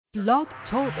Blog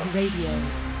Talk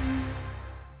Radio.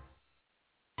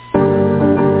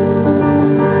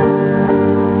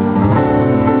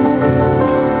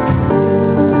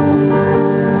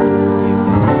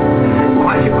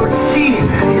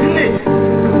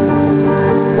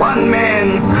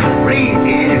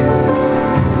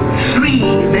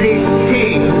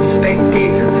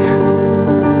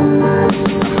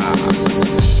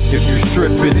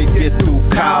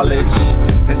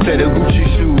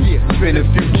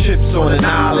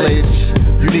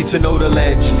 To know the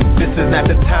ledge, this is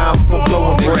not the time for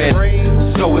blowing bread.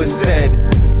 So instead,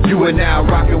 you are now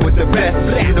rocking with the best.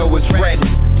 You know it's red,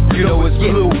 you know it's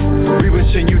blue. We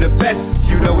wishing you the best,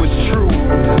 you know it's true.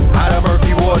 Out of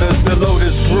murky waters, the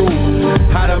lotus grew.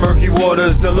 Out of murky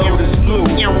waters, the lotus flew.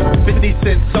 50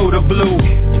 cent soda blue.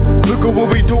 Look at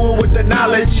what we doing with the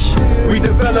knowledge. We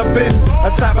developing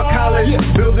a cyber college,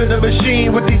 building a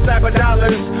machine with these cyber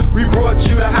dollars. We brought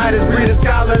you the hottest breed of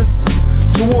scholars.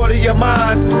 To water your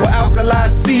mind with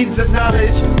alkaline seeds of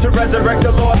knowledge, to resurrect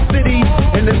the lost city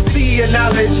in the sea of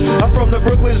knowledge. I'm from the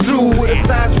Brooklyn Zoo with a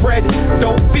sign spread.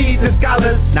 Don't feed the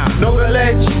scholars, know the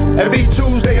ledge. Every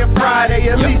Tuesday and Friday,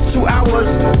 at least 2 hours.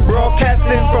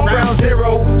 Broadcasting from Ground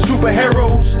Zero,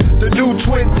 superheroes. The new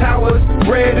Twin Towers,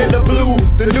 red and the blue.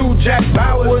 The new Jack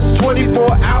Bowers,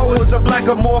 24 hours of black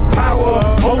or more power.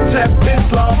 Hotep,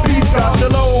 Islam, peace, God,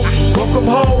 shalom. Welcome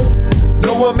home.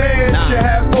 No one man should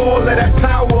have all of that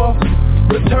power.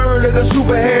 Return of the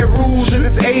superhead rules in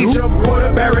this age of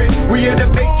waterbearing. We in the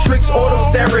matrix, auto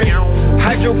staring.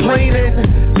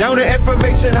 Hydroplaning down the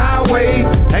information highway.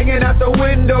 Hanging out the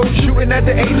window, shooting at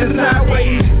the agents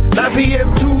sideways. 9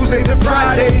 p.m. Tuesdays and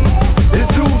Fridays. It's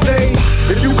Tuesday.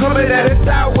 If you coming at it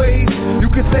sideways,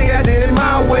 you can say I did it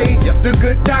my way. The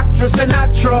good Dr.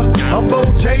 Sinatra, I'm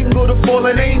Bojangle, the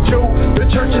fallen angel, the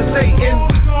church of Satan.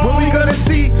 When we gonna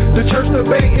see the church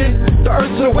debating, the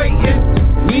earth's awaiting.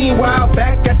 Meanwhile,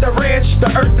 back at the ranch, the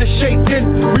earth is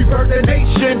shaking. We birth a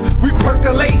nation, we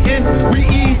percolating. We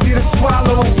easy to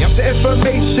swallow. The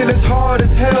information is hard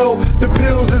as hell. The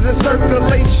pills is in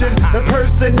circulation.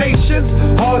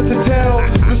 Impersonations, hard to tell.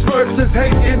 The Smurfs is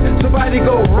hating. Somebody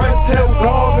go run, tell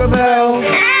Gargamel.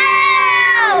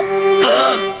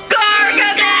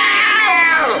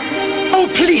 Oh,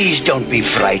 please don't be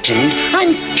frightened.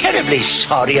 I'm terribly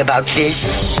sorry about this.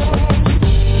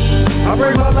 I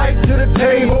bring my life to the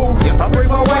table. I bring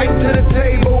my wife to the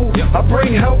table. I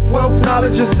bring health, wealth,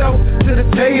 knowledge, and self to the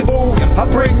table. I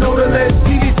bring Know the Ledge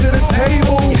TV to the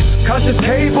table. Conscious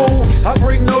table. I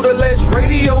bring Know the Ledge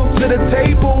radio to the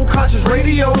table. Conscious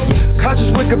radio.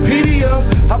 Conscious Wikipedia.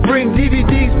 I bring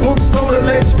DVDs, books, Know the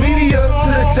Ledge media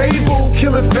to the table.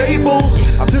 Killing fables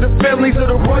to the families of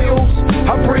the royals.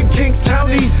 I bring King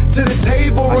County to the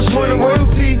table. Restore the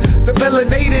royalty. The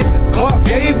melanated Clark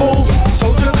Gable.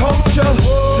 Soldier culture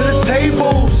to the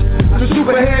tables. The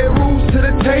superhead rules to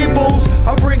the tables.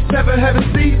 I bring 7 heaven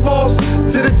sea balls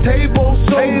to the table.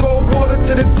 Soul gold water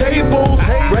to the table.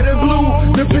 Red and blue,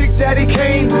 the Big Daddy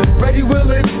came. Ready,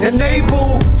 willing, and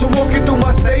able to walk it through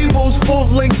my stables.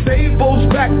 Full-length stables.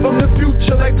 Back from the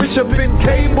future like Bishop and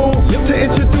Cable. To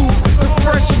introduce the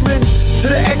freshmen to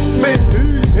the X-Men.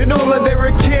 And all of their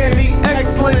candy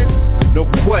excellent. No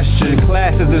question,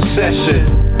 class is in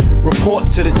session. Report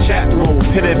to the chat room,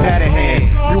 pen and pad in hand.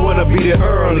 You wanna beat it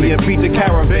early and beat the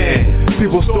caravan.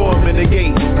 People storming the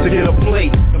gate to get a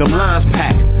plate. The lines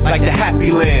packed like the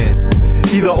Happy Land.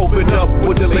 Either open up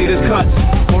with the latest cuts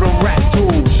or them rat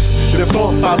tools. They're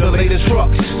bump out the latest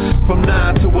trucks. From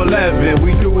 9 to 11,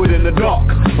 we do it in the dark,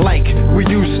 like we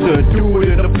used to do it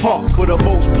in the park. For the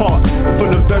most part,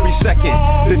 from the very second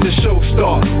that the show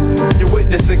starts, you're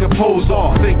witnessing a pose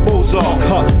off, think Mozart,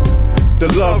 huh?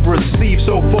 The love received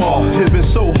so far has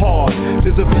been so hard.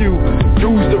 There's a few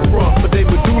dudes to front, but they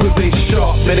medullas ain't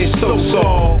sharp, man, they so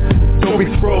soft. Don't be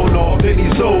thrown off, any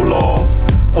Zoloft.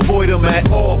 Avoid them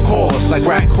at all costs, like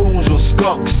raccoons or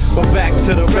skunks. But back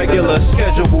to the regular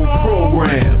scheduled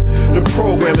program. The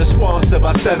program is sponsored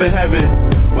by 7 Heaven.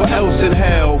 What else in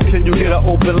hell can you get an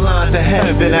open line to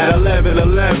heaven at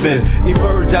 11:11?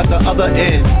 Emerge at the other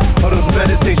end of those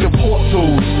meditation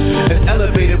portals and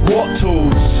elevated warp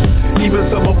tools, even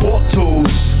some abort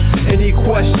tools. Any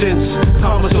questions,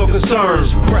 comments or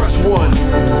concerns, press 1.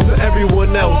 To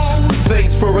everyone else,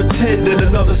 thanks for attending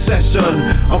another session.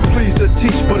 I'm pleased to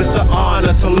teach, but it's an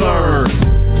honor to learn.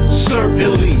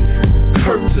 Certainly,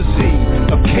 courtesy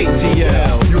of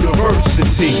KTL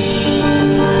University.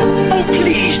 Oh,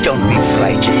 please don't be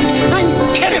frightened.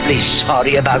 I'm terribly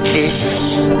sorry about this.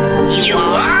 You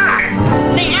are?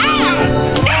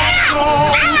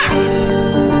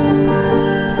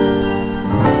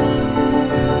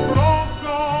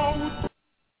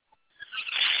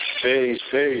 Peace,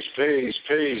 peace, peace,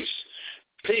 peace.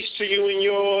 Peace to you and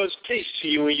yours. Peace to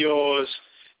you and yours.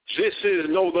 This is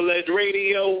Know the Ledge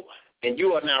Radio, and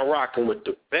you are now rocking with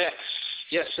the best.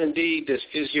 Yes, indeed, this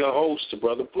is your host, the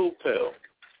Brother Blue Pill.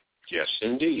 Yes,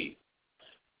 indeed.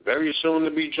 Very soon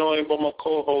to be joined by my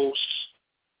co-host,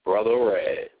 Brother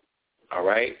Red. All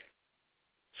right?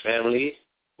 Family,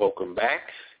 welcome back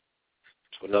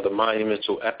to another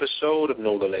monumental episode of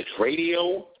Know the Ledge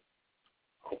Radio.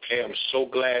 Okay, I'm so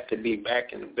glad to be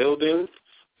back in the building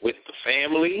with the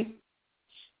family.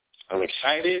 I'm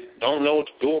excited. Don't know what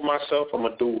to do with myself. I'm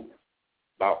going to do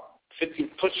about 50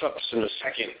 push-ups in a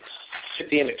second,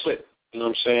 50 in a clip. You know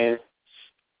what I'm saying?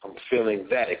 I'm feeling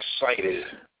that excited.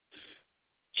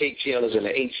 KTL is in the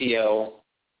ATL,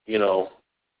 you know,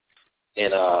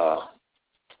 and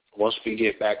once we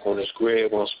get back on this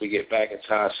grid, once we get back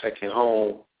into our second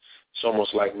home, it's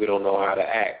almost like we don't know how to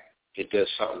act. It does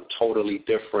something totally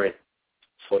different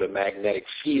for the magnetic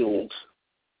field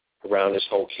around this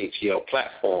whole KTL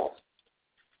platform.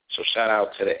 So shout out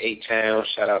to the A-Town,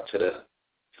 shout out to the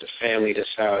family that's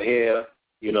out here,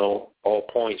 you know, all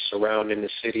points surrounding the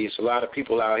city. It's a lot of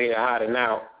people out here hiding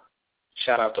out.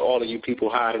 Shout out to all of you people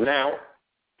hiding out.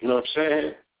 You know what I'm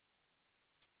saying?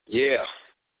 Yeah.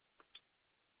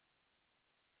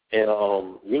 And,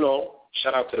 you know,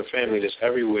 shout out to the family that's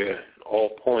everywhere, all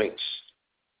points.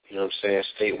 You know what I'm saying?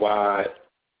 Statewide,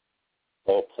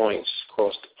 all points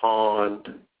across the pond,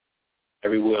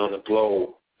 everywhere on the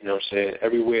globe. You know what I'm saying?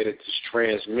 Everywhere that this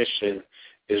transmission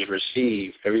is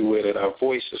received, everywhere that our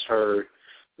voice is heard,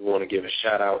 we want to give a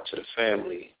shout out to the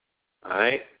family. All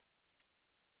right?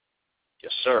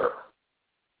 Yes, sir.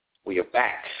 We are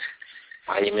back.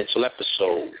 Monumental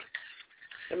episode.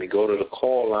 Let me go to the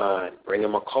call line, bring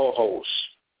in my co-host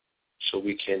so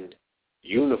we can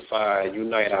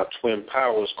unite our twin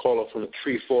powers. Caller from the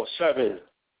 347.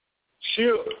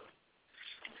 Chill.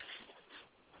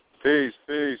 Peace,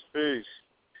 peace, peace.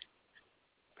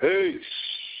 Peace.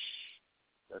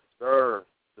 Yes, sir.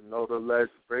 To Know the Ledge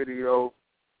Radio.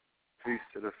 Peace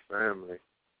to the family.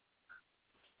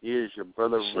 Here's your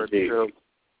brother Red Pill,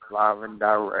 live and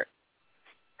direct.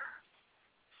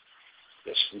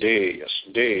 Yes, indeed. Yes,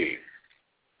 indeed.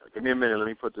 Give me a minute. Let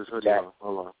me put this hoodie on.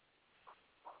 Hold on.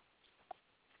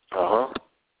 Uh-huh.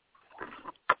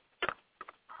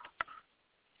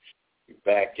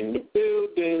 Back in the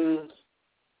building.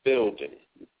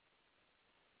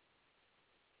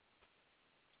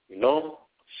 You know,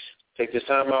 take this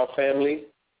time out, family.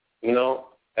 You know,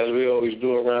 as we always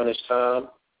do around this time,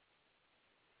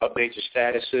 update your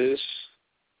statuses,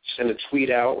 send a tweet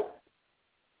out,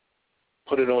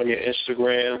 put it on your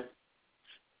Instagram,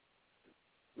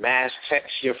 mass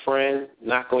text your friend,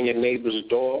 knock on your neighbor's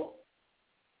door,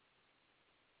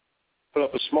 put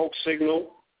up a smoke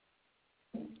signal,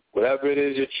 whatever it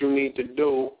is that you need to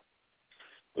do,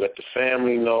 let the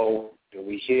family know that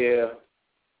we here,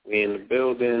 we in the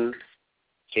building,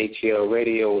 KTL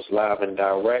Radio is live and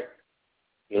direct,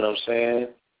 you know what I'm saying?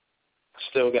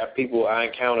 I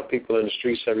encounter people in the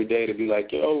streets every day to be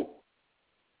like, yo,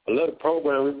 I love the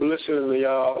program, we've been listening to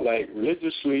y'all, like,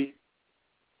 religiously.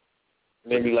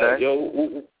 And they be like,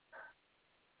 yo,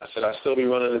 I said, I still be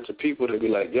running into people that be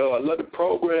like, yo, I love the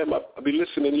program. I be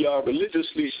listening to y'all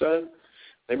religiously, son.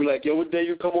 They be like, yo, what day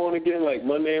you come on again? Like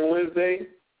Monday and Wednesday?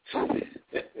 Oh,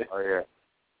 yeah.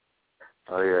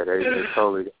 They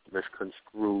totally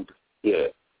misconstrued. Yeah.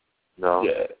 No.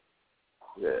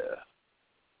 Yeah.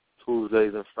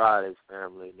 Tuesdays and Fridays,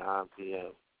 family, 9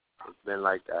 p.m. It's been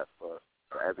like that for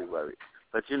everybody.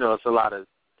 But, you know, it's a lot of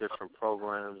different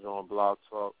programs on Blog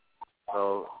Talk.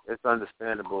 So it's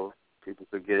understandable people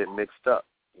could get it mixed up,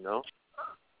 you know?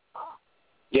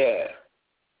 Yeah,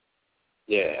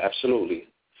 absolutely.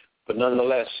 But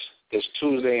nonetheless, it's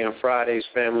Tuesday and Fridays,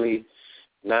 family,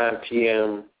 9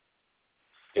 p.m.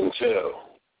 until.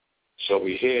 So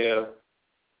we're here.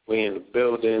 We're in the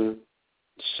building.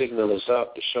 The signal is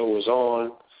up. The show is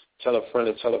on. Tell a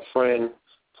friend to tell a friend.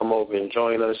 Come over and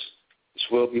join us. This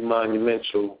will be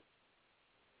monumental.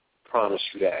 Promise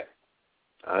you that.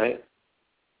 All right?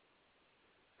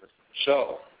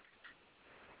 So,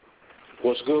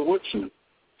 what's good with you?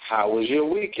 How was your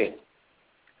weekend?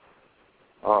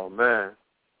 Oh, man.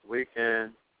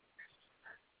 Weekend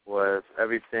was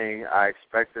everything I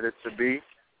expected it to be,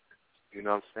 you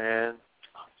know what I'm saying,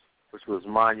 which was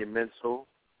monumental,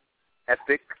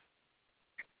 epic,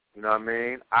 you know what I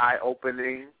mean,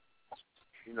 eye-opening,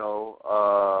 you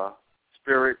know,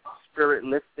 spirit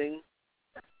lifting,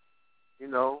 you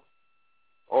know,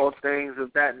 all things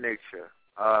of that nature.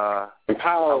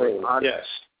 Empowering, yes.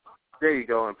 There you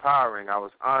go, empowering. I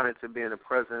was honored to be in the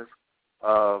presence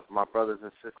of my brothers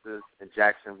and sisters in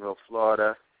Jacksonville,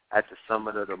 Florida, at the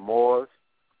summit of the MOORS.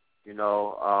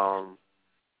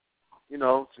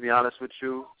 To be honest with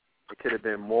you, it could have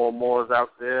been more MOORS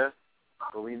out there,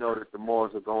 but we know that the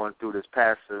MOORS are going through this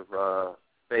passive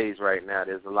phase right now.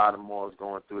 There's a lot of MOORS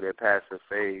going through their passive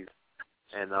phase,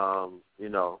 and,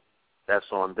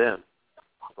 that's on them.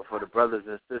 But for the brothers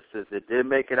and sisters that did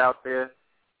make it out there,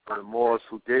 for the MOORS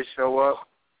who did show up,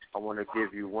 I want to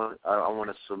give you one. I want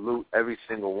to salute every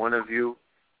single one of you,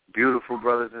 beautiful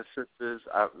brothers and sisters.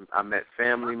 I met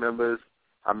family members.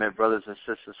 I met brothers and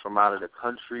sisters from out of the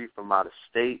country, from out of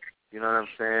state. You know what I'm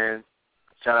saying?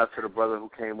 Shout out to the brother who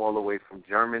came all the way from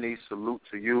Germany. Salute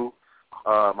to you.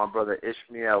 My brother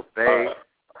Ishmael Bey,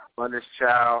 Abundance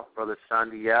Child, brother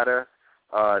Sandiata,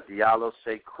 Diallo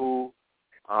Sekou,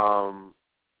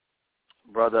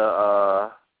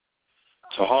 brother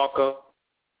Tahaka.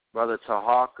 Brother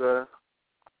Tahaka.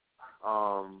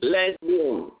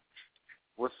 Lesbian.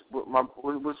 What's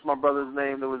my brother's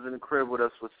name that was in the crib with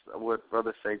us with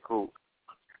brother Sekou?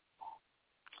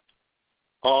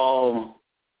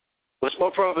 What's my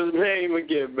brother's name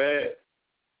again, man?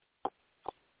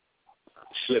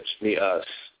 Slips me us.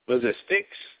 Was it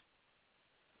Sticks?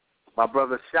 My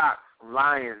brother Shock from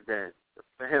Lions Den, the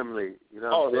family. You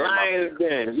know what I'm saying? Lions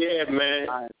Den. Yeah,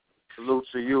 man. Salute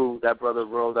to you. That brother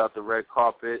rolled out the red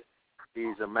carpet.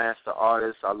 He's a master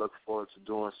artist. I look forward to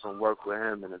doing some work with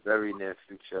him in the very near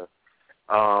future.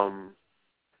 The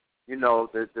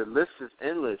list is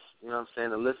endless. You know what I'm saying?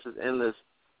 The list is endless.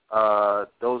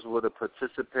 Those were the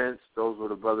participants. Those were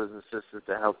the brothers and sisters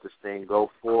that helped this thing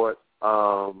go forward.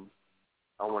 I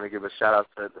want to give a shout-out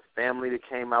to the family that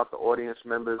came out, the audience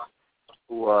members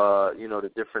who,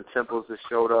 the different temples that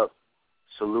showed up.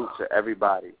 Salute to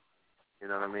everybody. You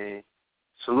know what I mean?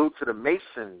 Salute to the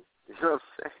Masons. You know what I'm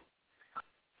saying?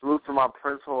 Salute to my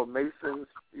Prince Hall Masons.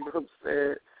 You know what I'm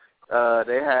saying?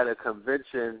 They had a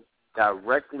convention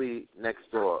directly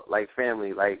next door, like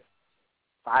family, like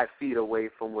 5 feet away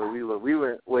from where we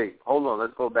were. Wait, hold on.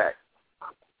 Let's go back.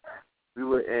 We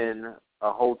were in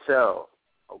a hotel,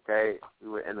 okay? We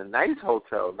were in a nice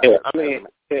hotel. Yeah, I mean,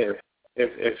 if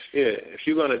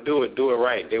you're going to do it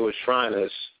right. They were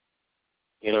Shriners.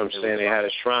 You know what I'm saying? They had a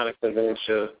Shriner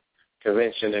convention,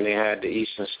 and they had the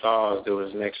Eastern Stars that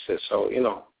was next to it. So,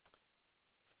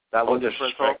 That wasn't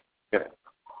Prince Hall? Yeah.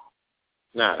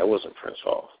 Nah, that wasn't Prince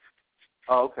Hall.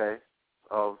 Oh, okay.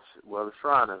 Oh, well, the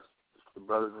Shriners, the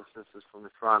brothers and sisters from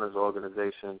the Shriners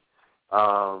organization.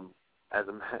 What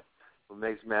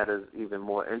makes matters even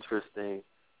more interesting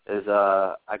is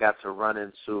I got to run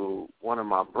into one of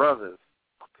my brothers,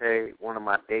 okay, one of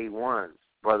my day ones,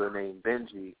 brother named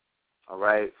Benji, all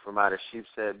right, from out of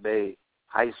Sheepshead Bay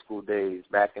high school days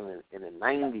back in the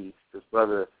 90s. This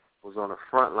brother was on the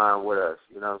front line with us,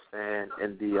 you know what I'm saying?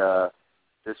 And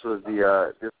this was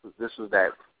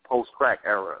that post-crack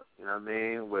era, you know what I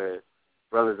mean, where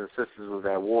brothers and sisters was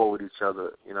at war with each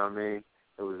other, you know what I mean?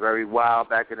 It was very wild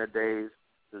back in the days.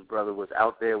 This brother was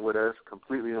out there with us,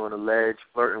 completely on the ledge,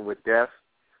 flirting with death,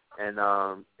 and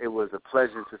it was a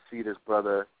pleasure to see this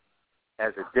brother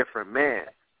as a different man,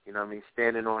 you know what I mean,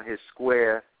 standing on his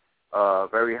square,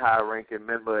 very high-ranking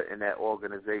member in that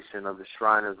organization of the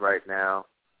Shriners right now.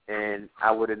 And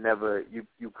I would have never,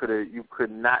 you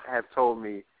could not have told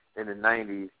me in the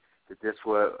 90s that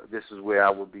this is where I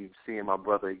would be seeing my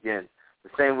brother again. The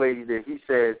same way that he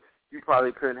said you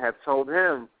probably couldn't have told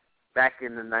him back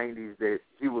in the 90s that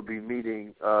he would be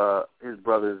meeting his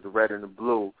brothers, the Red and the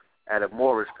Blue, at a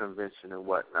MOORS convention and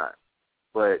whatnot.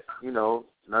 But, we,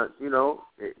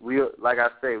 like I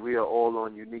say, we are all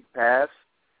on unique paths.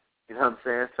 You know what I'm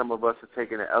saying? Some of us are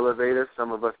taking the elevator.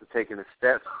 Some of us are taking the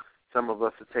steps. Some of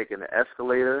us are taking the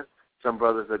escalator. Some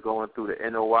brothers are going through the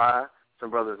NOI. Some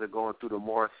brothers are going through the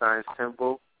Moore Science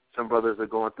Temple. Some brothers are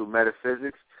going through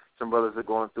metaphysics. Some brothers are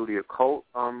going through the occult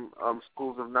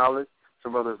schools of knowledge.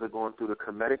 Some brothers are going through the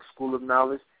Kemetic School of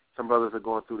Knowledge. Some brothers are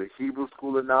going through the Hebrew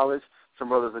School of Knowledge. Some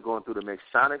brothers are going through the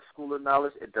Masonic School of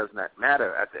Knowledge. It does not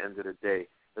matter at the end of the day,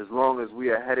 as long as we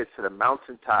are headed to the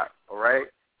mountaintop, all right?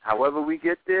 However we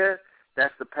get there,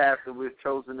 that's the path that we've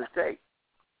chosen to take.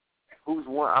 Who's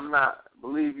one? I'm not,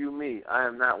 believe you me, I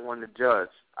am not one to judge.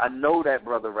 I know that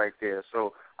brother right there,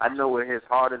 so I know where his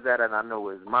heart is at and I know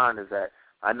where his mind is at.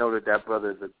 I know that brother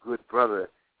is a good brother,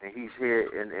 and he's here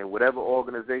in whatever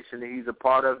organization that he's a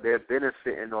part of, they're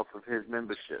benefiting off of his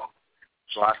membership.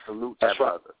 So I salute that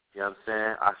brother. You know what I'm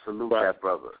saying? I salute that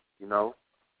brother,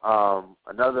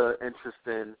 Another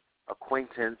interesting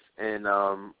acquaintance and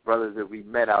brothers that we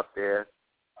met out there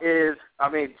is,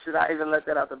 should I even let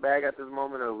that out the bag at this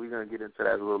moment, or are we going to get into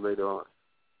that a little later on?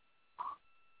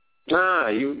 Nah,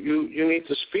 you need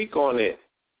to speak on it.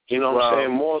 You know what I'm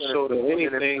saying? More so than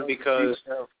anything because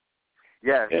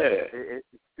yes, it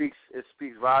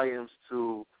speaks volumes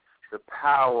to the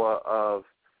power of,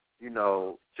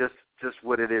 just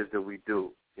what it is that we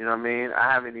do. You know what I mean?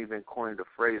 I haven't even coined a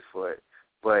phrase for it,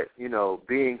 but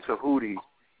being Tahuti,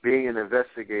 being an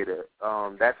investigator,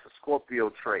 that's a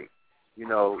Scorpio trait.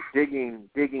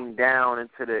 Digging down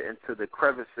into the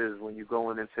crevices when you're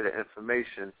going into the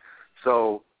information.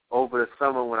 So over the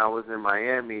summer when I was in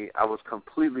Miami, I was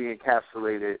completely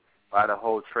encapsulated by the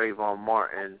whole Trayvon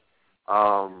Martin,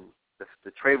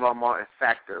 the Trayvon Martin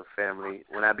factor, family.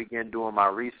 When I began doing my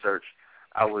research,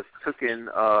 I was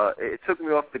it took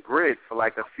me off the grid for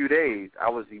like a few days. I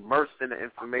was immersed in the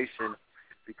information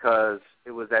because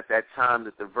it was at that time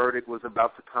that the verdict was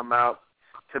about to come out.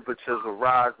 Temperatures were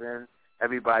rising.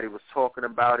 Everybody was talking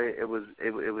about it. It was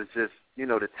just,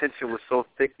 the tension was so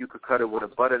thick you could cut it with a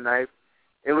butter knife.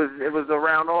 It was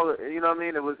around all, you know what I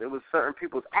mean? It was certain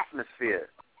people's atmosphere.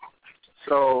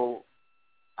 So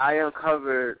I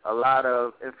uncovered a lot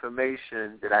of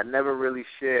information that I never really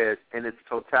shared in its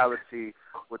totality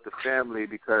with the family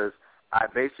because I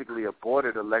basically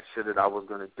aborted a lecture that I was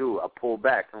going to do. I pulled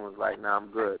back and was like, nah, I'm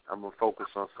good. I'm going to focus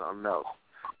on something else.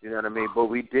 You know what I mean? But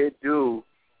we did do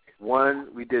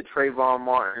we did Trayvon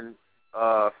Martin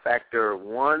Factor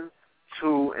 1,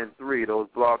 2, and 3. Those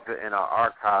blogs are in our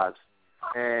archives.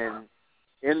 And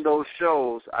in those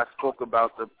shows, I spoke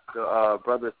about the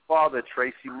brother's father,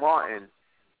 Tracy Martin,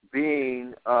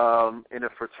 being in a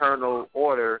fraternal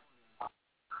order.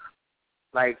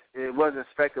 Like, it wasn't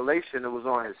speculation. It was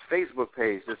on his Facebook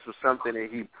page. This was something that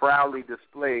he proudly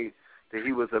displayed, that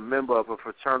he was a member of a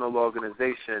fraternal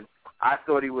organization. I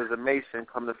thought he was a Mason,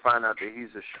 come to find out that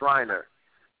he's a Shriner.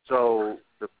 So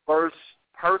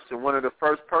one of the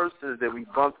first persons that we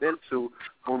bumped into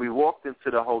when we walked into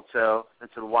the hotel,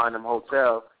 into the Wyndham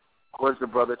Hotel, was the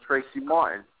brother Tracy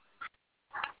Martin.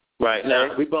 Right.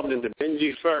 Now, we bumped into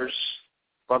Benji first.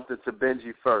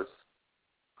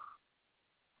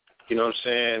 You know what I'm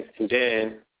saying? And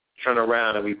then turned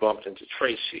around and we bumped into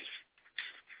Tracy.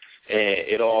 And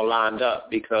it all lined up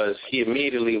because he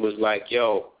immediately was like,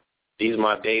 yo, these are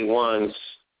my day ones.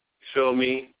 Feel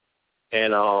me?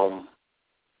 And,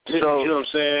 you know what I'm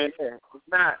saying? Yeah, it's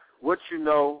not what you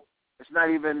know. It's not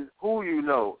even who you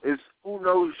know. It's who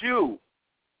knows you.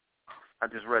 I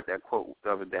just read that quote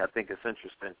the other day. I think it's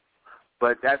interesting.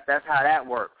 But that's how that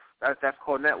works. That's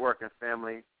called networking,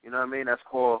 family. You know what I mean? That's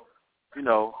called,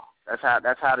 that's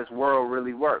how this world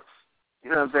really works. You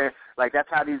know what I'm saying? Like, that's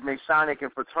how these Masonic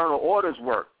and fraternal orders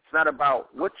work. It's not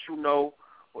about what you know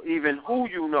or even who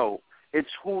you know. It's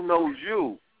who knows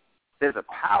you. There's a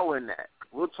power in that.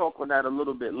 We'll talk on that a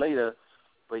little bit later.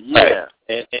 But, yeah.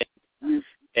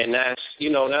 And that's,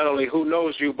 not only who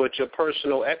knows you, but your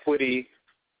personal equity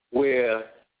where,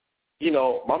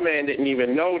 my man didn't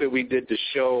even know that we did the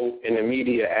show in the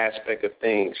media aspect of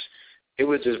things. It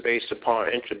was just based upon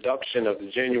introduction of the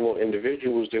genuine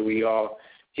individuals that we are.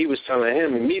 He was telling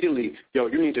him immediately, yo,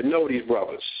 you need to know these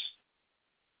brothers.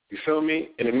 You feel me?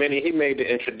 And the minute he made the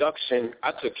introduction,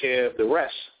 I took care of the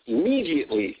rest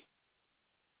immediately.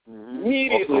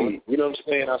 Immediately. You know what I'm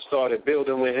saying? I started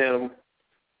building with him,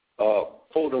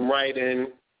 pulled him right in,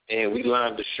 and we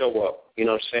lined the show up, you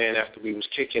know what I'm saying, after we was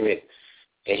kicking it.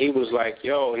 And he was like,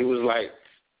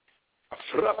 I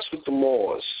flux with the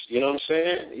MOORS, you know what I'm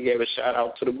saying? He gave a shout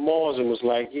out to the MOORS and was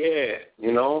like, yeah,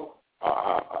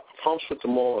 I pumps with the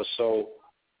MOORS. So,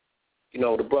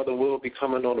 the brother will be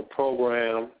coming on the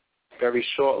program very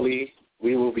shortly.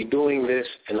 We will be doing this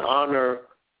in honor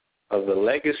of the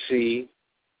legacy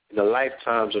and the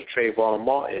lifetimes of Trayvon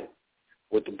Martin.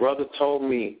 What the brother told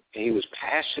me, and he was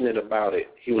passionate about it,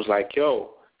 he was like,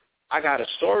 yo, I got a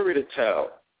story to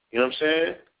tell. You know what I'm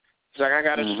saying? It's like, I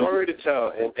got a story to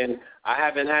tell, and I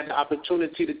haven't had the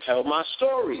opportunity to tell my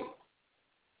story.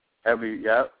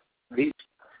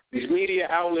 These media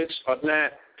outlets are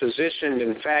not positioned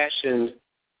and fashioned,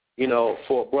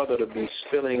 for a brother to be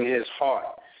spilling his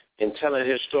heart and telling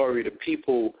his story to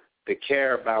people that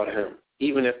care about him,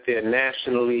 even if they're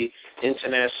nationally,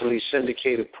 internationally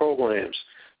syndicated programs.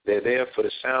 They're there for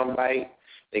the soundbite.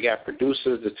 They got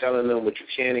producers that telling them what you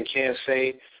can and can't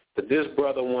say. But this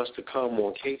brother wants to come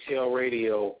on KTL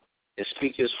radio and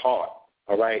speak his heart,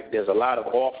 all right? There's a lot of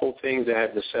awful things that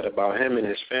have been said about him and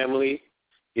his family,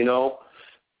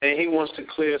 and he wants to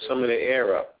clear some of the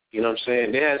air up, you know what I'm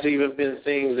saying? There has even been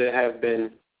things that have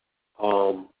been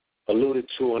alluded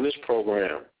to on this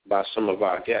program by some of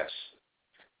our guests.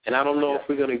 And I don't know if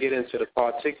we're going to get into the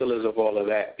particulars of all of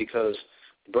that because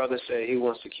the brother said he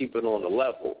wants to keep it on the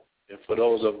level. And for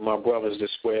those of my brothers that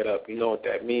squared up, you know what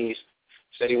that means.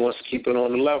 said he wants to keep it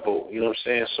on the level. You know what I'm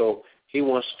saying? So he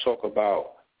wants to talk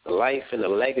about the life and the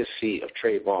legacy of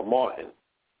Trayvon Martin.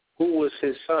 Who was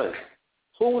his son?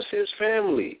 Who was his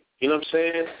family? You know what I'm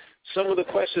saying? Some of the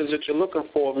questions that you're looking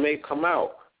for may come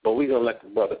out, but we're going to let the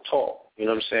brother talk. You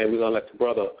know what I'm saying? We're going to let the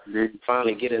brother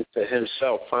finally get into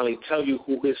himself, finally tell you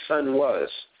who his son was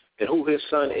and who his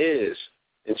son is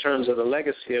in terms of the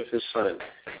legacy of his son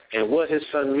and what his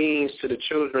son means to the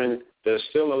children that are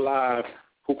still alive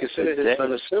who consider his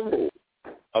son a symbol,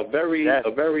 a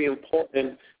very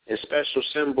important and special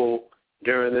symbol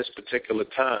during this particular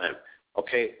time.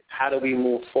 Okay, how do we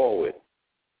move forward?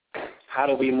 How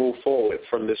do we move forward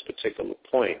from this particular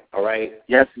point, all right?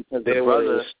 Yes, because there the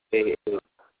brother...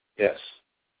 Yes.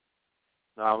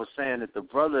 No, I was saying that the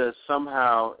brother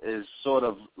somehow is sort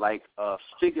of like a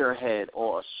figurehead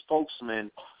or a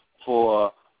spokesman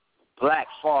for black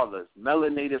fathers,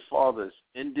 melanated fathers,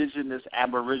 indigenous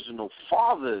aboriginal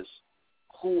fathers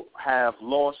who have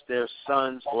lost their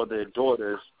sons or their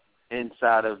daughters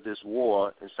inside of this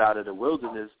war, inside of the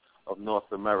wilderness of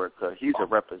North America. He's a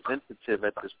representative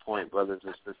at this point, brothers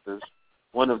and sisters,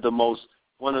 one of the most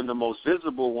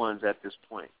visible ones at this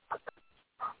point.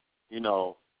 You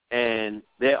know, and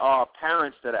there are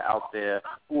parents that are out there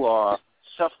who are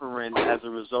suffering as a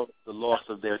result of the loss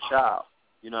of their child.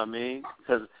 You know what I mean?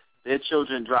 Because their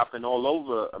children dropping all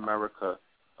over America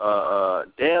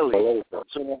daily.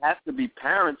 So there has to be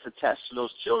parents attached to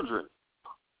those children.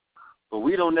 But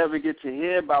we don't ever get to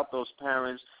hear about those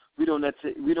parents. We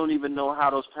don't even know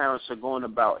how those parents are going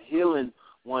about healing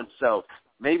oneself.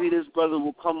 Maybe this brother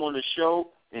will come on the show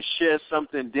and share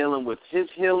something dealing with his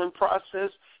healing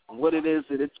process, what it is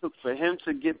that it took for him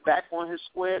to get back on his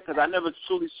square, because I never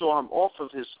truly saw him off of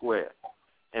his square.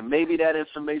 And maybe that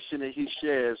information that he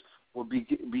shares will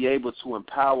be able to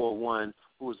empower one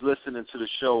who is listening to the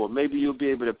show, or maybe you'll be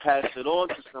able to pass it on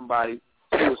to somebody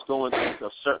who is going through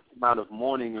a certain amount of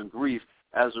mourning and grief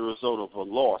as a result of a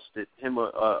loss that him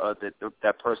or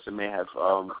that person may have,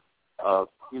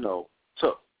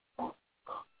 took.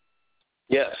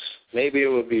 Yes, maybe it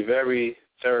would be very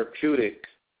therapeutic,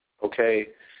 okay?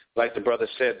 Like the brother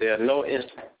said, there are no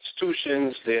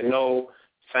institutions, there are no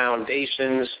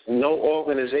foundations, no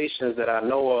organizations that I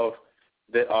know of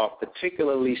that are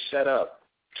particularly set up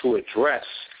to address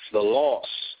the loss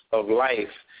of life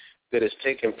that has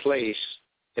taken place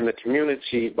in the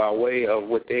community by way of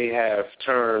what they have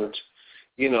termed,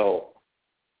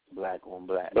 black on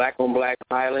black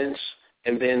violence.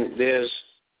 And then there's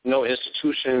no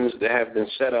institutions that have been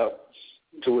set up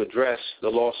to address the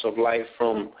loss of life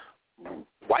from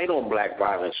white on black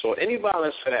violence or any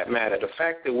violence for that matter. The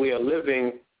fact that we are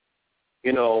living,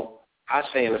 I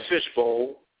say in a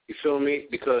fishbowl, you feel me?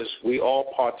 Because we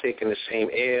all partake in the same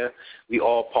air. We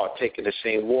all partake in the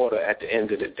same water at the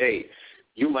end of the day.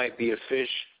 You might be a fish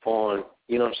on,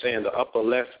 the upper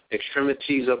left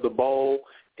extremities of the bowl,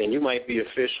 and you might be a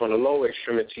fish on the lower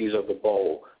extremities of the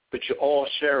bowl, but you're all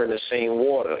sharing the same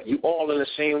water. You all in the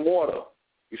same water.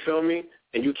 You feel me?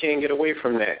 And you can't get away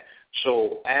from that.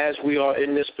 So as we are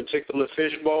in this particular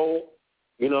fish bowl,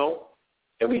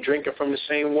 and we drink it from the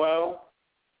same well,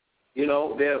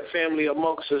 there are family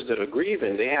amongst us that are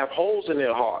grieving. They have holes in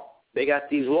their heart. They got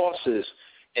these losses,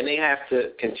 and they have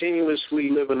to continuously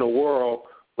live in a world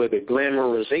where the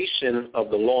glamorization of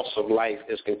the loss of life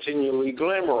is continually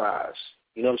glamorized.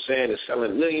 You know what I'm saying? It's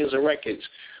selling millions of records.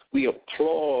 We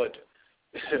applaud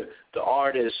the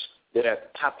artists that are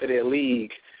at the top of their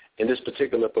league in this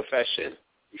particular profession.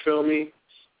 You feel me?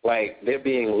 Like they're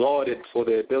being lauded for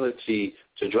their ability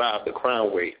to drive the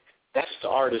crown weight. That's the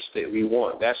artist that we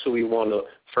want. That's who we want to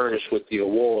furnish with the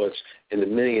awards and the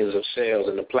millions of sales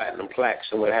and the platinum plaques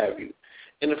and what have you.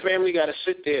 And the family got to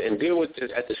sit there and deal with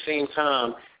it at the same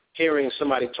time, hearing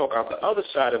somebody talk out the other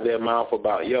side of their mouth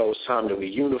about, it's time to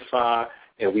reunify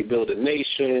and we build a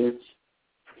nation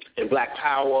and black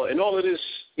power and all of this,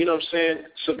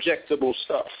 subjectable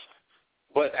stuff.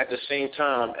 But at the same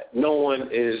time, no one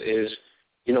is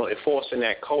enforcing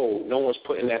that code. No one's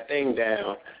putting that thing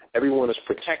down. Everyone is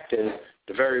protecting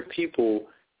the very people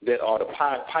that are the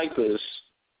Pied Pipers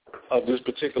of this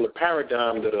particular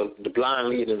paradigm that are the blind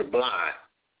leading the blind.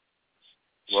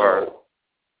 Word. So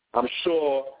I'm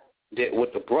sure that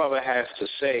what the brother has to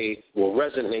say will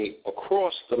resonate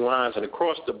across the lines and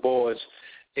across the boards.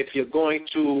 If you're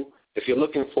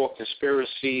looking for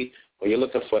conspiracy or you're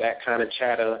looking for that kind of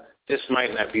chatter, this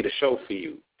might not be the show for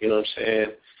you. You know what I'm saying?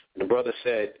 And the brother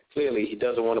said clearly he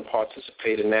doesn't want to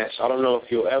participate in that. So I don't know if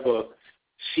you'll ever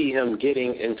see him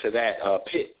getting into that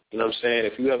pit. You know what I'm saying?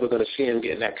 If you're ever going to see him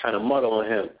getting that kind of mud on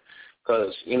him.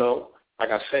 Because,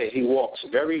 like I said, he walks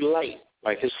very light,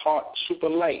 like his heart super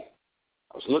light.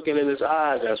 I was looking in his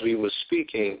eyes as we were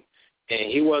speaking,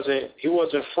 and he wasn't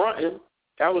fronting.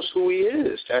 That was who he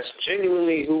is. That's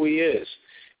genuinely who he is.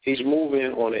 He's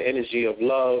moving on an energy of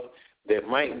love that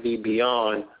might be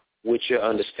beyond what your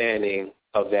understanding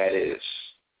of that is,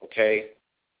 okay?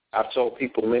 I've told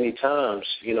people many times,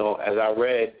 as I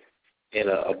read in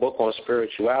a book on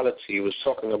spirituality, it was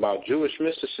talking about Jewish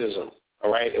mysticism,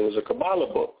 all right? It was a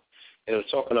Kabbalah book, and it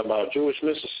was talking about Jewish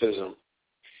mysticism,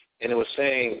 and it was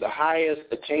saying the highest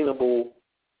attainable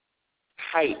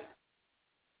height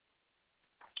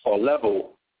or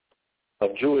level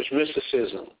of Jewish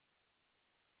mysticism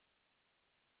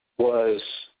was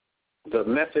the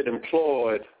method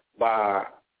employed by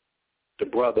the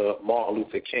brother Martin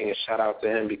Luther King, and shout out to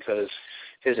him because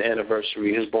his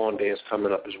anniversary, his born day is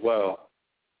coming up as well,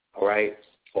 all right?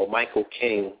 Or Michael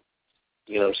King,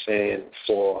 you know what I'm saying,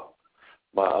 for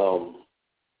my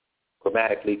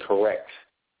grammatically correct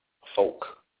folk.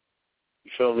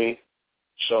 You feel me?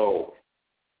 So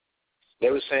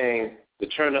they were saying the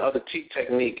turn the other cheek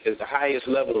technique is the highest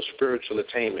level of spiritual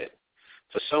attainment.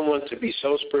 For someone to be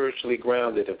so spiritually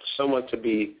grounded and for someone to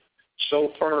be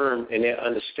so firm in their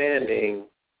understanding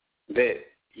that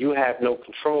you have no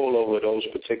control over those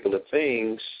particular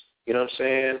things, you know what I'm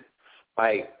saying?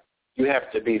 Like, you have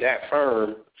to be that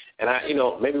firm. And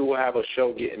maybe we'll have a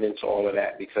show getting into all of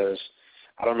that because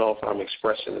I don't know if I'm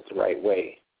expressing it the right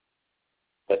way.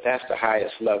 But that's the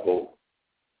highest level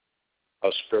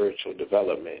of spiritual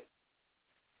development.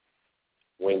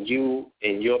 When you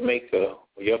and your maker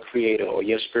or your creator or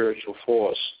your spiritual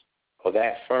force are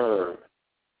that firm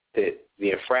that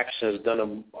the infractions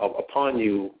done upon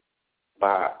you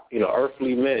by,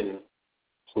 earthly men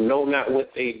who know not what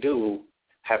they do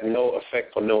have no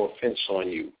effect or no offense on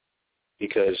you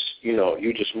because,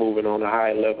 you're just moving on a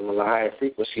higher level and a higher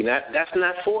frequency. That's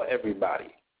not for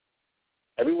everybody.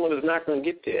 Everyone is not going to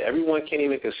get there. Everyone can't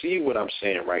even conceive what I'm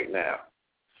saying right now.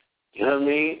 You know what I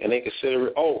mean? And they consider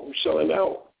it, you're selling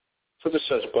out for the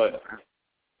such. But,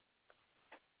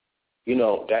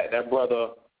 that brother,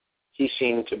 he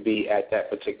seemed to be at that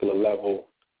particular level,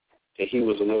 that he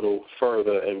was a little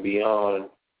further and beyond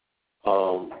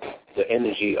the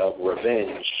energy of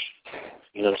revenge,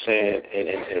 you know what I'm saying,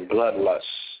 and bloodlust.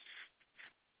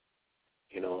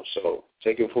 So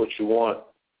take it for what you want.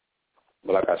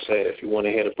 But like I said, if you want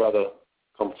to hear the brother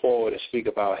come forward and speak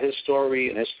about his story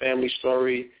and his family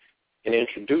story and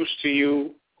introduce to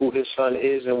you who his son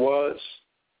is and was,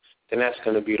 then that's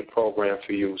going to be the program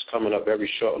for you. It's coming up very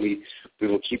shortly. We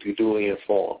will keep you duly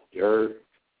informed. You heard?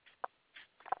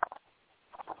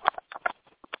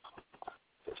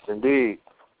 Yes, indeed.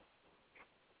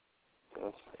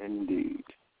 Yes, indeed.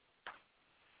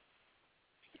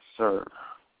 Yes, sir.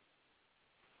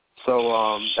 So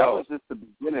that was just the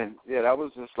beginning. Yeah, that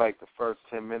was just like the first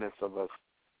 10 minutes of us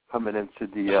coming into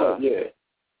the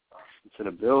into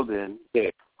the building. Yeah.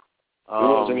 It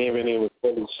wasn't even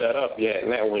fully set up yet,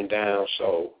 and that went down,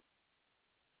 so,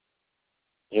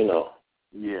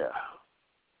 Yeah.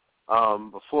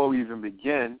 Before we even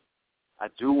begin, I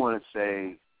do want to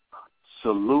say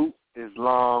salute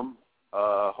Islam,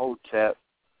 Hotep,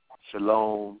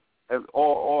 Shalom,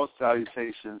 all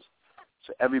salutations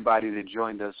to everybody that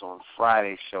joined us on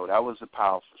Friday's show. That was a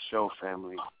powerful show,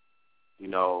 family. We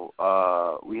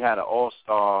had an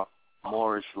all-star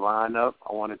MOORS lineup.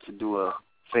 I wanted to do a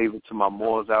favor to my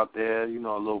Moors out there, a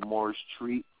little Moorish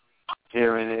treat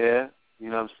here and there, you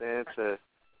know what I'm saying,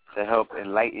 to help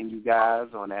enlighten you guys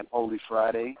on that Holy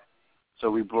Friday. So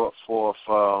we brought forth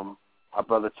our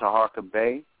brother Taharka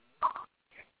Bey.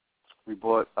 We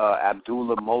brought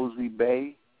Abdullah Mosley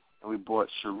Bey, and we brought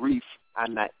Sharif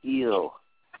Anail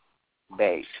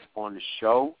Bey on the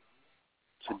show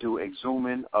to do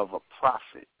exhuming of a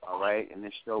prophet, all right? And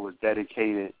this show was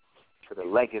dedicated to the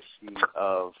legacy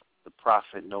of the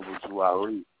Prophet Noble Drew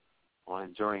Ali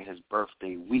during his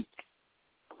birthday week,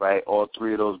 right? All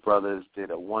three of those brothers did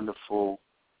a wonderful,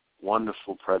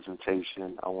 wonderful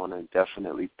presentation. I want to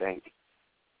definitely thank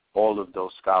all of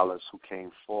those scholars who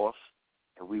came forth,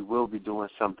 and we will be doing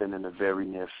something in the very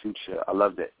near future. I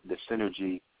love the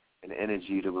synergy and the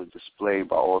energy that was displayed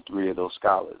by all three of those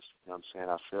scholars. You know what I'm saying?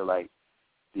 I feel like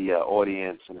the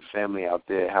audience and the family out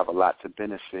there have a lot to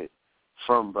benefit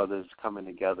from brothers coming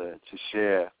together to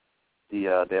share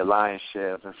their lion's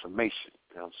share of information.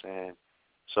 You know what I'm saying?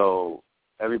 So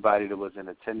everybody that was in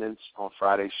attendance on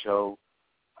Friday's show,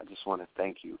 I just want to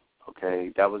thank you.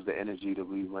 Okay, that was the energy that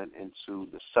we went into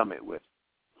the summit with.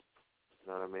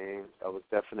 You know what I mean? That was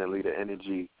definitely the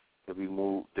energy that we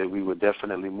were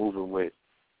definitely moving with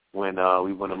when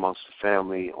we went amongst the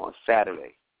family on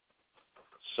Saturday.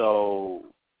 So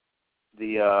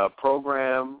the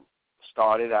program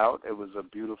started out. It was a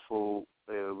beautiful.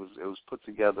 It was put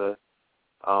together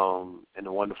in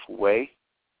a wonderful way.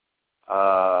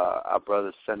 Our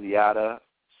brother Sendiata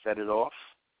set it off.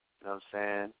 You know what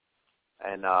I'm saying?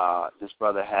 And this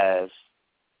brother has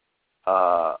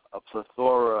a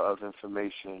plethora of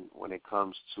information when it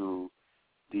comes to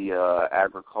the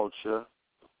agriculture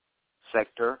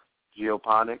sector,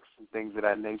 geoponics, and things of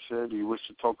that nature. Do you wish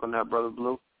to talk on that, Brother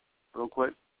Blue, real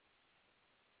quick?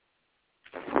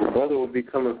 The brother will be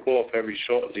coming forth very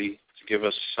shortly to give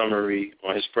us a summary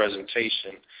on his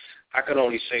presentation. I can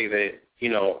only say that,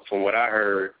 from what I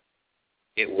heard,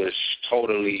 it was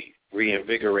totally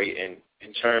reinvigorating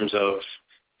in terms of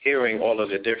hearing all of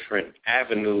the different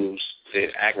avenues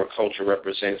that agriculture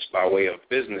represents by way of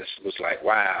business. It was like,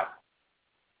 wow,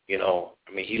 he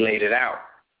laid it out.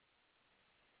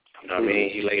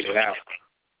 He laid it out.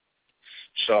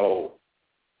 So,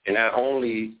 and not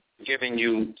only giving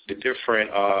you the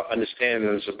different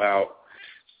understandings about,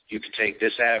 you could take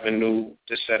this avenue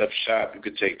to set up shop, you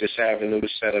could take this avenue to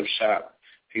set up shop.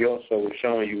 He also was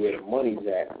showing you where the money's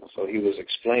at. So he was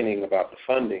explaining about the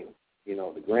funding,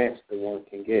 the grants that one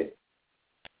can get.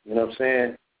 You know what I'm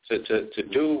saying? To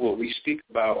do what we speak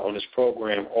about on this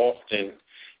program often,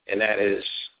 and that is,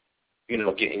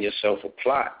 getting yourself a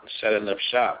plot, setting up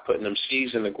shop, putting them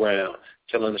seeds in the ground,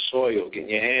 tilling the soil, getting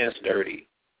your hands dirty,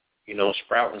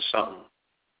 sprouting something.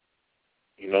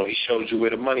 He showed you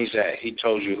where the money's at. He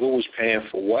told you who was paying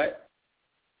for what,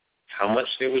 how much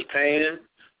they was paying,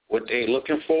 what they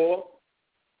looking for.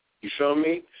 You feel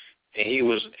me? And he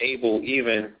was able,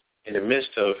 even in the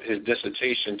midst of his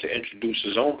dissertation, to introduce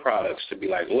his own products, to be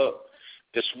like, look,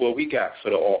 this is what we got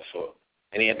for the offer.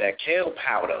 And he had that kale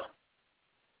powder,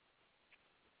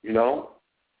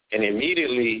 And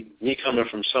immediately, me coming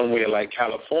from somewhere like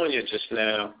California just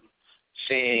now,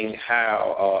 seeing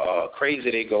how crazy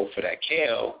they go for that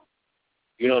kale,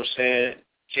 you know what I'm saying?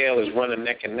 Kale is running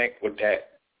neck and neck with that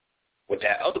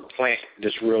other plant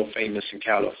that's real famous in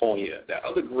California, that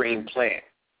other green plant.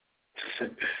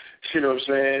 You know what I'm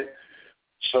saying?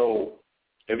 So,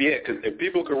 if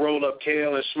people could roll up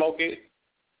kale and smoke it,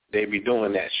 they'd be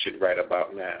doing that shit right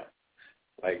about now.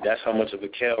 Like, that's how much of a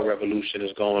kale revolution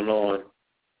is going on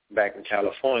back in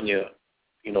California,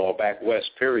 or back west,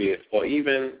 period, or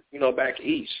even, back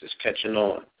east. It's catching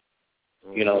on.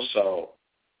 Mm-hmm. So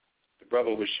the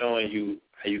brother was showing you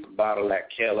how you can bottle that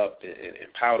kale up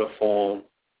in powder form,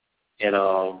 and,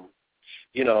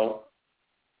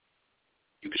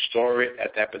 you could store it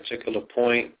at that particular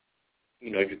point.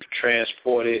 You could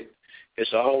transport it.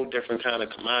 It's a whole different kind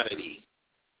of commodity,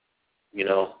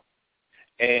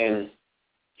 And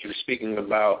he was speaking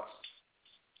about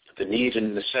the need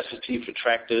and necessity for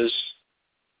tractors.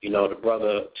 The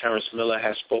brother Terrence Miller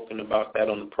has spoken about that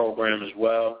on the program as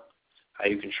well, how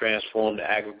you can transform the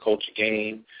agriculture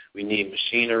game. We need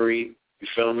machinery. You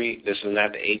feel me? This is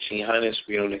not the 1800s.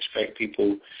 We don't expect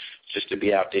people just to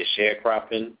be out there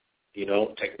sharecropping.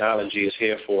 Technology is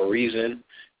here for a reason.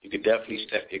 You could definitely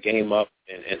step your game up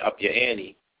and up your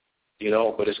ante,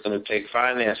 but it's going to take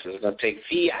finances. It's going to take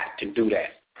fiat to do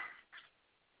that.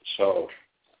 So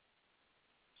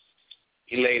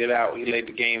he laid it out. He laid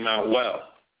the game out well,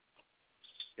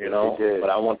 But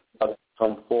I want to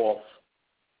come forth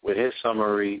with his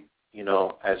summary,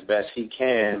 as best he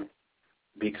can,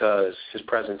 because his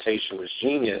presentation was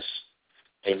genius,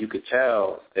 and you could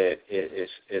tell that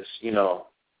it's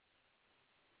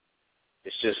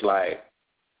it's just like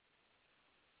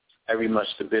every much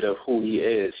the bit of who he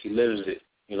is. He lives it,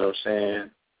 you know what I'm saying?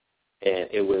 And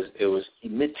it was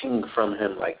emitting from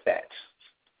him like that.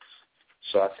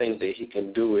 So I think that he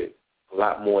can do it a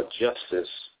lot more justice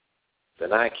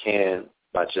than I can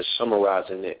by just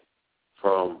summarizing it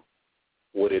from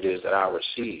what it is that I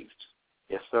received.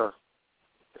 Yes, sir.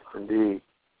 Yes, indeed.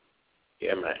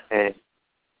 Yeah, man. And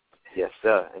yes,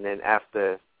 sir. And then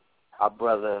after our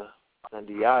brother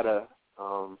Sandiata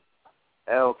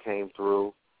L came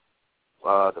through,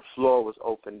 the floor was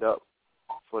opened up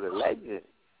for the legend,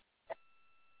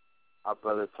 our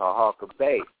brother Tahaka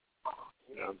Bay.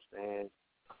 You know what I'm saying?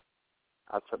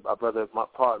 Our brother,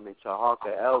 pardon me,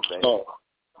 Tahaka L Bay. Oh.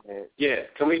 Yeah,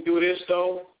 can we do this,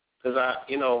 though? Because I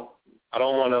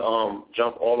don't want to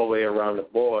jump all the way around the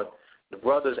board. The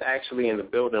brother's actually in the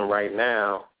building right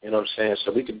now, you know what I'm saying?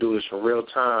 So we could do this in real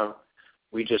time.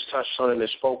 We just touched on it and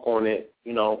spoke on it,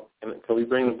 and can we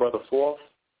bring the brother forth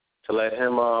to let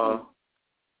him,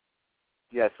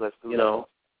 yes, let's do that.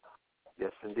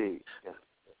 Yes, indeed. Yes.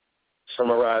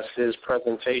 Summarize his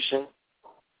presentation?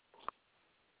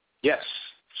 Yes.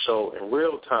 So in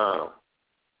real time,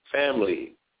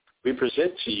 family, we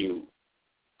present to you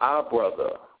our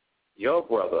brother, your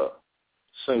brother,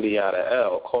 Cindy out of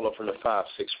L. Call up from the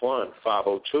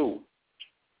 561-502.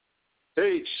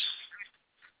 Peace.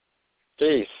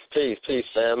 Peace,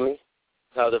 family.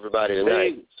 How's everybody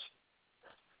tonight? Peace.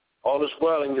 All is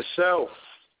well, and yourself?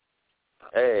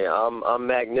 Hey, I'm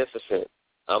magnificent.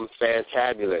 I'm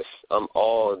fantabulous. I'm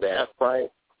all that. That's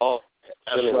right. Oh,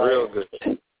 feeling right. Real good.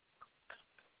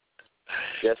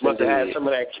 Yes, Must indeed. have had some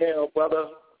of that kale, brother.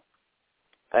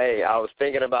 Hey, I was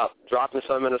thinking about dropping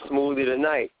some in a smoothie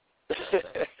tonight.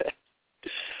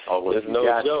 There's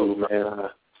no joke, man.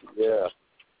 Yeah.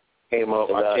 I came up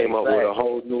with a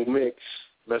whole new mix,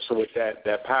 messing with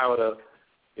that powder.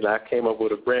 You know, I came up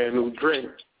with a brand new drink.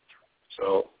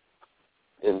 So,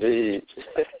 indeed.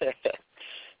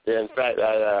 Yeah, in fact,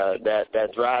 that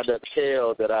dried up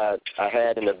kale that I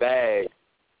had in the bag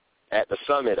at the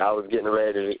summit, I was getting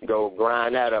ready to go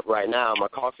grind that up right now, my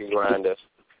coffee grinder,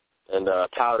 and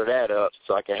powder that up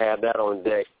so I can have that on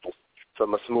deck for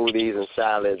my smoothies and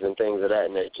salads and things of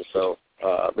that nature. So,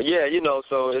 but yeah, you know,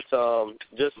 so it's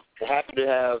just happy to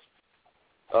have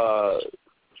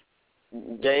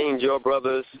gained your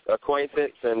brother's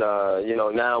acquaintance, and you know,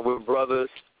 now we're brothers,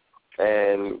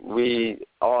 and we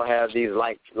all have these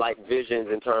like visions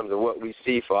in terms of what we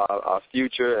see for our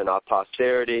future and our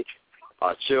posterity,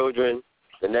 our children,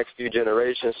 the next few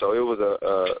generations. So it was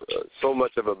so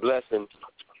much of a blessing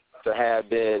to have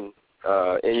been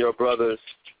in your brother's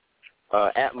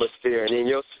atmosphere and in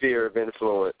your sphere of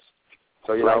influence.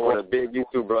 So, you know, I want to big you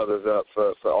two brothers up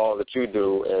for all that you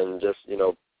do, and just, you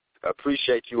know,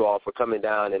 appreciate you all for coming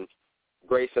down and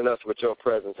gracing us with your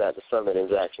presence at the summit in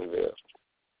Jacksonville.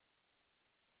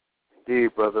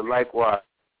 Indeed, brother. Likewise,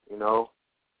 you know,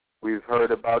 we've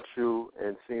heard about you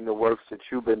and seen the works that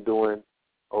you've been doing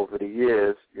over the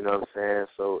years, you know what I'm saying?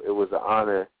 So it was an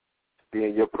honor to be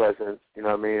in your presence, you know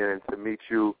what I mean, and to meet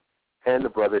you and the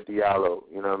brother Diallo,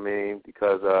 you know what I mean,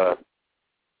 because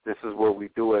this is what we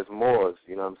do as MOORS,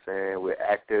 you know what I'm saying? We're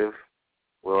active,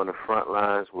 we're on the front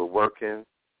lines, we're working,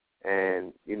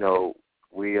 and, you know,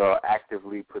 we are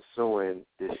actively pursuing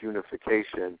this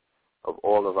unification of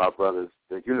all of our brothers,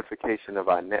 the unification of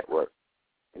our network,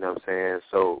 you know what I'm saying,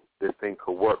 so this thing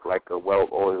could work like a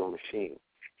well-oiled machine.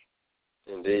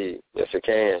 Indeed. Yes, it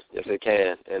can. Yes, it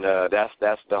can. And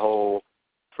that's the whole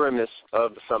premise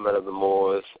of the Summit of the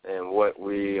MOORS, and what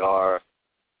we are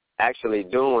actually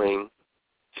doing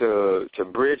to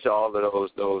bridge all of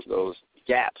those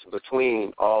gaps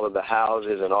between all of the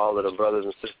houses and all of the brothers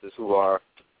and sisters who are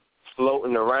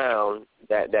floating around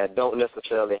that don't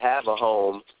necessarily have a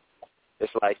home.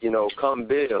 It's like, you know, come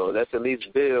build. Let's at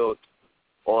least build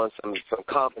on some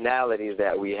commonalities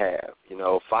that we have, you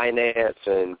know, finance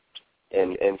and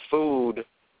food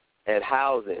and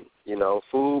housing, you know,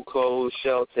 food, clothes,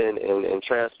 shelter, and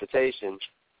transportation.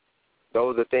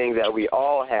 Those are things that we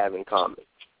all have in common.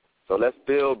 So let's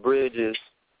build bridges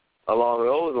along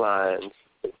those lines,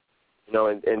 you know,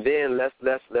 and then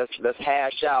let's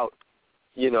hash out,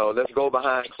 you know, let's go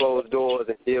behind closed doors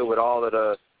and deal with all of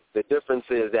the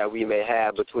differences that we may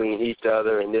have between each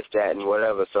other and this, that, and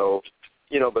whatever. So,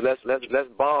 you know, but let's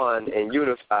bond and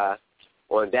unify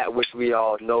on that which we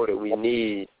all know that we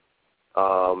need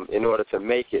in order to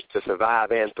make it, to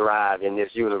survive and thrive in this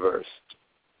universe.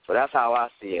 So that's how I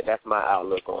see it. That's my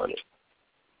outlook on it.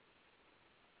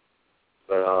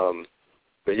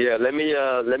 But yeah, let me.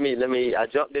 I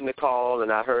jumped in the call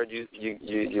and I heard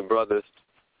you brothers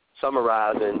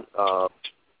summarizing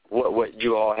what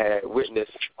you all had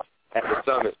witnessed at the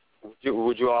summit.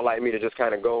 Would you all like me to just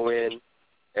kind of go in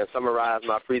and summarize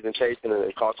my presentation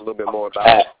and talk a little bit more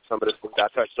about some of the things I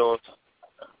touched on?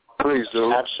 Please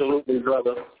do. Absolutely,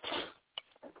 brother.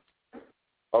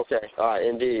 Okay, all right,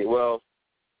 indeed. Well,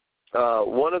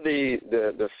 one of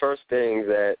the first things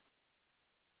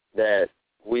that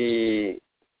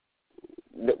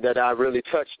I really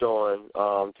touched on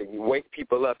to wake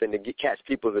people up and to catch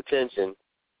people's attention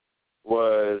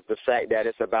was the fact that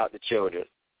it's about the children.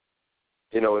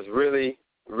 You know, it's really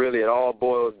it all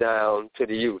boils down to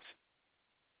the youth,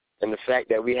 and the fact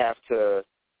that we have to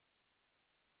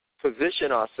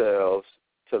position ourselves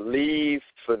to leave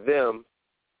for them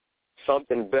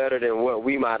something better than what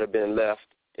we might have been left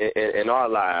in our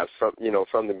lives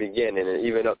from the beginning and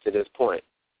even up to this point.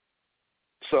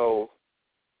 So,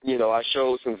 you know, I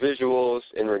showed some visuals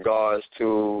in regards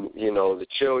to, you know, the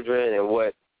children and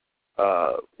what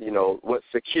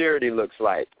security looks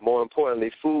like. More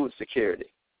importantly, food security.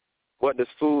 What does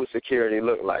food security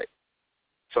look like?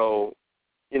 So,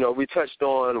 you know, we touched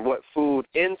on what food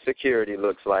insecurity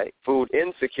looks like. Food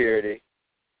insecurity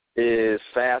is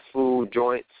fast food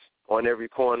joints on every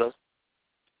corner,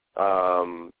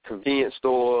 convenience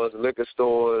stores, liquor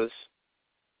stores,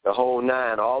 the whole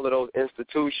nine, all of those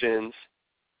institutions,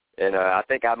 and I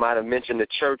think I might have mentioned the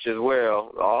church as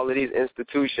well, all of these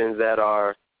institutions that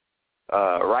are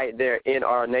right there in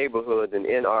our neighborhoods and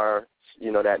in our,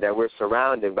 that we're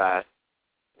surrounded by,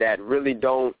 that really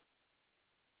don't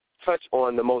touch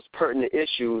on the most pertinent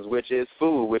issues, which is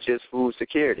food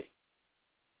security.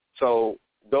 So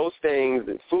those things,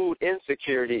 food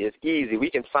insecurity is easy.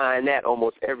 We can find that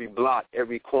almost every block,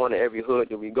 every corner, every hood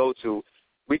that we go to.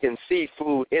 We can see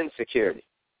food insecurity.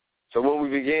 So when we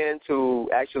begin to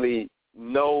actually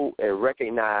know and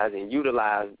recognize and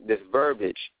utilize this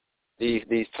verbiage,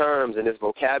 these terms and this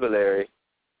vocabulary,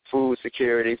 food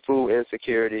security, food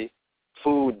insecurity,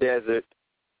 food desert,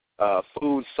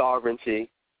 food sovereignty,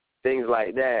 things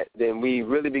like that, then we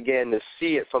really begin to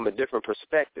see it from a different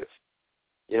perspective.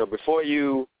 Before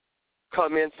you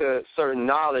come into certain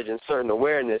knowledge and certain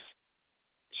awareness,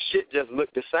 shit just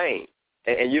look the same.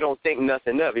 And you don't think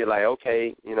nothing of it. You're like,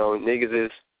 okay, niggas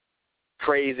is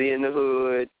crazy in the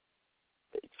hood,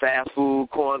 fast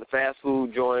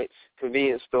food joints,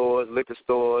 convenience stores, liquor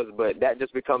stores, but that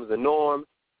just becomes the norm.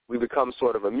 We become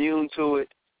sort of immune to it.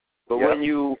 But when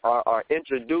you are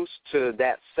introduced to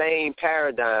that same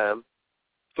paradigm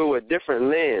through a different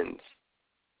lens,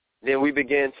 then we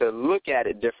begin to look at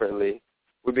it differently.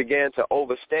 We begin to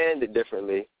understand it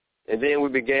differently, and then we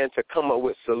begin to come up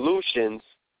with solutions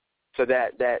to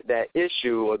that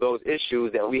issue or those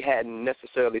issues that we hadn't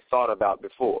necessarily thought about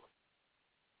before.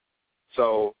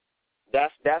 So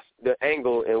that's the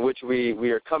angle in which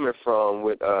we are coming from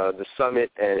with the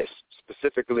summit, and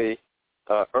specifically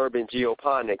Urban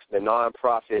Geoponics, the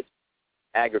nonprofit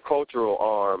agricultural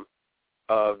arm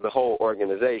of the whole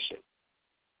organization.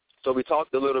 So we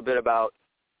talked a little bit about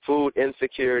food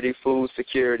insecurity, food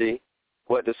security.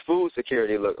 What does food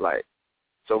security look like?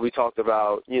 So we talked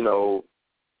about,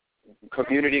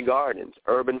 community gardens,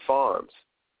 urban farms,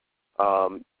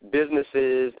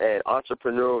 businesses and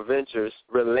entrepreneurial ventures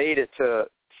related to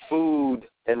food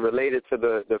and related to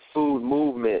the food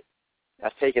movement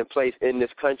that's taking place in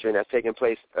this country and that's taking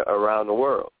place around the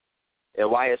world, and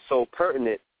why it's so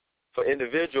pertinent for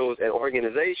individuals and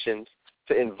organizations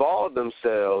to involve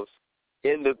themselves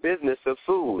in the business of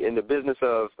food, in the business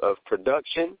of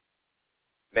production,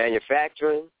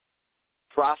 manufacturing,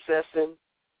 processing,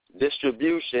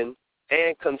 distribution,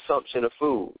 and consumption of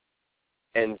food.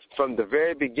 And from the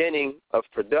very beginning of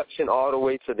production all the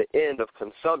way to the end of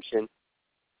consumption,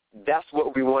 that's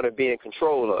what we want to be in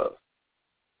control of.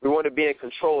 We want to be in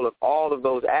control of all of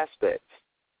those aspects.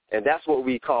 And that's what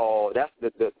we call, that's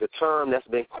the term that's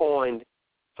been coined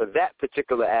for that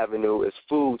particular avenue is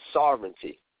food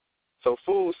sovereignty. So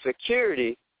food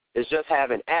security is just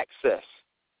having access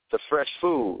to fresh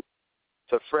food,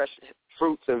 to fresh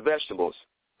fruits and vegetables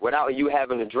without you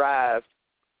having to drive,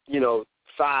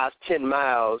 5, 10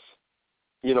 miles,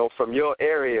 from your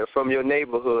area, from your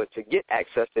neighborhood to get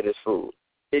access to this food.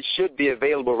 It should be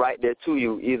available right there to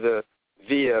you, either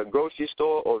via grocery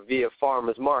store or via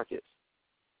farmers markets.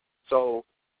 So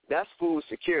that's food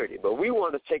security. But we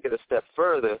want to take it a step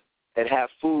further and have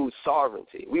food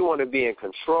sovereignty. We want to be in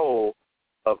control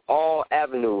of all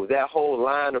avenues, that whole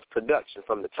line of production,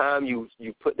 from the time you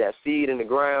put that seed in the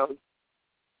ground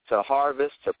to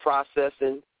harvest, to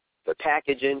processing, to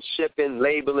packaging, shipping,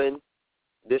 labeling,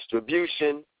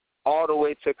 distribution, all the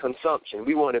way to consumption.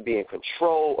 We want to be in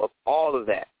control of all of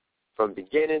that from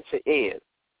beginning to end,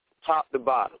 top to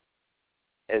bottom.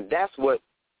 And that's what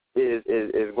is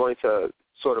going to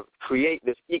sort of create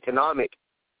this economic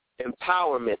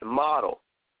empowerment model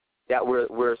that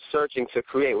we're searching to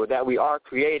create, or that we are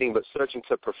creating but searching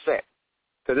to perfect,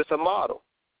 because it's a model.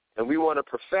 And we want to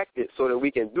perfect it so that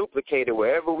we can duplicate it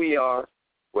wherever we are,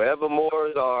 wherever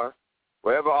MOORS are,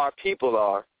 wherever our people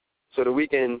are, so that we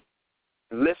can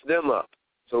lift them up,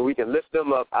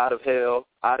 out of hell,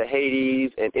 out of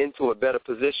Hades, and into a better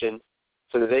position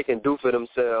so that they can do for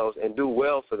themselves and do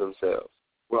well for themselves.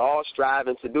 We're all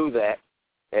striving to do that,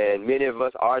 and many of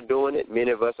us are doing it.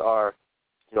 Many of us are,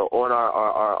 on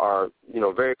our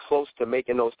very close to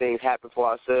making those things happen for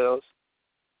ourselves.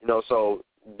 So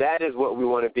that is what we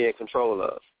want to be in control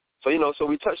of. So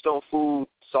we touched on food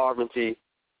sovereignty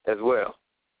as well.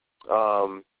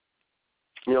 So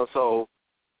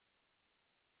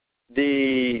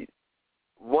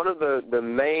one of the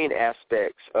main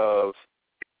aspects of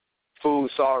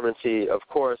food sovereignty, of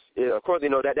course,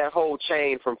 that whole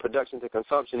chain from production to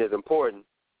consumption is important,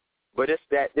 but it's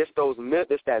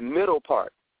that middle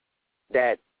part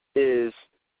that is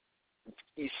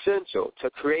essential to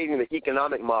creating the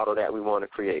economic model that we want to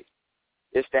create.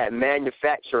 It's that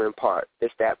manufacturing part.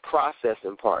 It's that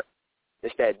processing part.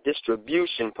 It's that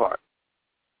distribution part.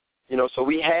 So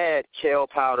we had kale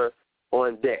powder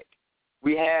on deck.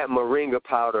 We had moringa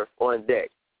powder on deck.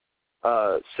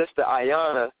 Sister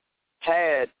Ayana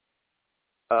had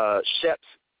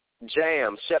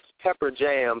Shep's pepper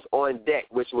jams on deck,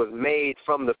 which was made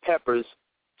from the peppers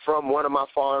from one of my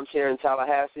farms here in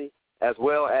Tallahassee, as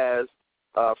well as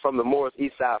from the MOORS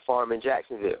Eastside Farm in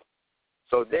Jacksonville.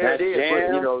 So there it is.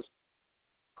 Jam?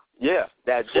 Yeah,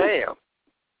 that jam.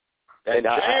 That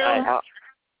jam?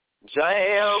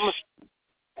 Jam.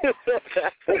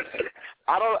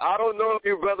 I don't know if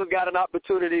you brothers got an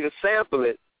opportunity to sample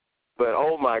it, but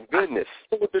oh my goodness.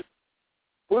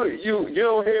 What, you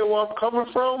don't hear where I'm coming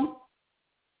from?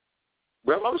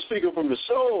 Bro, I'm speaking from the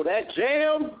soul. That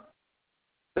jam.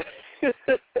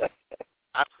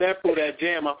 I sampled that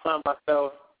jam. I found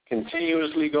myself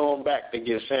continuously going back to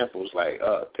get samples. Like,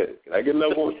 can I get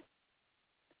another one?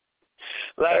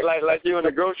 Like you in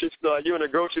the grocery store. You in the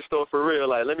grocery store for real.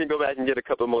 Like, let me go back and get a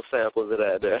couple more samples of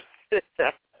that there.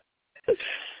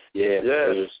 It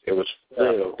was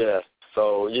real. Yeah.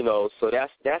 So, so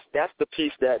that's the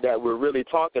piece that we're really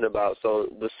talking about. So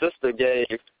the sister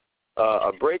gave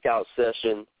a breakout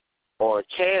session on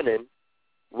canning,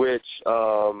 which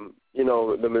a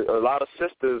lot of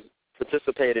sisters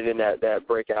participated in that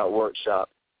breakout workshop,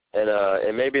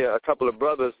 and maybe a couple of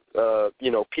brothers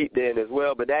peeped in as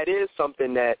well. But that is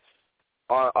something that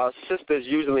our sisters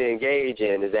usually engage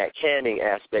in, is that canning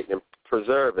aspect and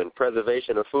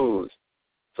preservation of foods.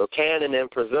 So canning and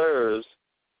preserves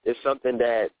is something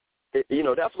that,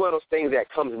 that's one of those things that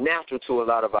comes natural to a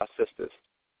lot of our sisters.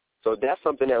 So that's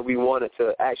something that we wanted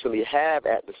to actually have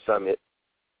at the summit,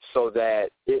 so that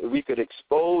we could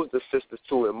expose the sisters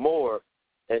to it more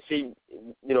and see,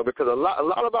 because a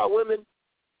lot of our women,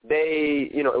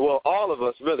 they, all of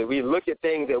us really, we look at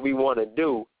things that we want to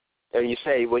do, and you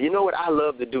say, well, you know what, I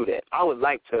love to do that. I would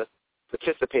like to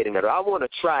participate in that, or I want to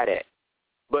try that.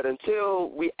 But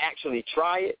until we actually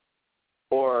try it,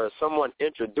 or someone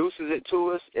introduces it to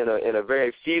us in a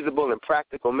very feasible and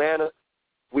practical manner,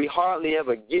 we hardly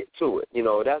ever get to it.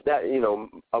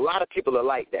 A lot of people are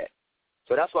like that.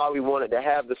 So that's why we wanted to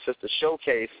have the sister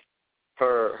showcase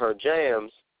her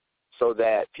jams, so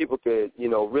that people could,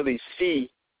 really see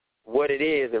what it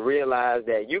is and realize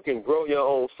that you can grow your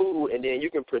own food and then you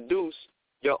can produce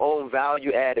your own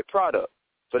value-added product.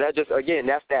 So that just, again,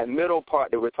 that's that middle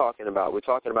part that we're talking about. We're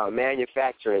talking about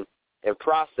manufacturing and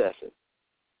processing.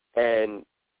 And,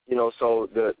 so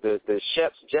the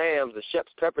Shep's jams, the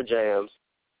Shep's pepper jams,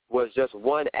 was just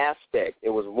one aspect. It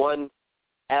was one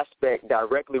aspect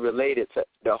directly related to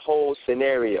the whole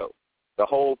scenario, the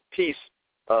whole piece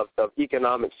of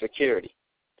economic security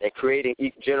and creating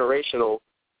generational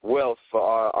wealth for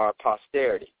our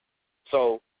posterity.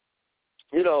 So,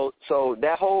 so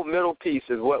that whole middle piece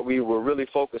is what we were really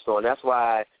focused on. That's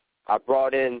why I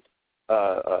brought in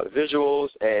visuals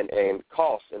and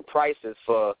costs and prices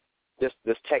for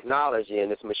this technology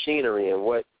and this machinery and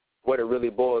what it really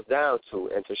boils down to,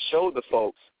 and to show the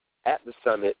folks at the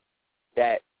summit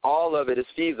that all of it is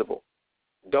feasible.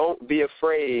 Don't be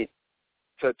afraid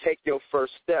to take your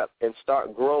first step and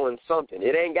start growing something.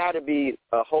 It ain't got to be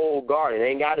a whole garden. It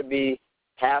ain't got to be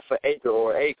half an acre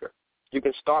or an acre. You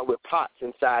can start with pots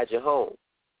inside your home.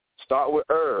 Start with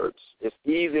herbs. It's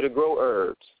easy to grow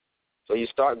herbs. So you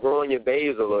start growing your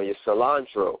basil or your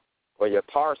cilantro or your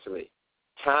parsley,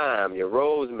 thyme, your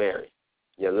rosemary,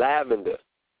 your lavender,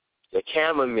 your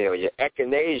chamomile, your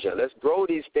echinacea. Let's grow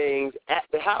these things at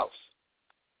the house.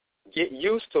 Get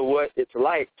used to what it's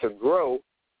like to grow,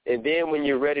 and then when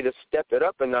you're ready to step it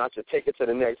up a notch or take it to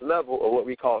the next level, or what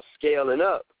we call scaling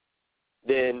up,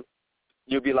 then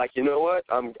you'll be like, you know what,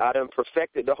 I done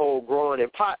perfected the whole growing in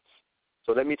pots,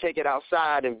 so let me take it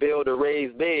outside and build a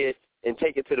raised bed and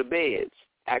take it to the beds,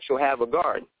 actually have a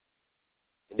garden.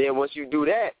 And then once you do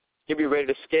that, you'll be ready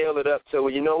to scale it up to,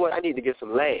 well, you know what, I need to get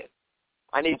some land.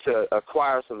 I need to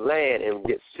acquire some land and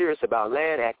get serious about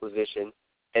land acquisition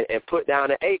and put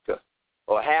down an acre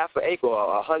or half an acre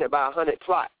or 100 by 100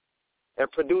 plot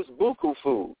and produce buku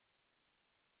food.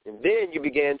 And then you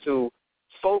begin to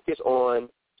focus on,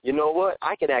 you know what,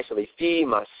 I can actually feed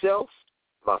myself,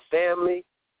 my family,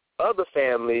 other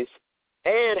families,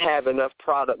 and have enough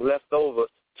product left over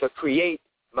to create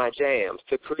my jams,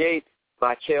 to create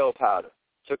my kale powder,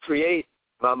 to create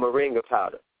my moringa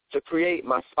powder, to create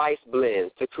my spice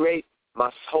blends, to create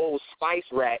my whole spice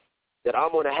rack that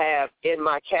I'm going to have in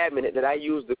my cabinet that I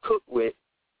use to cook with,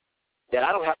 that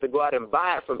I don't have to go out and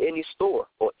buy it from any store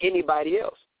or anybody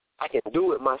else. I can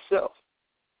do it myself.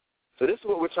 So this is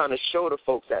what we're trying to show the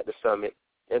folks at the summit,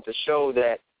 and to show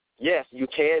that, yes, you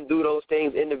can do those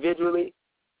things individually,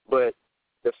 but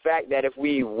the fact that if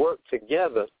we work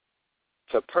together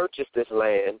to purchase this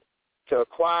land, to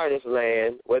acquire this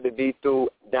land, whether it be through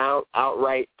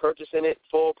outright purchasing it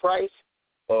full price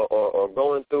or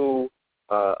going through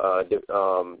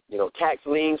tax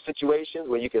lien situations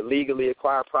where you can legally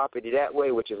acquire property that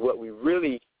way, which is what we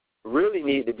really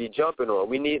need to be jumping on.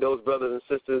 We need those brothers and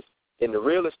sisters in the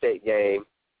real estate game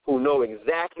who know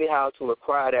exactly how to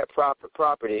acquire that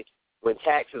property when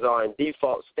taxes are in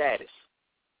default status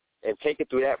and take it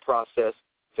through that process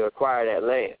to acquire that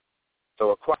land.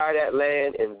 So acquire that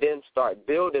land and then start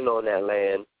building on that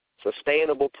land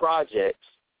sustainable projects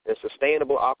and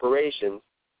sustainable operations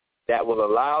that will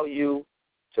allow you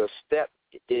to step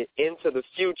into the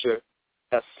future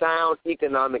a sound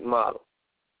economic model.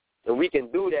 And we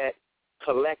can do that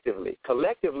collectively.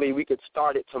 Collectively, we could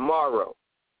start it tomorrow.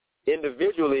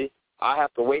 Individually, I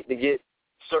have to wait to get a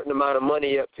certain amount of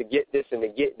money up to get this and to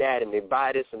get that and to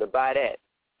buy this and to buy that.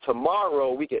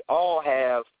 Tomorrow, we could all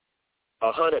have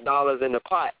 $100 in the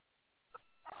pot.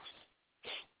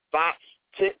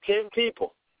 10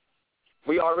 people.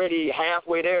 We already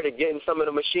halfway there to getting some of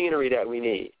the machinery that we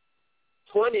need.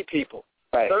 20 people,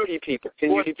 right. 30 people.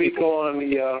 Can you speak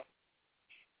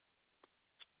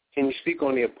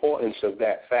on the importance of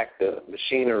that factor,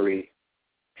 machinery,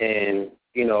 and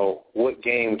what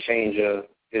game changer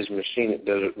does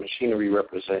machinery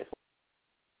represent?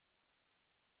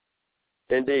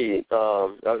 Indeed,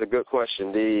 that was a good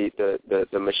question.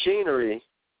 The machinery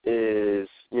is,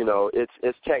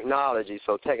 it's technology.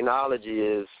 So technology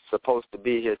is supposed to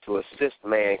be here to assist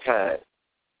mankind.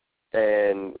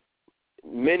 And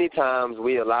many times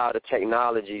we allow the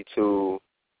technology to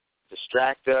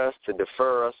distract us, to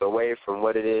defer us away from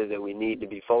what it is that we need to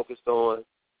be focused on.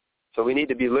 So we need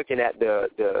to be looking at the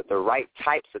right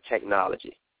types of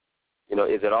technology.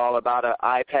 Is it all about an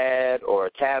iPad or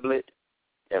a tablet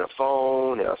and a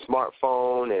phone and a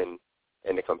smartphone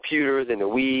and the computers and the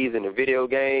Wii's and the video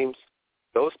games?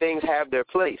 Those things have their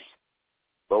place.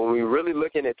 But when we're really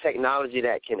looking at technology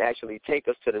that can actually take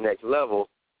us to the next level,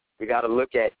 we got to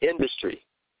look at industry.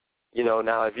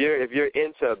 Now if you're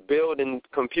into building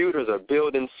computers or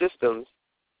building systems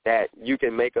that you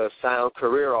can make a sound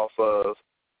career off of,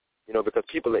 because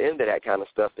people are into that kind of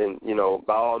stuff, then,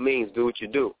 by all means, do what you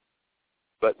do.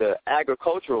 But the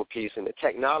agricultural piece and the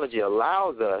technology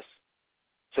allows us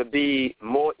to be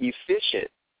more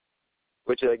efficient,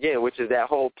 which is that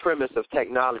whole premise of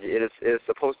technology. It is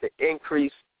supposed to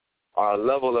increase our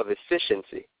level of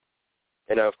efficiency.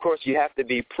 And, of course, you have to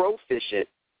be proficient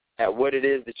at what it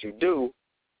is that you do.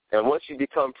 And once you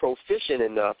become proficient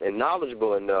enough and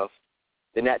knowledgeable enough,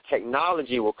 then that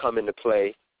technology will come into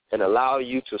play and allow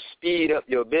you to speed up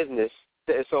your business.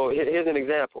 So here's an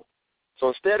example. So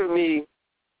instead of me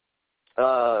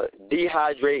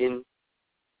dehydrating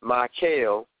my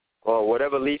kale or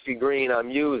whatever leafy green I'm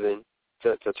using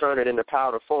to turn it into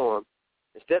powder form,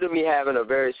 instead of me having a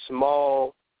very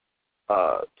small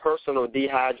personal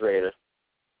dehydrator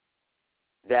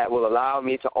that will allow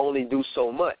me to only do so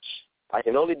much, I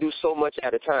can only do so much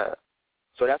at a time.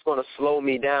 So that's going to slow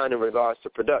me down in regards to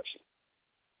production.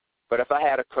 But if I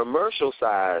had a commercial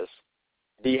size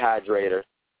dehydrator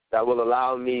that will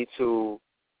allow me to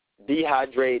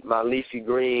dehydrate my leafy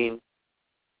green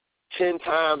 10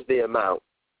 times the amount,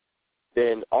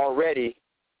 then already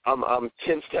I'm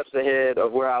 10 steps ahead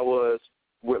of where I was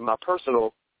with my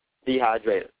personal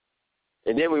dehydrator.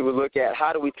 And then we would look at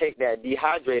how do we take that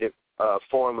dehydrated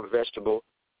form of vegetable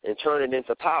and turn it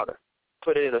into powder,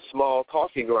 put it in a small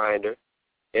coffee grinder,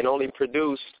 and only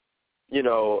produce,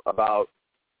 about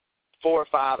 4 or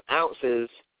 5 ounces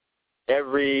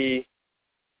every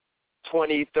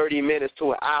 20, 30 minutes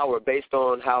to an hour based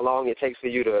on how long it takes for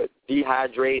you to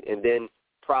dehydrate and then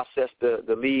process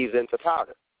the leaves into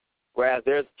powder. Whereas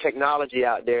there's technology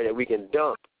out there that we can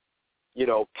dump, we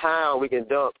can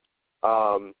dump,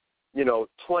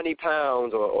 20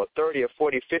 pounds or 30 or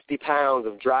 40, 50 pounds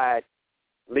of dried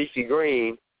leafy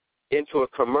green into a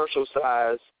commercial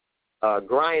size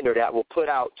grinder that will put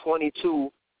out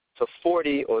 22 to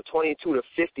 40 or 22 to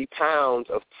 50 pounds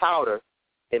of powder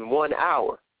in 1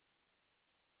 hour.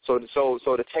 So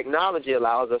the technology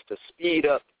allows us to speed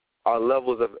up our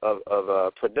levels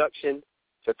of production,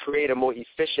 to create a more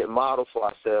efficient model for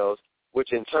ourselves,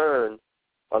 which in turn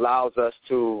allows us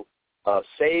to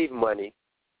save money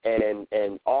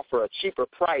and offer a cheaper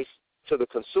price to the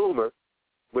consumer,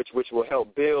 which will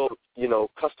help build,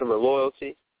 customer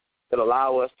loyalty. It'll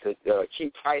allow us to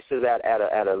keep prices at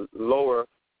a lower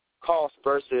cost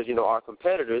versus, our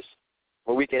competitors,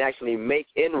 where we can actually make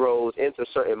inroads into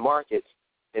certain markets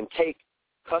and take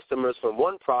customers from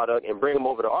one product and bring them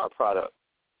over to our product.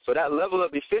 So that level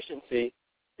of efficiency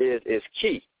is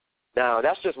key. Now,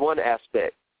 that's just one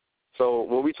aspect. So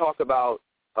when we talk about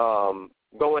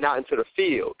going out into the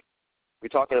field, we're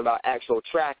talking about actual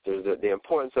tractors, the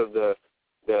importance of the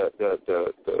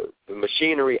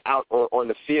machinery out on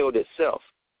the field itself.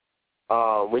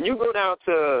 When you go down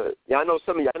to, I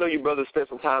know you brothers spent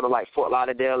some time in like Fort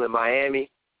Lauderdale and Miami,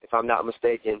 if I'm not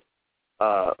mistaken.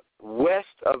 West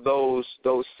of those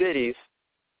cities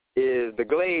is the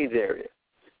Glades area.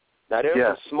 Now there's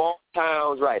some small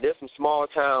towns, right? There's some small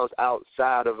towns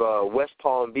outside of West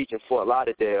Palm Beach and Fort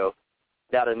Lauderdale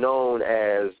that are known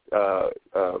as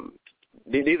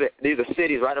these are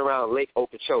cities right around Lake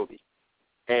Okeechobee.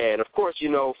 And of course, you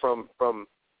know, from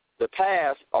the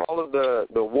past, all of the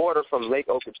water from Lake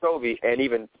Okeechobee and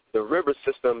even the river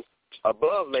systems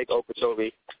above Lake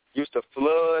Okeechobee used to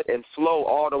flood and flow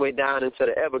all the way down into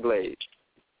the Everglades.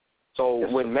 So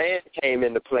when man came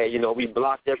into play, you know, we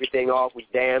blocked everything off, we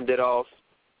dammed it off,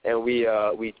 and we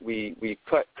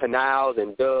cut canals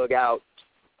and dug out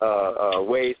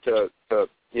ways to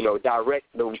you know, direct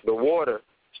the water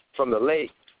from the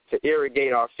lake to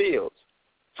irrigate our fields.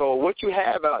 So what you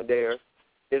have out there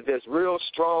is this real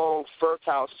strong,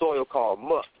 fertile soil called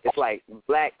muck. It's like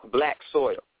black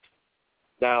soil.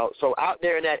 Now, so out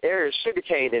there in that area is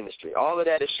sugarcane industry. All of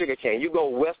that is sugarcane. You go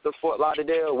west of Fort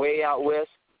Lauderdale, way out west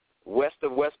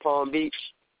of West Palm Beach,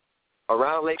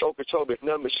 around Lake Okeechobee, it's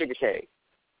nothing but sugarcane.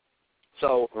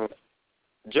 So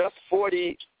just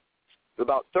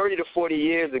about 30 to 40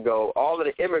 years ago, all of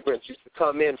the immigrants used to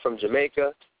come in from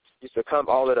Jamaica,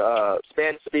 all of the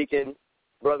Spanish-speaking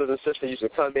brothers and sisters used to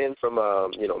come in from,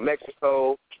 you know,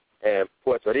 Mexico and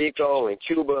Puerto Rico and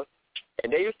Cuba,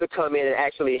 and they used to come in and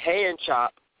actually hand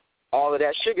chop all of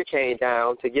that sugarcane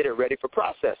down to get it ready for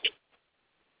processing.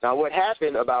 Now, what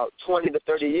happened about 20 to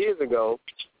 30 years ago,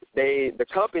 the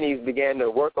companies began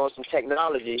to work on some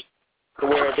technology to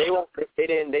where they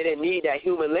didn't need that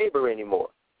human labor anymore.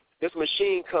 This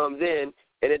machine comes in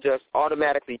and it just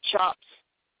automatically chops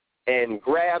and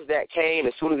grabs that cane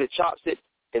as soon as it chops it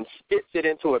and spits it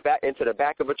into the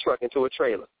back of a truck, into a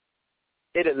trailer.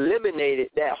 It eliminated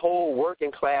that whole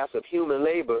working class of human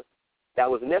labor that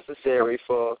was necessary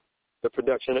for the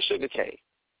production of sugarcane.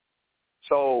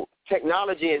 So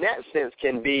technology in that sense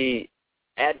can be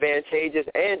advantageous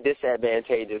and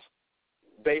disadvantageous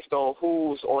based on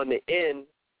who's on the end,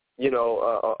 you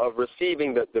know, of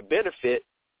receiving the benefit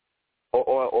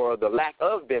or the lack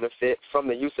of benefit from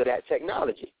the use of that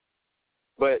technology.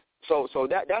 But so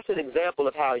that's an example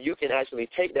of how you can actually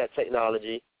take that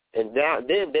technology, and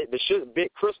then the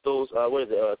big crystals,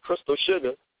 crystal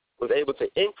sugar, was able to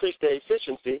increase their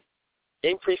efficiency,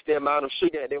 increase the amount of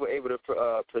sugar that they were able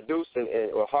to produce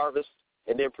or harvest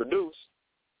and then produce,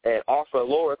 and offer a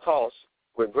lower cost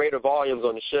with greater volumes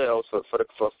on the shelves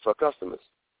for customers.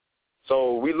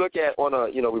 So we look at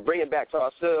we bring it back to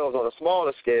ourselves on a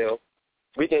smaller scale.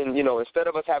 We can, you know, instead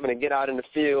of us having to get out in the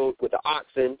field with the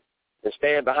oxen and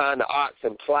stand behind the ox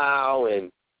and plow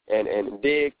and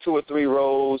dig 2 or 3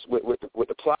 rows with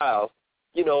the plow,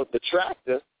 you know, the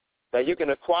tractor that you can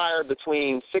acquire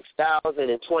between $6,000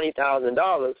 and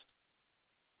 $20,000,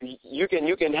 you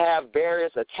can have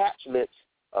various attachments,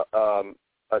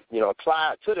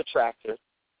 applied to the tractor,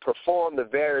 perform the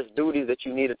various duties that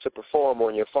you needed to perform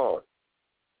on your farm.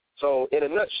 So in a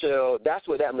nutshell, that's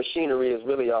what that machinery is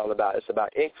really all about. It's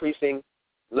about increasing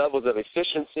levels of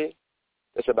efficiency.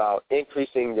 It's about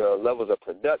increasing your levels of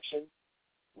production,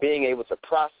 being able to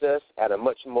process at a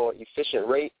much more efficient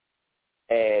rate,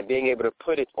 and being able to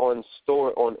put it on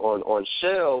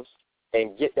shelves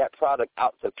and get that product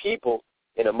out to people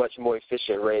in a much more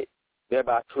efficient rate,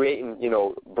 thereby creating, you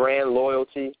know, brand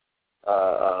loyalty,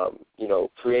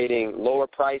 creating lower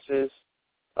prices,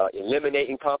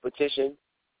 eliminating competition,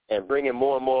 and bringing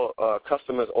more and more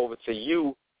customers over to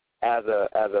you as a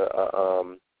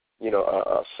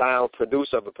sound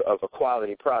producer of a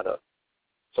quality product.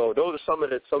 So those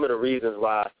are some of the reasons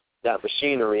why that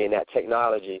machinery and that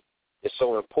technology is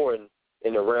so important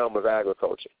in the realm of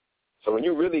agriculture. So when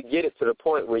you really get it to the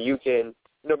point where you can,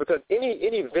 you know, because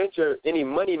any venture, any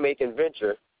money-making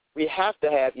venture, we have to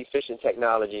have efficient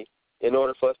technology in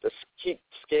order for us to keep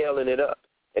scaling it up.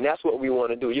 And that's what we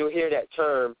want to do. You'll hear that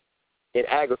term in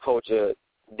agriculture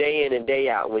day in and day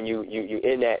out when you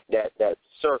in that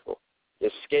circle.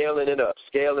 It's scaling it up,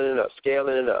 scaling it up,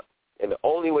 scaling it up. And the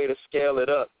only way to scale it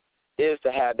up is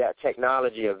to have that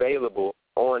technology available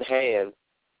on hand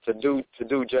to do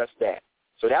just that.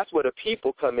 So that's where the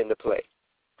people come into play.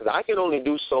 Because I can only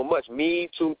do so much. Me,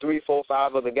 2, 3, 4,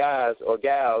 5 other guys or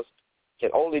gals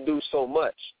can only do so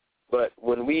much. But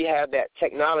when we have that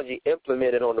technology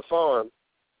implemented on the farm,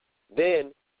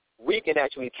 then we can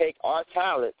actually take our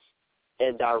talents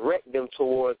and direct them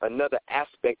towards another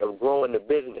aspect of growing the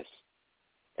business.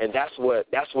 And that's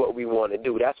what we want to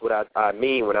do. That's what I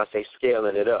mean when I say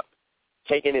scaling it up,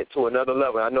 taking it to another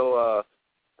level. I know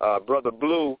Brother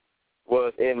Blue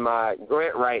was in my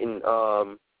grant writing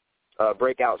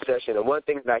breakout session, and one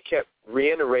thing that I kept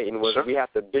reiterating was we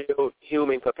have to build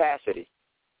human capacity.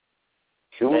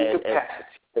 Human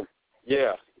capacity.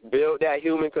 Yeah, build that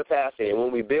human capacity. And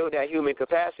when we build that human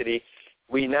capacity,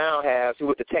 we now have,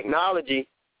 with the technology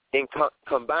and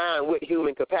combined with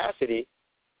human capacity,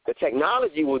 the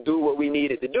technology will do what we need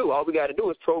it to do. All we got to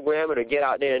do is program it or get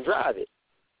out there and drive it.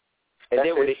 And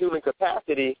then with the human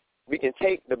capacity, we can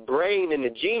take the brain and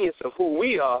the genius of who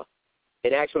we are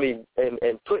and actually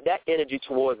and put that energy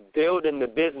towards building the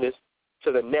business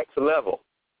to the next level,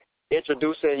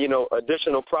 introducing,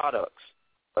 additional products,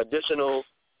 additional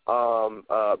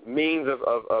means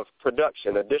of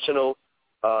production, additional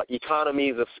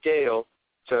economies of scale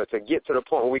to get to the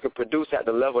point where we can produce at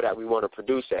the level that we want to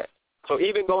produce at. So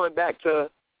even going back to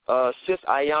Sis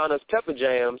Ayana's Pepper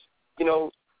Jams,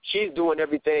 she's doing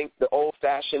everything the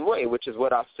old-fashioned way, which is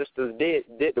what our sisters did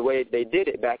the way they did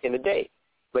it back in the day.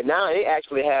 But now they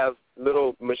actually have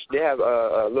little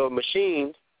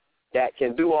machines that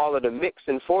can do all of the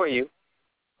mixing for you.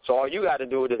 So all you got to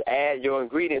do is just add your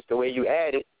ingredients the way you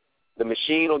add it. The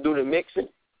machine will do the mixing,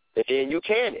 and then you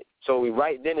can it. So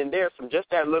right then and there, from just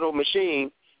that little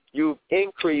machine, you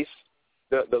increase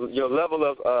your level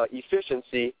of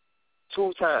efficiency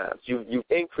 2 times. You've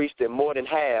increased it more than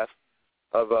half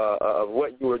of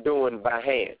what you were doing by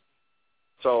hand.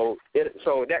 So that's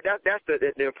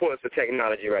the importance of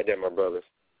technology right there, my brothers.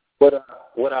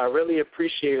 What I really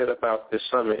appreciated about this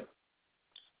summit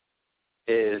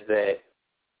is that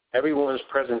everyone's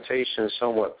presentation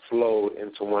somewhat flowed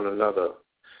into one another.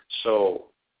 So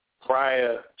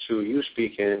prior to you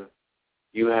speaking,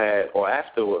 you had, or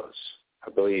afterwards,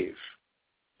 I believe,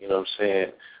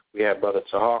 we had Brother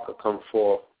Tahaka come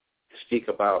forth to speak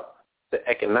about the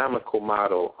economical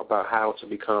model, about how to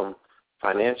become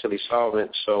financially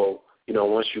solvent. So,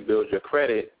 once you build your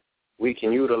credit, we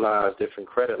can utilize different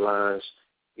credit lines,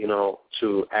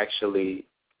 to actually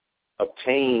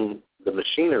obtain the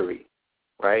machinery,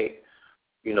 right?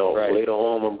 Right. Later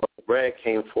on when Brother Brad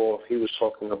came forth, he was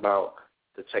talking about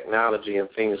the technology and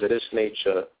things of this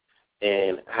nature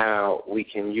and how we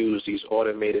can use these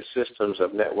automated systems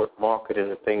of network marketing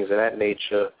and things of that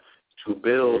nature to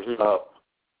build up,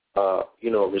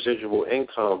 residual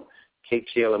income.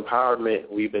 KTL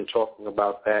empowerment, we've been talking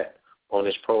about that on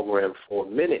this program for a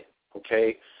minute,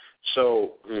 okay?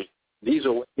 So these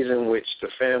are ways in which the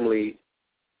family,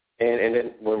 and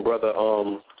then when Brother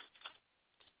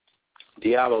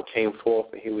Diallo came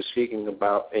forth and he was speaking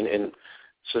about, and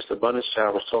Sister Abundance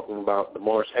Child was talking about the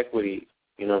MOORS equity,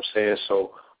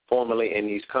 so formulating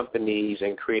these companies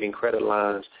and creating credit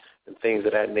lines and things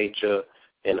of that nature,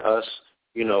 and us,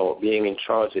 being in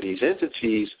charge of these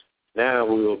entities, now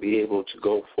we will be able to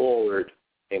go forward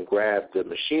and grab the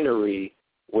machinery,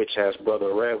 which, as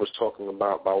Brother Red was talking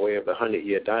about by way of the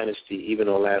 100-year dynasty, even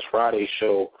on last Friday's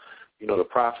show, the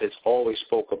prophets always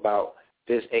spoke about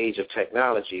this age of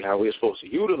technology, how we're supposed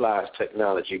to utilize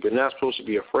technology. We're not supposed to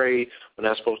be afraid. We're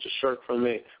not supposed to shirk from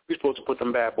it. We're supposed to put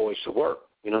them bad boys to work.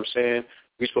 You know what I'm saying?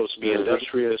 We're supposed to be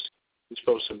industrious. We're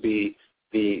supposed to be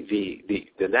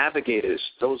the navigators.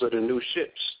 Those are the new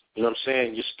ships. You know what I'm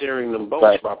saying? You're steering them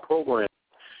boats by program.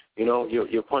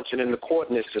 You're punching in the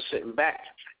coordinates and sitting back.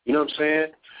 You know what I'm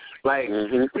saying? Like,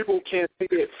 people can't see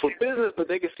it for business, but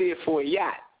they can see it for a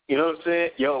yacht. You know what I'm saying?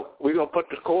 We're going to put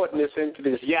the coordinates into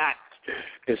this yacht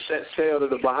and set sail to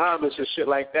the Bahamas and shit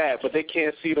like that, but they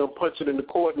can't see them punching in the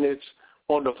coordinates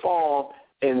on the farm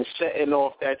and setting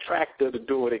off that tractor to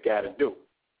do what it got to do.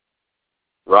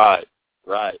 Right.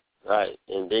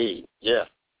 Indeed. Yeah.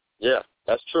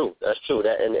 That's true. That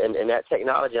and that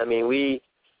technology. We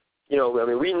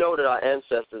know that our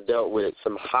ancestors dealt with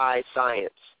some high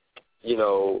science,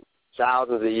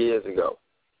 thousands of years ago.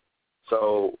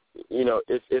 So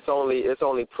it's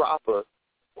only proper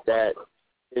that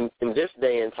in this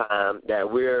day and time that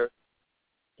we're,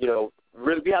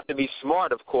 really we have to be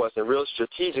smart, of course, and real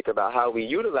strategic about how we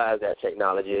utilize that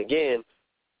technology. Again,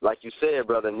 like you said,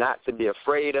 brother, not to be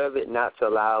afraid of it, not to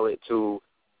allow it to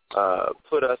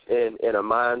put us in a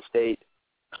mind state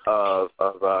of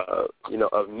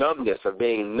numbness, of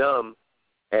being numb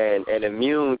and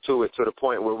immune to it to the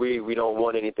point where we don't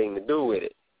want anything to do with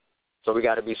it. So we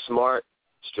got to be smart,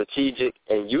 strategic,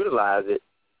 and utilize it,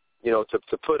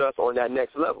 to put us on that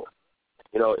next level.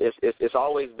 It's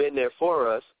always been there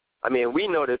for us. We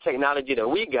know the technology that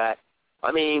we got.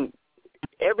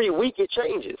 Every week it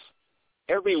changes.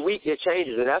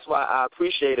 And that's why I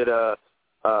appreciated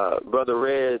Brother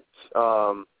Red's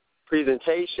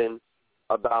presentation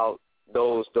about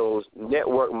those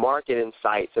network marketing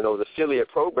sites and those affiliate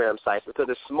program sites, because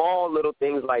it's small little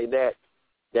things like that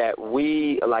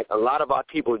we, like a lot of our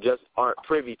people just aren't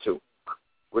privy to.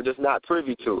 We're just not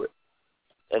privy to it.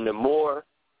 And the more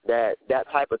that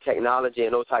type of technology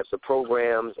and those types of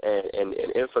programs and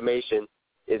information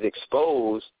is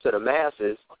exposed to the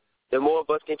masses, the more of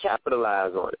us can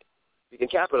capitalize on it. We can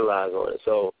capitalize on it.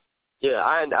 So, yeah,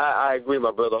 I agree,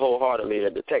 my brother, wholeheartedly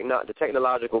that the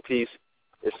technological piece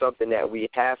is something that we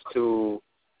have to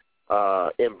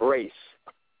embrace.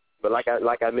 But like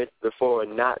I mentioned before,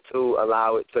 not to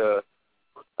allow it to,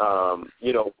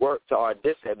 work to our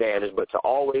disadvantage, but to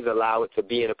always allow it to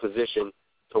be in a position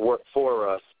to work for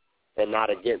us and not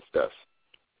against us.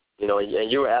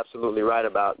 And you were absolutely right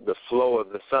about the flow of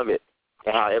the summit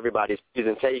and how everybody's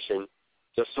presentation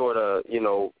just sort of,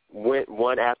 went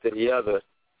one after the other.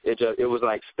 It was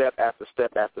like step after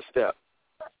step after step.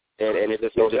 And it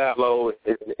just flowed,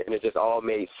 and it just all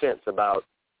made sense about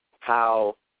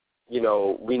how,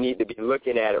 we need to be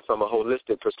looking at it from a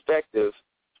holistic perspective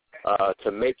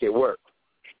to make it work.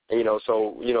 And,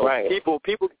 right.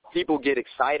 People get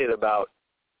excited about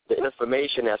the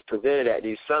information that's presented at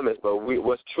these summits, but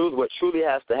what truly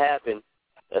has to happen,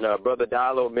 and Brother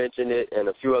Diallo mentioned it and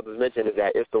a few others mentioned it, is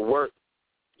that it's the work,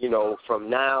 from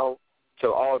now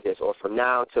till August or from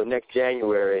now till next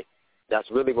January,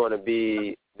 that's really going to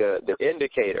be the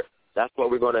indicator. That's what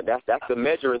that's the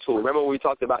measuring tool. Remember when we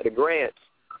talked about the grants?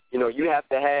 You have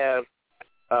to have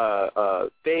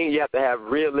you have to have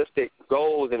realistic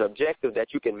goals and objectives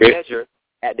that you can measure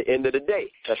at the end of the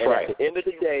day. That's and right. At the end of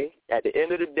the day, at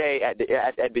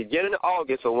the beginning of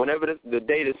August, or whenever the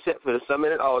date is set for the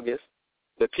summit in August,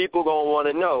 the people going to want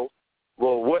to know,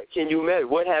 well, what can you measure?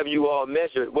 What have you all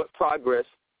measured? What progress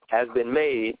has been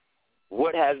made?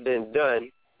 What has been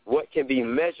done? What can be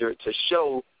measured to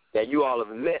show that you all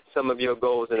have met some of your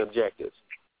goals and objectives?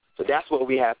 So that's what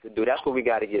we have to do. That's what we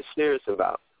got to get serious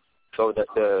about. So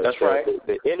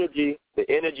the energy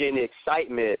and the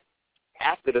excitement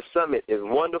after the summit is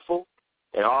wonderful,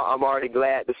 and I'm already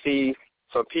glad to see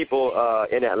some people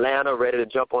in Atlanta ready to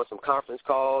jump on some conference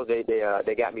calls. They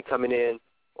got me coming in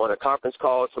on a conference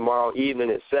call tomorrow evening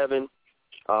at 7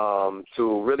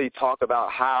 to really talk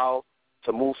about how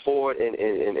to move forward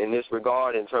in this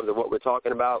regard in terms of what we're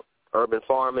talking about, urban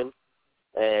farming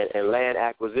and land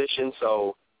acquisition.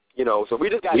 So, so we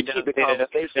just got to keep the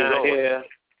conversation going. Here.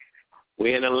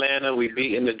 We're in Atlanta. We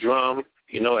beating the drum.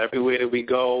 Everywhere that we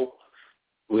go,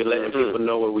 we're letting people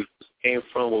know where we came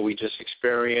from, what we just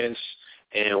experienced,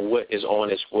 and what is on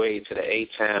its way to the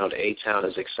A-Town. The A-Town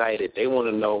is excited. They want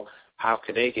to know how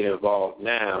can they get involved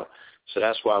now. So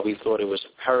that's why we thought it was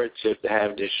imperative to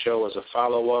have this show as a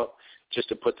follow-up, just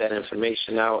to put that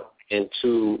information out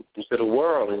into the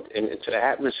world and into the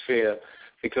atmosphere.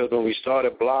 Because when we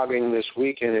started blogging this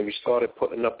weekend and we started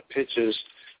putting up the pictures,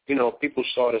 people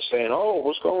started saying, oh,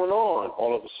 what's going on?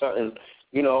 All of a sudden,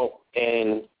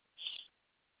 and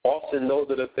often those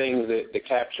are the things that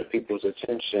capture people's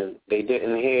attention. They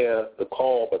didn't hear the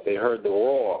call, but they heard the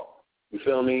roar. You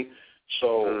feel me?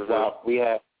 So while we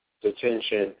have the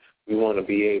attention, we want to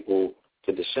be able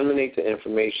to disseminate the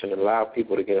information and allow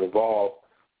people to get involved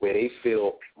where they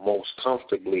feel most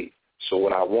comfortably. So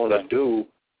what I want to do,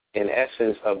 in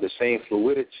essence, of the same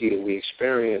fluidity that we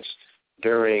experienced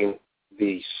during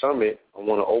the summit, I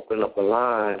want to open up the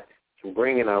line and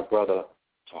bring in our brother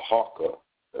Tahaka.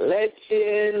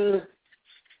 Legend.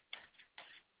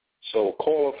 So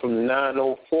caller from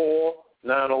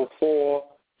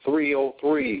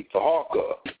 904-303,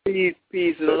 Tahaka.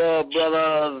 Peace and love,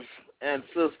 brothers and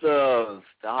sisters.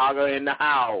 Tahaka in the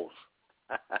house.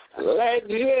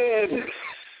 Legend.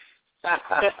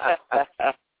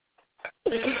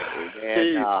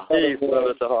 Peace,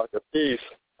 brother Tahaka. Peace.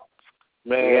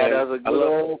 Man, yeah, that was a good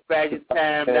old-fashioned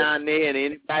time down there, and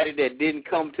anybody that didn't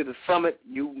come to the summit,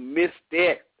 you missed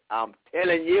it. I'm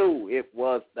telling you, it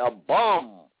was the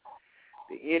bomb.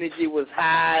 The energy was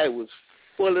high. It was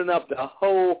filling up the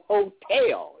whole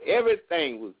hotel.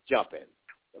 Everything was jumping.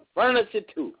 The furniture,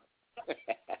 too.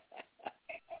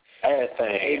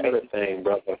 Everything,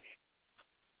 brother.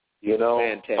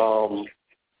 Fantastic.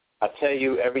 I tell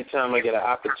you, every time I get an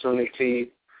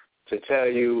opportunity to tell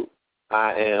you,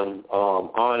 I am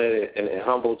honored and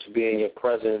humbled to be in your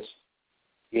presence.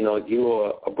 You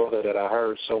are a brother that I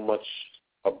heard so much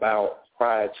about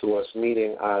prior to us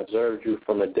meeting. I observed you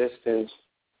from a distance,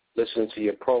 listened to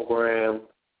your program,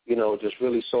 just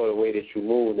really saw the way that you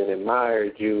moved and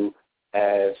admired you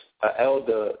as an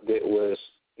elder that was,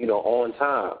 on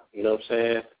time. You know what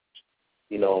I'm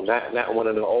saying? Not one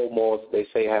of the old malls they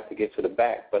say have to get to the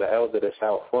back, but an elder that's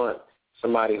out front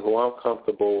somebody who I'm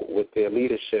comfortable with their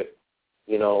leadership,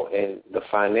 you know, and the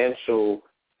financial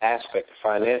aspect,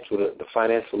 the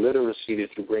financial literacy that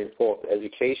you bring forth, the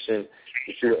education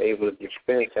that you're able to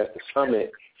experience at the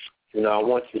summit, you know, I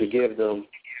want you to give them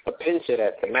a pinch of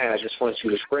that tonight. I just want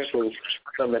you to sprinkle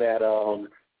some of that,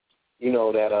 you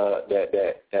know,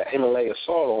 that Himalaya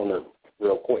salt on them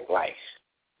real quick, like.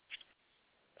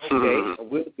 Okay,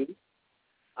 we'll do.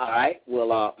 All right.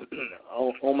 Well,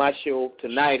 on my show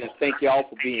tonight, and thank you all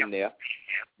for being there.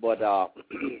 But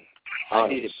I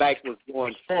did it backwards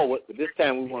going forward, but this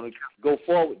time we want to go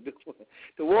forward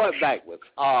toward backwards.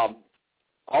 All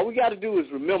we got to do is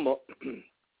remember,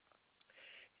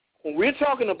 when we're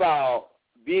talking about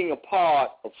being a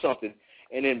part of something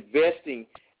and investing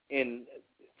in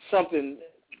something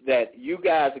that you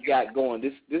guys have got going,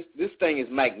 this thing is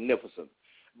magnificent.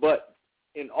 But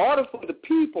in order for the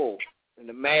people and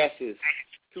the masses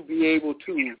to be able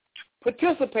to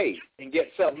participate and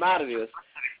get something out of this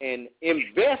and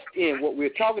invest in what we're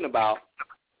talking about,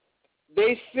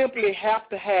 they simply have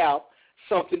to have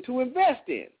something to invest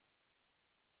in.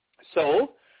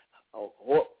 So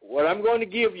what I'm going to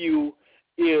give you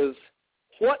is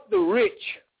what the rich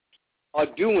are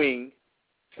doing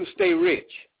to stay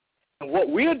rich and what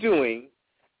we're doing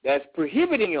that's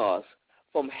prohibiting us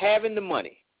from having the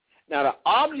money. Now, the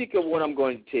object of what I'm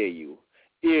going to tell you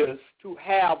is to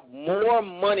have more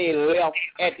money left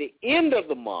at the end of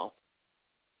the month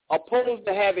opposed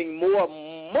to having more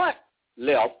month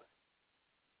left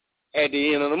at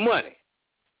the end of the money.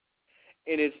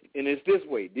 And it's this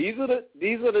way. These are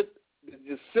the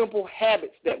simple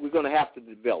habits that we're going to have to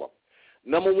develop.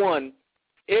 Number one,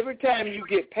 every time you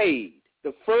get paid,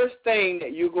 the first thing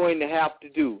that you're going to have to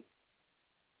do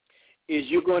is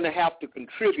you're going to have to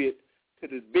contribute to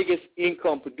the biggest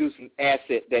income-producing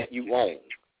asset that you own.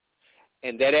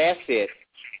 And that asset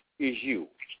is you.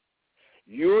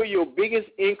 You're your biggest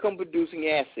income-producing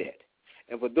asset.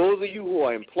 And for those of you who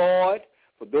are employed,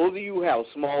 for those of you who have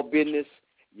a small business,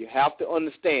 you have to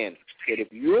understand that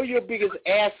if you're your biggest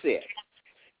asset,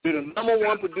 you're the number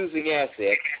one producing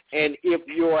asset, and if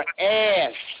your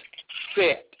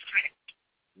asset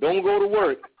don't go to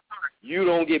work, you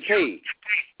don't get paid.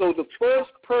 So the first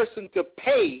person to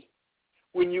pay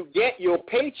when you get your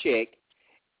paycheck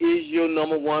is your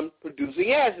number one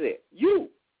producing asset, you.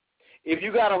 If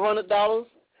you got $100,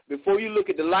 before you look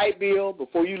at the light bill,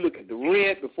 before you look at the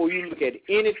rent, before you look at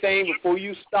anything, before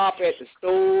you stop at the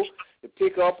store to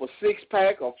pick up a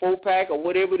 6-pack or 4-pack or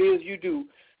whatever it is you do,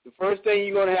 the first thing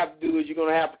you're going to have to do is you're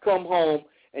going to have to come home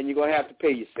and you're going to have to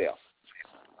pay yourself.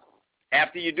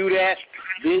 After you do that,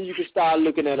 then you can start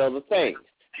looking at other things.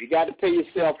 You got to pay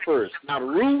yourself first. Now, the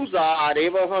rules are out of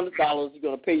every $100, you're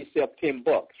going to pay yourself $10.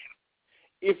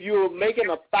 If you're making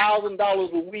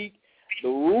 $1,000 a week, the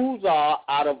rules are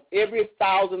out of every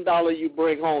 $1,000 you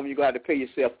bring home, you got to pay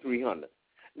yourself $300.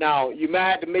 Now, you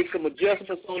might have to make some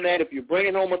adjustments on that. If you're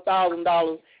bringing home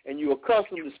 $1,000 and you're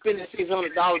accustomed to spending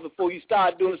 $600 before you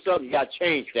start doing something, you got to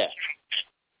change that.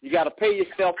 You got to pay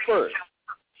yourself first.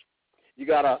 You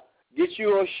got to get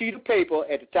you a sheet of paper.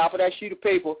 At the top of that sheet of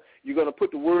paper, you're going to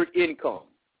put the word income.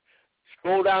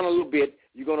 Scroll down a little bit,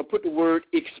 you're going to put the word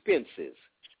expenses.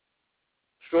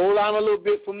 Scroll down a little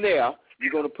bit from there,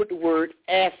 you're going to put the word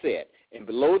asset. And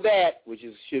below that, which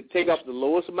should take up the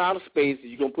lowest amount of space,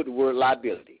 you're going to put the word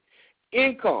liability.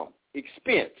 Income,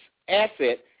 expense,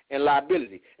 asset, and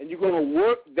liability. And you're going to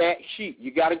work that sheet.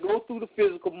 You got to go through the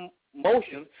physical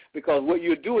motions because what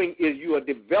you're doing is you are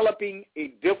developing a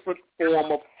different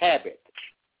form of habit.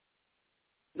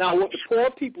 Now, what the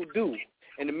poor people do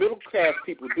and the middle class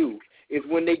people do is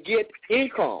when they get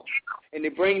income and they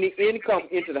bring the income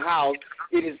into the house,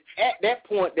 it is at that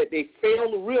point that they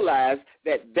fail to realize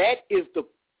that that is the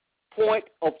point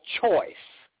of choice.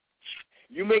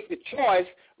 You make the choice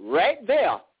right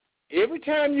there every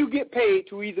time you get paid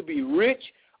to either be rich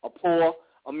or poor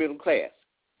or middle class.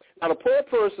 Now, the poor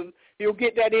person, he'll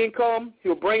get that income,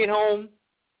 he'll bring it home,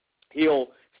 he'll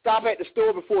stop at the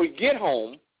store before he get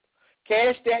home,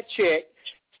 cash that check,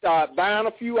 start buying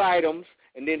a few items,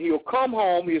 and then he'll come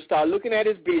home, he'll start looking at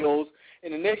his bills,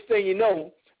 and the next thing you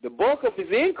know, the bulk of his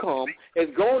income has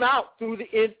gone out through the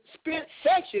expense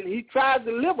section. He tries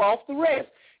to live off the rest.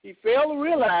 He failed to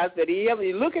realize that he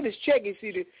look at his check, you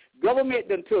see the government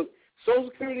then took Social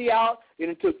Security out, then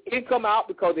it took income out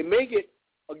because they make it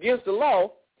against the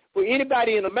law for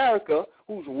anybody in America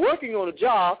who's working on a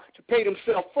job to pay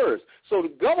themselves first. So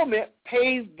the government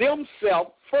pays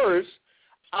themselves first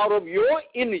out of your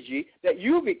energy that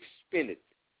you've expended.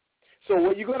 So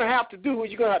what you're going to have to do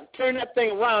is you're going to have to turn that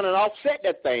thing around and offset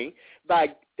that thing by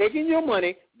taking your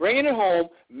money, bringing it home,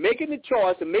 making the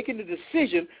choice and making the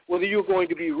decision whether you're going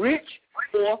to be rich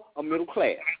or a middle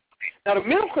class. Now, the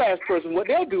middle class person, what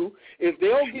they'll do is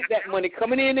they'll get that money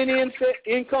coming in the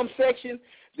income section.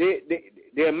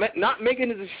 They're not making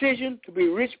the decision to be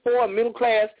rich, poor, or middle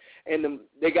class, and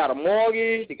they got a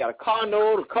mortgage, they got a car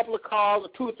note, a couple of cars, or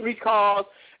 2 or 3 cars,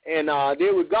 and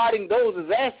they're regarding those as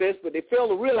assets, but they fail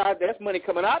to realize that's money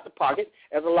coming out the pocket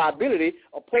as a liability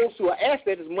opposed to an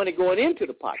asset as money going into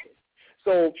the pocket.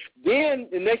 So then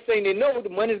the next thing they know, the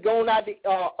money's going out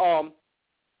the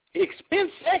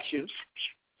expense section,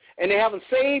 and they haven't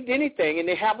saved anything, and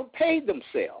they haven't paid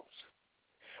themselves.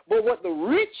 But what the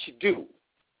rich do,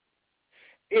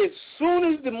 as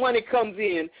soon as the money comes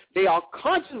in, they are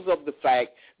conscious of the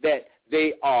fact that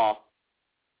they are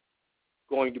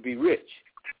going to be rich.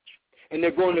 And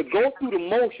they're going to go through the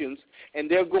motions,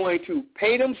 and they're going to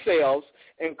pay themselves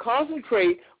and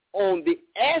concentrate on the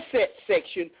asset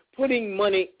section, putting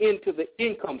money into the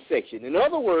income section. In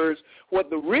other words, what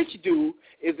the rich do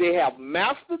is they have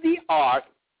mastered the art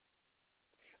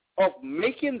of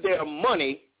making their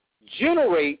money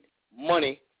generate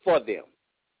money for them.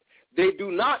 They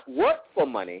do not work for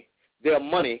money. Their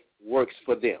money works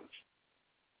for them.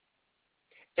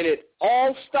 And it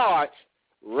all starts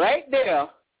right there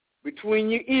between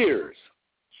your ears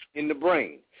in the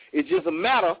brain. It's just a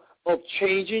matter of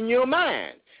changing your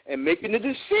mind and making a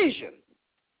decision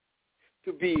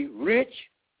to be rich,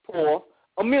 poor,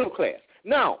 or middle class.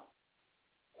 Now,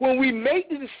 when we make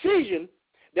the decision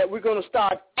that we're going to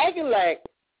start acting like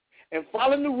and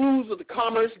following the rules of the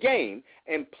commerce game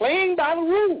and playing by the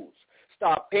rules,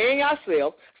 start paying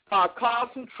ourselves, start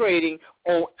concentrating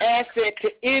on asset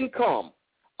to income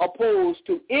opposed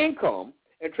to income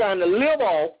and trying to live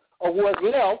off of what's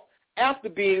left after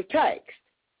being taxed.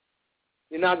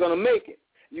 You're not going to make it.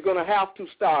 You're going to have to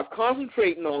start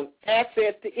concentrating on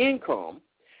assets to income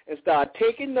and start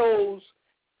taking those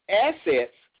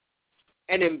assets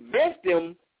and invest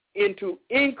them into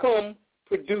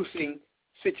income-producing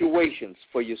situations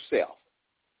for yourself.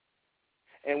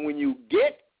 And when you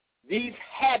get these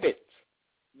habits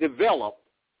developed,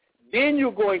 then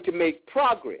you're going to make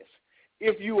progress.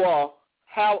 If you are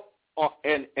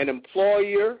an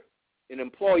employee,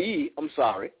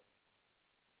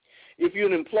 if you're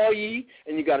an employee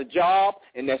and you got a job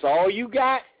and that's all you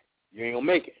got, you ain't going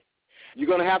to make it. You're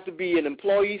going to have to be an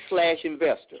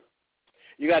employee/investor.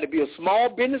 You got to be a small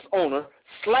business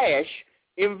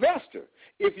owner/investor.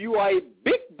 If you are a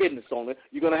big business owner,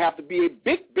 you're going to have to be a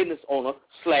big business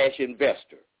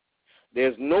owner/investor.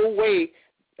 There's no way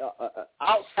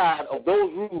outside of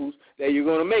those rules that you're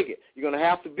going to make it. You're going to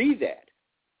have to be that,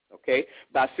 okay,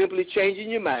 by simply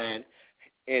changing your mind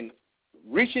and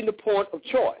reaching the point of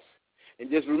choice. And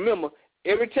just remember,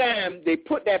 every time they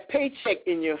put that paycheck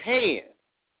in your hand,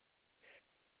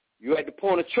 you're at the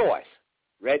point of choice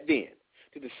right then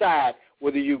to decide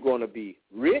whether you're going to be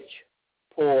rich,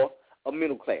 poor, or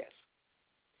middle class.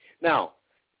 Now,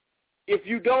 if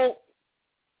you don't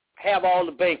have all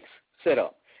the banks set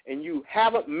up and you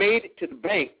haven't made it to the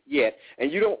bank yet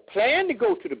and you don't plan to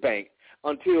go to the bank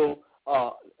until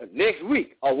next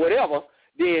week or whatever,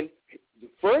 then the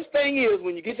first thing is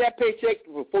when you get that paycheck,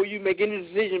 before you make any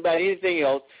decision about anything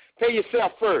else, pay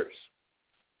yourself first.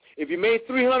 If you made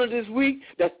 $300 this week,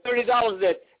 that's $30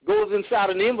 that goes inside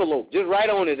an envelope. Just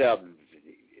write on it,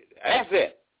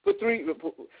 asset. Put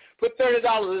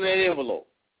 $30 in that envelope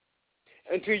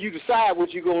until you decide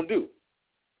what you're going to do.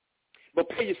 But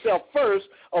pay yourself first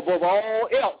above all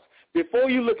else before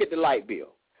you look at the light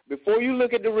bill, before you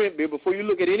look at the rent bill, before you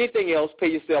look at anything else, pay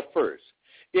yourself first.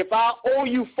 If I owe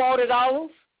you $40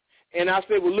 and I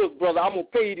say, well, look, brother, I'm going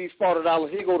to pay you these $40.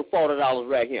 Here go the $40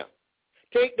 right here.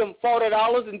 Take them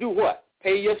 $40 and do what?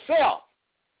 Pay yourself.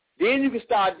 Then you can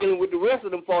start dealing with the rest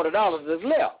of them $40 that's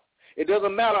left. It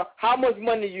doesn't matter how much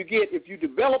money you get. If you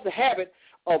develop the habit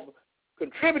of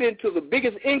contributing to the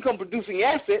biggest income-producing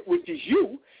asset, which is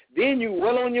you, then you're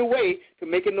well on your way to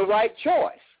making the right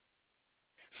choice.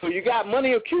 So you got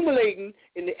money accumulating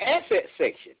in the asset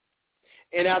section.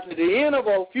 And after the end of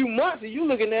a few months, you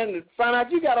looking at it and find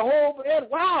out you got a whole head.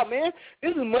 Wow, man,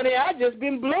 this is money I just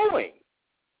been blowing.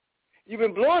 You've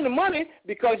been blowing the money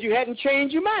because you hadn't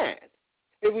changed your mind.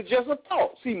 It was just a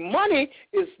thought. See, money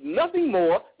is nothing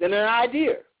more than an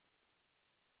idea.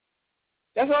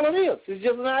 That's all it is. It's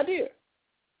just an idea.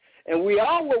 And we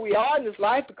are where we are in this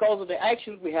life because of the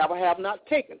actions we have or have not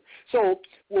taken. So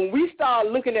when we start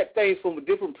looking at things from a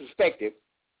different perspective,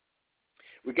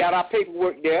 we got our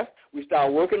paperwork there. We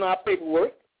start working our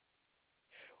paperwork.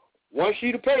 One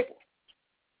sheet of paper.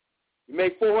 You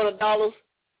make $400,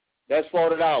 that's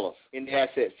 $40 in the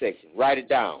asset section. Write it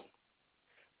down.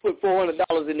 put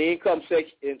 $400 in the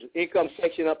income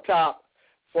section up top,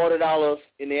 $40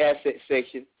 in the asset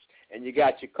section, and you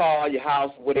got your car, your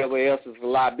house, whatever else is a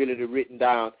liability written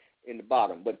down in the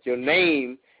bottom. But your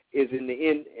name is in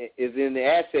the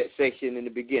asset section in the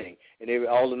beginning, and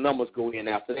all the numbers go in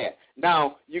after that.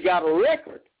 Now, you got a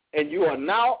record, and you are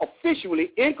now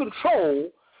officially in control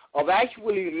of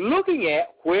actually looking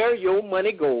at where your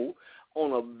money goes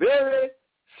on a very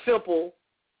simple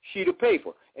sheet of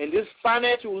paper. And this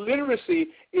financial literacy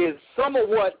is some of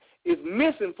what is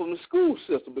missing from the school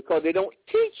system because they don't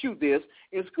teach you this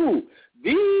in school.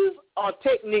 These are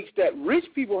techniques that rich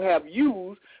people have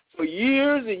used for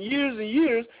years and years and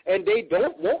years, and they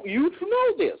don't want you to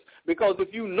know this. Because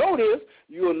if you know this,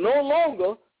 you will no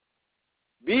longer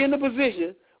be in the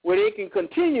position where they can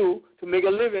continue to make a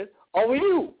living over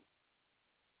you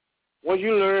once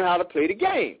you learn how to play the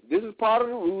game. This is part of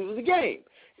the rules of the game.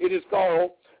 It is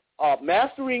called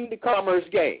mastering the commerce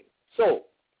game. So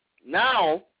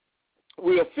now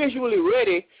we're officially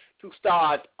ready to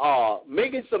start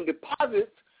making some deposits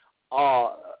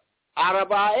out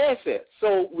of our assets.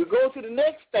 So we go to the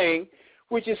next thing,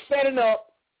 which is setting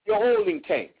up your holding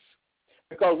tanks.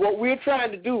 Because what we're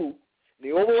trying to do,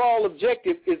 the overall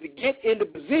objective is to get into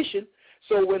position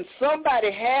so when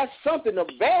somebody has something of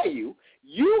value,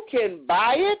 you can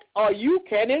buy it or you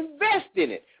can invest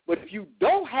in it. But if you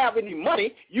don't have any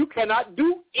money, you cannot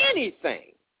do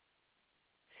anything.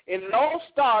 And it all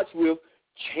starts with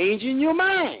changing your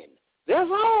mind. That's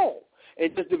all.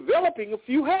 And just developing a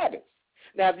few habits.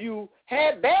 Now, if you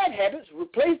had bad habits,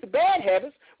 replace the bad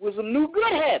habits with some new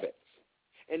good habits.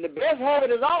 And the best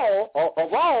habit of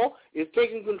all is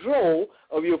taking control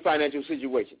of your financial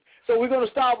situation. So we're going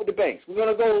to start with the banks. We're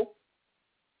going to go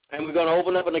and we're going to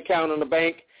open up an account in the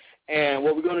bank. And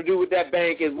what we're going to do with that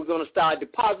bank is we're going to start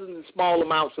depositing small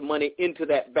amounts of money into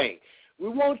that bank. We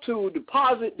want to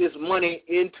deposit this money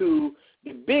into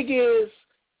the biggest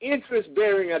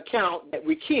interest-bearing account that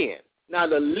we can. Now,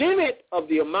 the limit of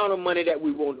the amount of money that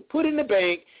we want to put in the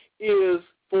bank is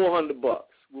 $400.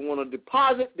 We want to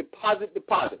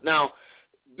deposit. Now,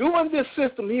 doing this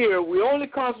system here, we're only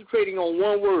concentrating on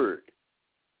one word,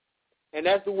 and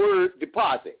that's the word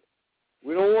deposit.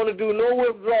 We don't want to do no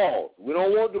withdrawal. We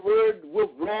don't want the word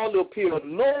withdrawal to appear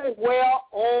nowhere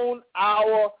on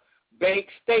our bank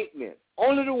statement,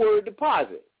 only the word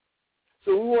deposit.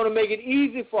 So we want to make it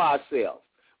easy for ourselves.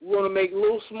 We want to make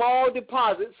little small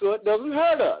deposits so it doesn't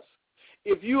hurt us.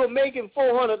 If you are making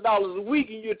 $400 a week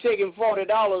and you're taking $40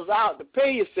 out to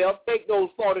pay yourself, take those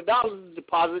 $40 and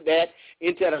deposit that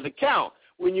into an account.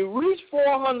 When you reach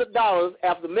 $400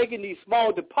 after making these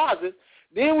small deposits,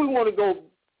 then we want to go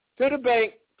to the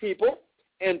bank people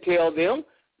and tell them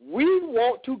we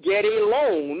want to get a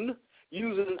loan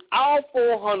using our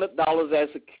 $400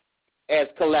 as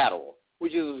collateral,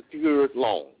 which is a secured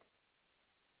loan.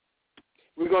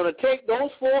 We're going to take those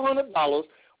 $400,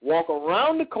 walk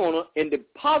around the corner, and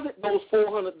deposit those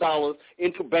 $400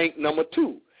 into bank number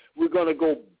 2. We're going to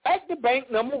go back to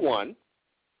bank number 1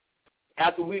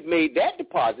 after we've made that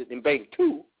deposit in bank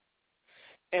 2,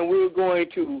 and we're going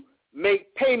to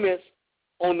make payments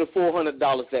on the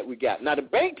 $400 that we got. Now, the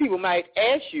bank people might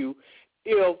ask you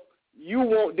if you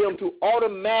want them to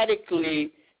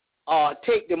automatically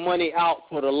take the money out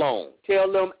for the loan.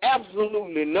 Tell them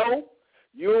absolutely no.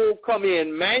 You'll come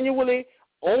in manually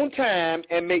on time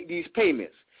and make these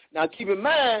payments. Now, keep in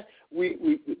mind,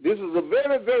 this is a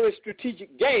very, very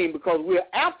strategic game because we're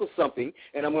after something,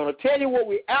 and I'm going to tell you what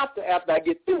we're after I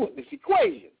get through with this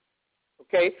equation.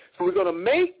 Okay? So we're going to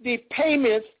make the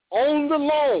payments on the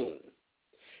loan.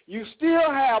 You still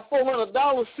have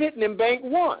 $400 sitting in bank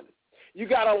 1. You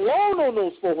got a loan on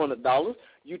those $400.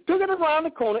 You took it around the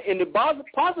corner and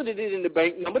deposited it in the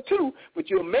bank number 2, but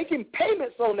you're making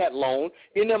payments on that loan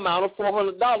in the amount of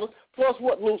 $400 plus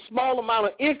what little small amount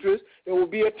of interest that will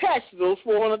be attached to those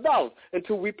 $400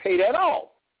 until we pay that off.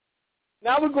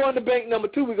 Now we're going to bank number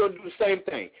 2. We're going to do the same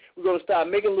thing. We're going to start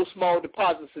making little small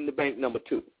deposits in the bank number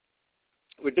 2.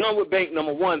 We're done with bank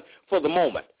number 1 for the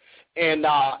moment. And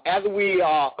after we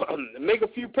make a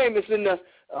few payments in the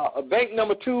bank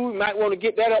number 2, we might want to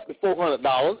get that up to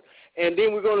 $400. And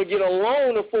then we're going to get a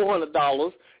loan of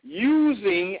 $400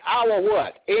 using our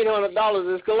what?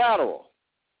 $800 as collateral.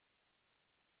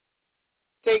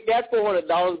 Take that $400,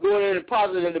 go in and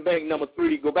deposit it in the bank number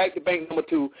 3, go back to bank number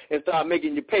 2, and start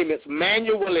making your payments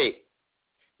manually.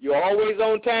 You're always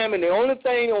on time, and the only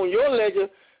thing on your ledger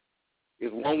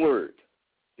is one word,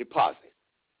 deposit.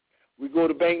 We go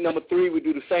to bank number 3, we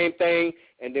do the same thing,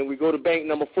 and then we go to bank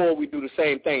number 4, we do the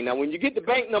same thing. Now, when you get to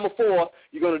bank number 4,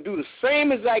 you're going to do the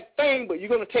same exact thing, but you're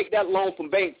going to take that loan from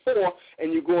bank 4,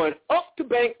 and you're going up to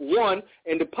bank 1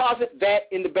 and deposit that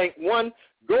into bank 1.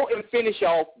 Go and finish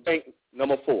off bank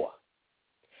number 4.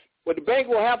 What the bank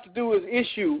will have to do is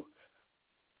issue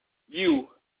you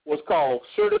what's called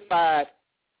certified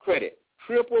credit,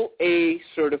 AAA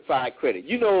certified credit.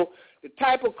 You know, the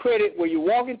type of credit where you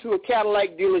walk into a Cadillac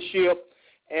dealership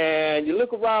and you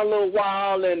look around a little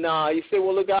while and you say,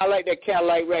 well, look, I like that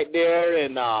Cadillac right there,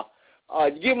 and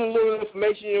you give them a little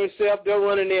information yourself. They'll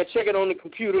run in there, check it on the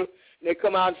computer, and they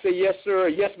come out and say, yes, sir, or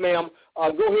yes, ma'am.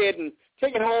 Go ahead and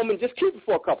take it home and just keep it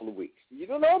for a couple of weeks. You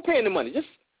don't know I'm paying the money. Just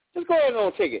go ahead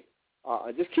and take it.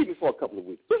 Just keep it for a couple of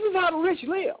weeks. This is how the rich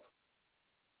live.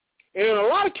 And in a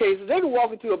lot of cases, they can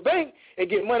walk into a bank and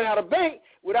get money out of bank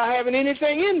without having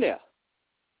anything in there,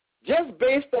 just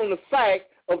based on the fact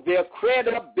of their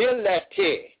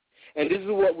credibility. And this is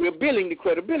what we're building, the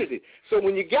credibility. So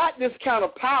when you got this kind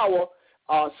of power,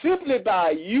 simply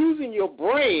by using your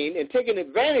brain and taking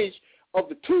advantage of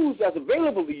the tools that's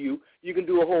available to you, you can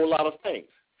do a whole lot of things.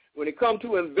 When it comes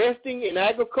to investing in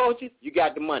agriculture, you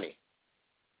got the money.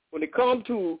 When it comes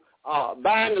to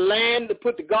buying the land to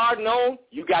put the garden on,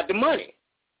 you got the money.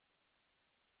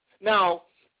 Now,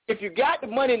 if you got the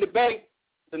money in the bank,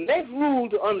 the next rule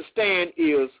to understand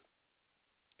is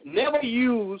never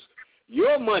use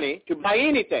your money to buy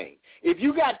anything. If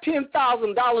you got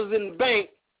 $10,000 in the bank,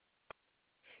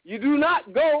 you do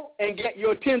not go and get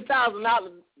your $10,000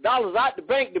 out the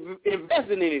bank to invest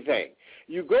in anything.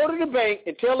 You go to the bank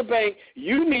and tell the bank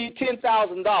you need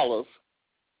 $10,000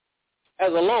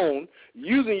 as a loan,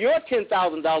 using your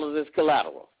 $10,000 as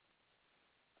collateral.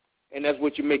 And that's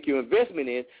what you make your investment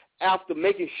in, after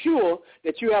making sure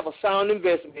that you have a sound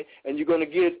investment and you're going to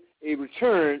get a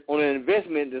return on an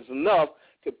investment that's enough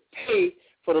to pay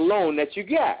for the loan that you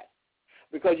got,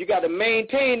 because you got to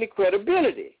maintain the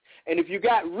credibility. And if you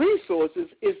got resources,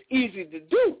 it's easy to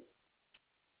do.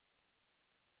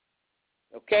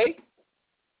 Okay?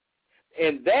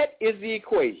 And that is the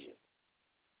equation.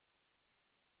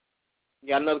 You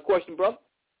got another question, brother?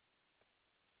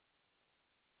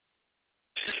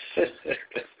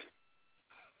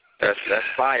 That's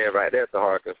fire right there,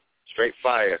 Taharka. Straight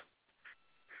fire.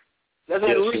 That's what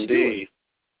yes, indeed.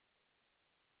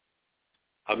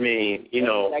 I mean, you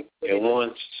know, and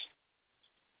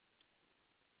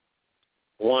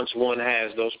once one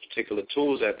has those particular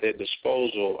tools at their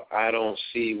disposal, I don't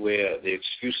see where the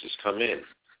excuses come in.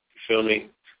 You feel me?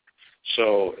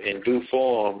 So in due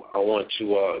form, I want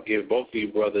to give both of you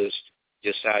brothers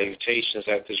your salutations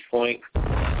at this point.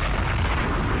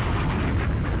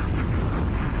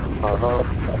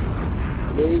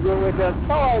 There you go with that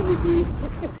song with you.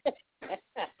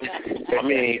 I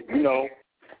mean, you know,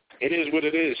 it is what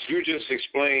it is. You just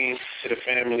explained to the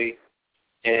family,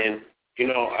 and, you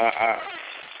know,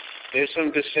 there's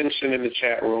some dissension in the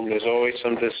chat room. There's always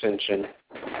some dissension,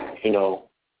 you know,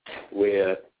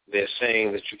 where they're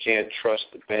saying that you can't trust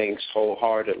the banks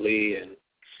wholeheartedly, and,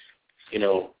 you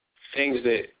know, things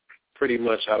that pretty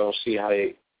much I don't see how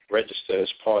they register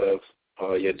as part of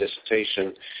your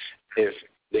dissertation if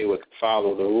they would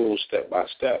follow the rules step by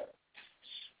step.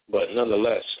 But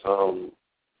nonetheless,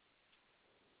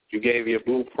 you gave your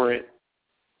blueprint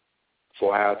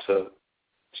for how to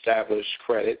establish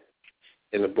credit,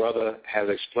 and the brother has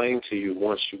explained to you,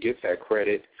 once you get that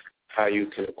credit, how you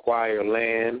can acquire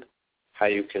land, how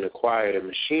you can acquire the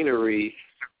machinery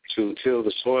to till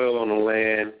the soil on the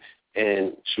land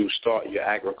and to start your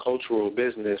agricultural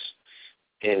business.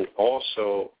 And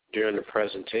also during the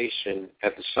presentation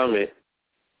at the summit,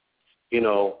 you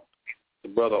know, the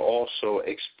brother also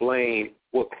explained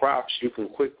what crops you can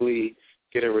quickly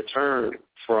get a return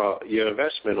for your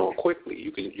investment on quickly.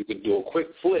 You can do a quick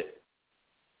flip,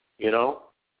 you know,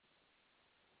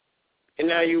 and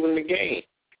now you in the game.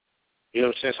 You know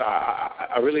what I'm saying? So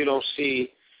I really don't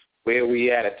see where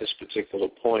we at this particular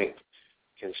point.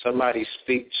 Can somebody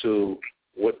speak to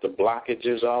what the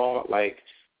blockages are? Like,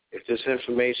 if this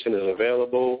information is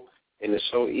available and it's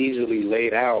so easily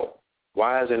laid out,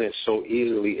 why isn't it so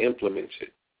easily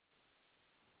implemented?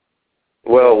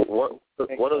 Well, one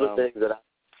of the things that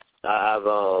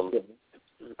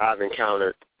I've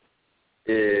encountered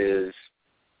is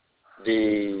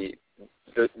the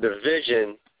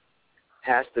vision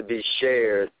has to be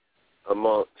shared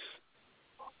amongst,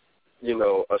 you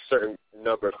know, a certain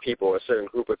number of people, a certain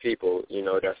group of people, you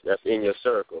know, that's in your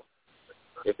circle.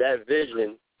 If that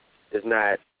vision is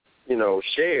not, you know,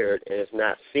 shared and it's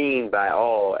not seen by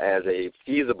all as a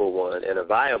feasible one and a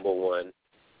viable one,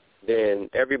 then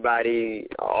everybody,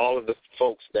 all of the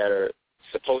folks that are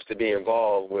supposed to be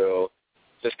involved will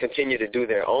just continue to do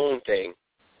their own thing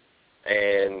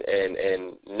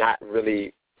and not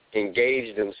really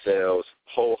engage themselves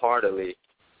wholeheartedly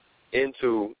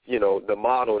into, the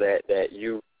model that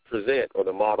you present, or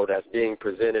the model that's being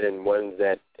presented, and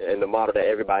the model that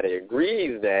everybody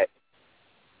agrees that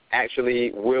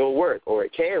actually will work, or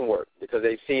it can work, because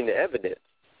they've seen the evidence.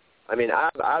 I mean,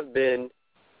 I've been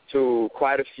to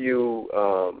quite a few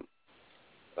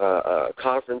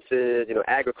conferences,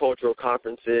 agricultural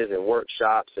conferences and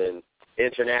workshops and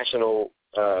international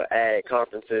ag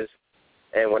conferences.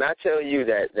 And when I tell you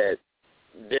that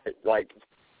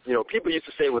people used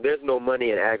to say, well, there's no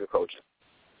money in agriculture.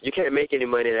 You can't make any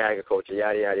money in agriculture,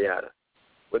 yada, yada, yada.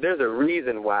 But there's a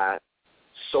reason why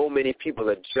so many people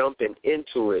are jumping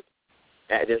into it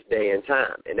at this day and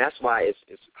time. And that's why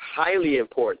it's highly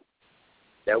important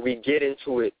that we get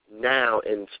into it now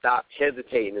and stop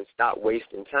hesitating and stop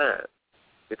wasting time.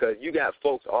 Because you got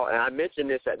folks, and I mentioned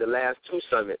this at the last 2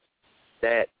 summits,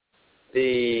 that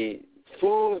the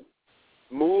food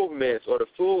movements or the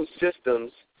food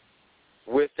systems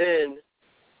within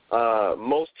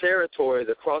most territories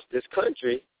across this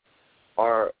country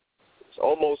are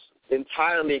almost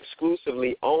entirely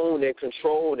exclusively owned and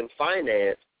controlled and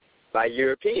financed by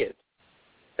Europeans.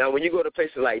 Now, when you go to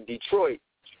places like Detroit,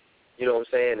 you know what I'm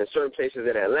saying, and certain places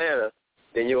in Atlanta,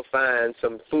 then you'll find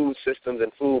some food systems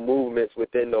and food movements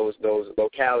within those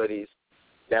localities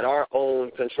that are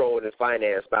owned, controlled, and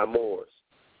financed by MOORS,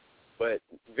 but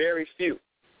very few.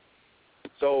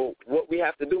 So what we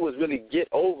have to do is really get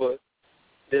over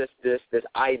this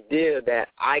idea that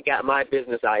I got my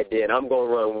business idea and I'm going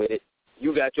to run with it.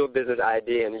 You got your business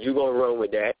idea and you're going to run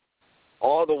with that,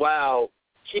 all the while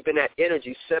keeping that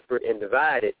energy separate and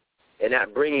divided and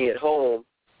not bringing it home.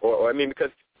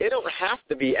 Because it don't have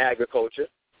to be agriculture.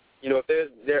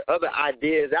 If there are other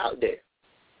ideas out there.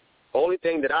 Only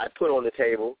thing that I put on the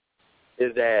table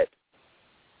is that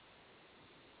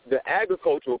the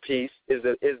agricultural piece is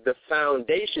the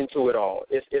foundation to it all.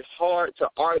 It's hard to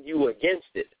argue against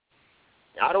it.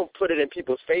 I don't put it in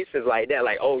people's faces like that,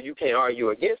 like, oh, you can't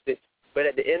argue against it. But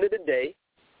at the end of the day,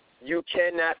 you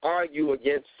cannot argue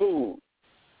against food,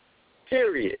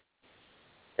 period.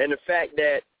 And the fact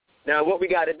that now what we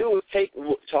got to do is take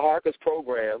Taharka's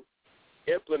program,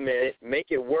 implement it, make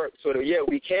it work so that,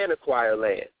 we can acquire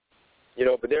land.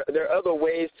 But there are other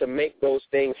ways to make those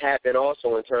things happen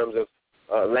also in terms of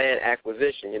land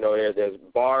acquisition. There's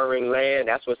borrowing land.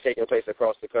 That's what's taking place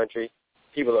across the country.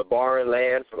 People are borrowing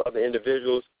land from other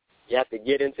individuals. You have to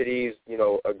get into these,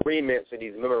 agreements or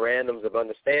these memorandums of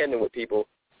understanding with people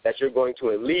that you're going to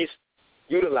at least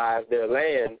utilize their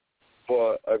land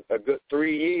for a good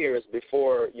 3 years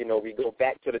before, we go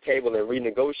back to the table and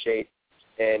renegotiate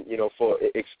and, for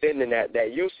extending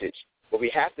that usage. But we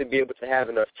have to be able to have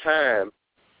enough time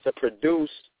to produce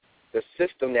the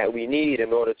system that we need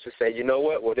in order to say, you know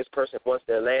what, well, this person wants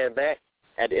their land back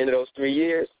at the end of those 3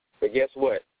 years, but guess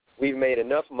what? We've made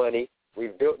enough money.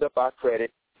 We've built up our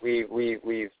credit.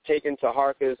 We've taken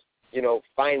Taharka's,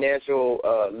 financial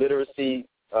literacy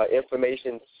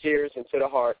information serious and to the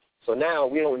heart. So now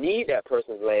we don't need that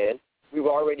person's land. We've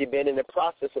already been in the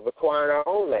process of acquiring our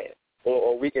own land,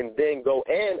 or we can then go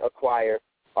and acquire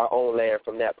our own land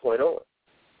from that point on.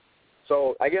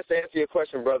 So I guess to answer your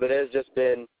question, brother, there's just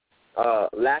been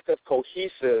lack of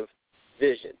cohesive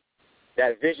vision.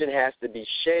 That vision has to be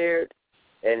shared,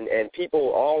 and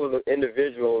people, all of the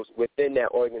individuals within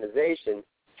that organization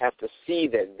have to see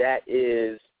that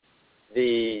is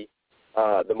the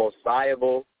most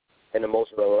viable and the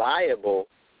most reliable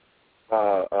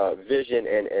vision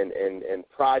and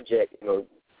project,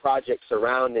 project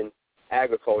surrounding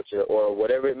agriculture or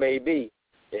whatever it may be.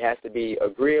 It has to be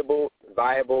agreeable,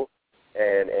 viable,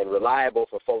 and reliable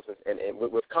for folks, and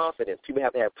with confidence. People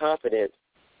have to have confidence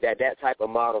that type of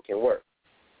model can work.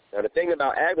 Now, the thing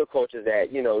about agriculture is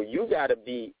that, you got to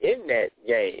be in that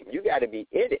game. You got to be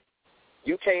in it.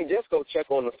 You can't just go check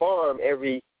on the farm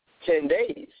every 10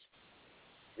 days.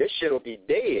 This shit will be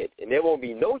dead, and there won't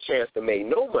be no chance to make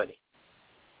no money.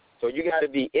 So you got to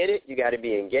be in it. You got to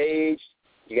be engaged.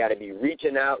 You got to be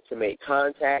reaching out to make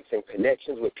contacts and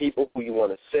connections with people who you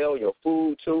want to sell your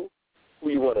food to, who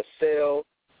you want to sell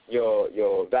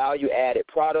your value-added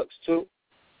products to.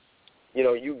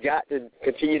 You got to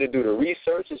continue to do the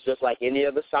research. It's just like any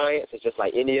other science. It's just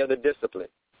like any other discipline.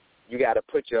 You got to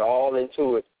put your all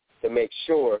into it to make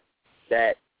sure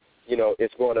that,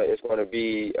 it's going to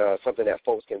be something that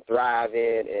folks can thrive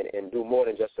in and do more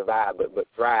than just survive, but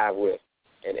thrive with,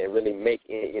 and really make,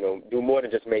 do more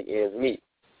than just make ends meet,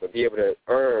 but be able to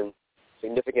earn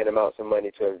significant amounts of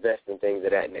money to invest in things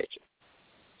of that nature.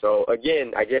 So,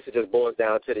 again, I guess it just boils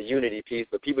down to the unity piece,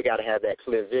 but people got to have that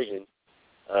clear vision,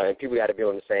 and people got to be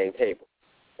on the same table,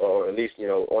 or at least,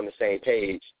 on the same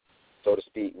page, so to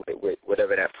speak, with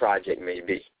whatever that project may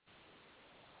be.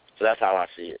 So that's how I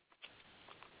see it.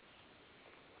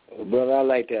 Well, brother, I'd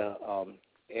like to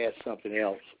add something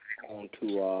else on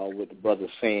to what the brother's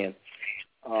saying.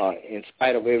 In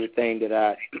spite of everything that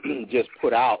I just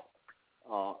put out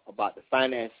about the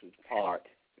finances part,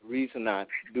 the reason I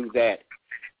do that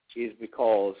is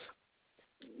because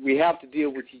we have to deal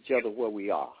with each other where we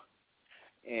are.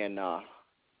 And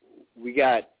we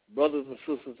got brothers and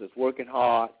sisters that's working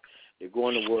hard, they're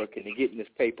going to work, and they're getting this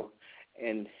paper.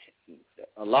 And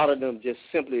a lot of them just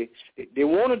simply, they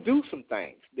want to do some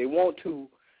things. They want to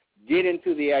get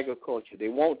into the agriculture. They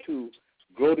want to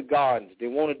grow the gardens. They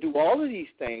want to do all of these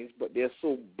things, but they're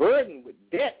so burdened with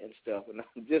debt and stuff. And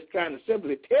I'm just trying to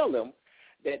simply tell them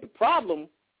that the problem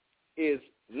is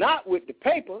not with the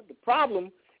paper. The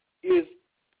problem is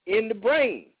in the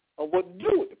brain of what to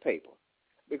do with the paper.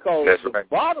 Because the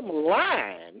bottom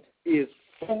line is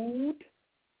food,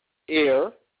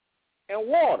 air, and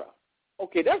water.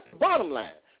 Okay, that's the bottom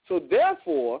line. So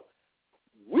therefore,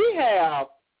 we have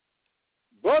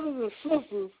brothers and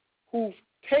sisters who've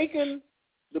taken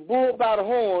the bull by the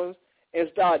horns and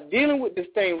start dealing with this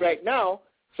thing right now.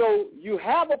 So you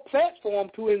have a platform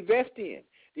to invest in.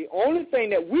 The only thing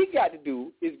that we got to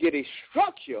do is get a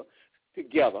structure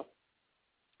together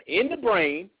in the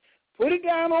brain, put it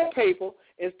down on paper,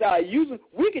 and start using.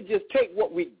 We could just take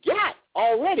what we got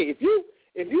already. If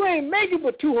you ain't making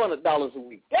but $200 a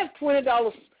week, that's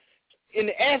 $20 in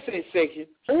the asset section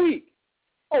a week.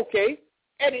 Okay,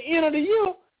 at the end of the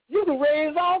year, you can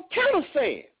raise all kind of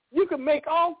sand. You can make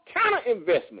all kind of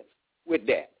investments with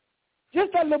that.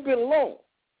 Just that little bit alone.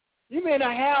 You may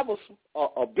not have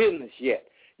a business yet.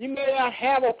 You may not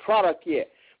have a product yet.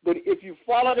 But if you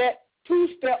follow that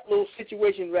two-step little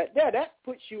situation right there, that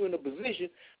puts you in a position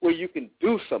where you can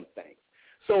do some things.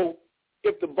 So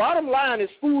if the bottom line is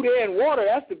food, air, and water,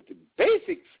 that's the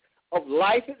basics of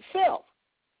life itself.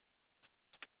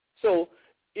 So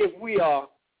if we are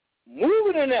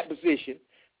moving in that position,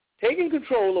 taking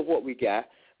control of what we got,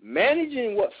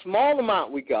 managing what small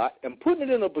amount we got, and putting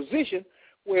it in a position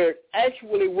where it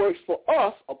actually works for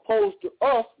us opposed to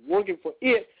us working for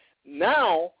it,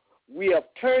 now we have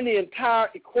turned the entire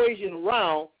equation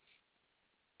around,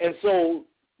 and so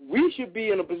we should be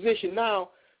in a position now.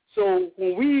 So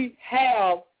when we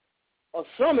have a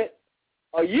summit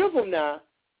a year from now,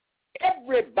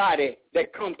 everybody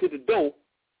that come to the door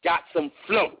got some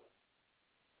flow.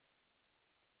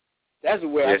 That's the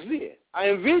way I see it. I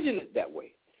envision it that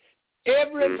way.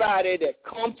 Everybody that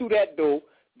come through that door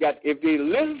got, if they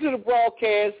listen to the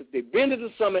broadcast, if they've been to the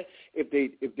summit, if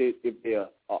they're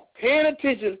paying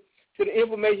attention to the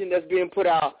information that's being put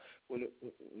out, when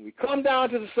we come down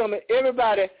to the summit,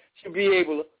 everybody should be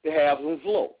able to have some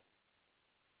flow.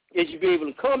 They should be able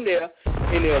to come there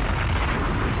and they'll.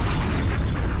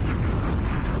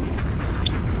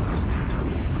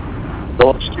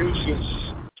 No excuses.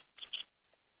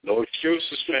 No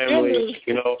excuses, family.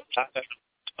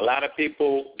 A lot of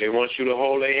people, they want you to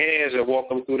hold their hands and walk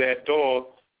them through that door.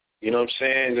 You know what I'm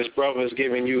saying? This brother is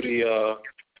giving you the,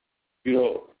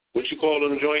 what you call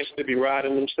them joints to be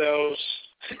riding themselves?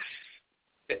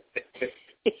 He's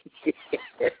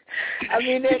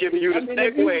giving you the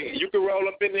Segway. You can roll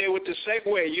up in there with the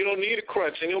Segway. You don't need a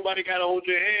crutch. Ain't nobody got to hold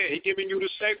your hand. He's giving you the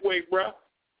Segway, bro.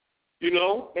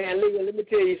 Man, let me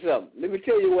tell you something. Let me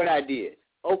tell you what I did.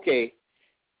 Okay.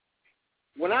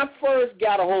 When I first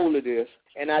got a hold of this,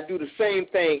 and I do the same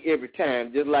thing every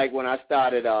time, just like when I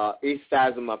started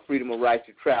exercising my freedom of right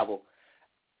to travel,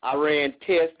 I ran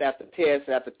test after test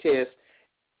after test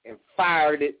and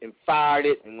fired it,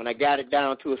 and when I got it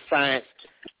down to a science,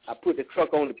 I put the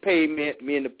truck on the pavement,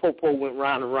 me and the popo went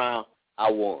round and round, I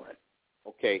won.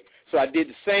 Okay, so I did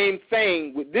the same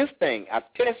thing with this thing. I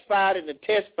test fired it and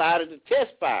test fired it and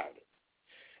test fired it,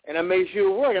 and I made sure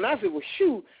it worked, and I said, well,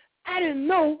 shoot, I didn't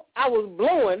know I was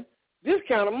blowing this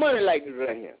kind of money like this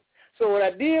right here. So what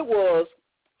I did was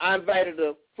I invited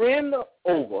a friend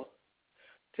over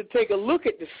to take a look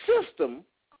at the system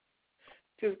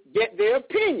to get their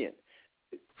opinion.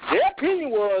 Their opinion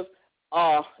was,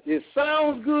 it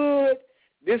sounds good.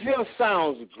 This here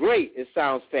sounds great. It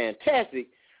sounds fantastic,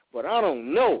 but I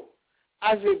don't know.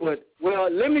 I said,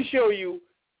 well, let me show you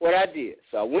what I did.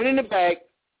 So I went in the back,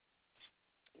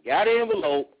 got an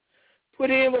envelope, put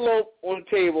the envelope on the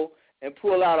table, and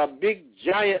pull out a big,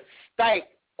 giant stack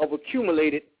of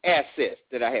accumulated assets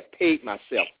that I had paid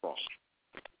myself from.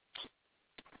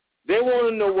 They want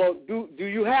to know, well, do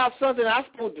you have something I'm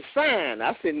supposed to sign?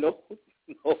 I said, no,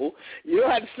 you don't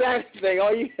have to sign anything.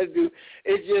 All you have to do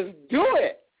is just do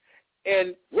it.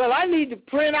 And, well, I need to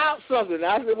print out something.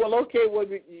 I said, well, okay, well,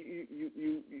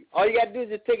 you all you got to do is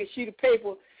just take a sheet of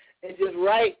paper and just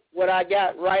write what I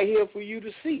got right here for you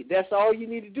to see. That's all you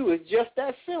need to do. It's just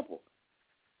that simple.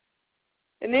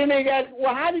 And then they got,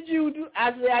 well, how did you do?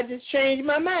 I said, I just changed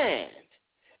my mind.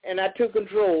 And I took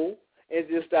control and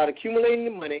just started accumulating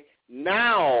the money.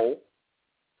 Now,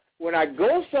 when I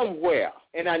go somewhere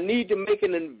and I need to make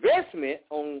an investment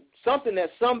on something that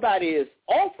somebody is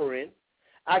offering,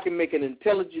 I can make an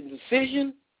intelligent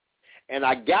decision, and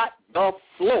I got the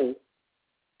flow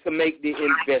to make the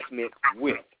investment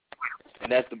with.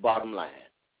 And that's the bottom line.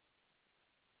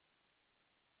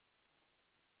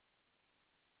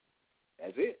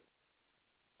 That's it.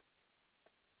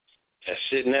 That's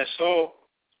it and that's all.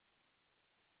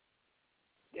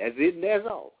 That's it and that's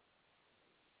all.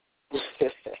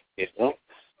 You know?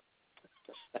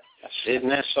 That's it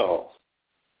and that's all.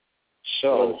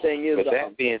 So, well, the thing is, with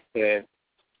that being said,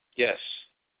 yes,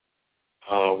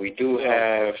 we do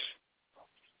have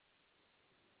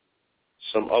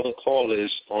some other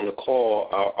callers on the call.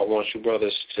 I want you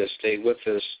brothers to stay with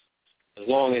us as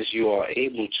long as you are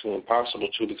able to and possible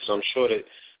to, because I'm sure that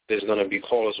there's going to be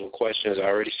callers with questions. I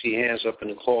already see hands up in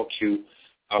the call queue.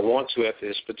 I want to, at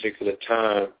this particular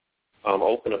time,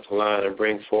 open up the line and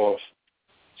bring forth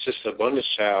Sister Abundance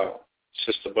Child.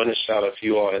 Sister Abundance Child, if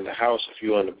you are in the house, if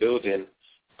you are in the building,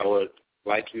 I would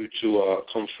like you to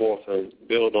come forth and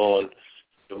build on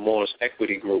the MOORS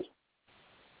Equity Group,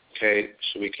 okay,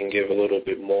 so we can give a little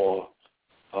bit more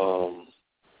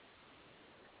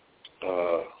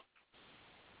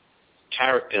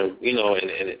character, you know,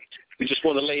 and we just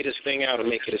want to lay this thing out and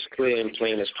make it as clear and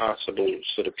plain as possible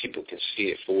so that people can see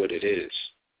it for what it is.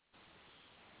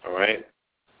 All right?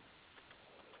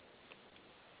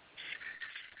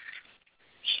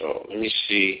 So let me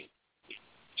see.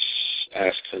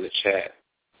 Ask in the chat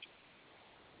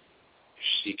if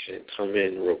she can come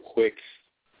in real quick.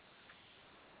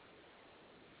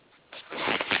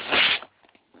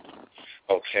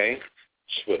 Okay.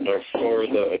 So with no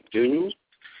further ado,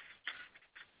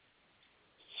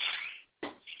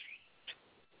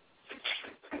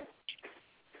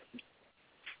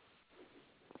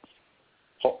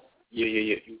 yeah,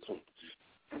 you come.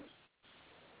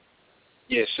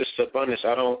 Yeah, Sister Abundance,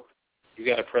 you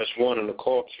got to press 1 on the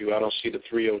call queue. I don't see the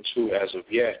 302 as of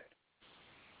yet.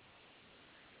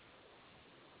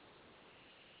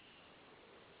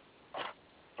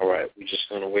 All right, we're just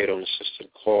going to wait on the sister to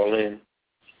call in.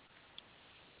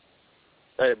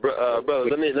 Hey, brother,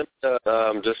 let me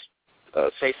just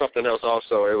say something else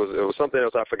also. It was something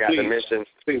else I forgot to mention.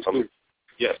 Please.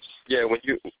 Yes. Yeah,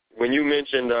 when you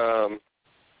mentioned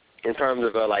in terms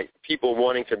of like people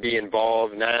wanting to be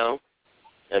involved now,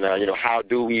 and how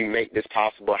do we make this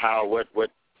possible?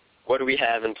 What do we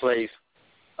have in place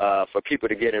for people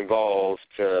to get involved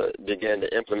to begin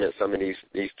to implement some of these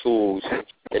tools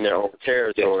in their own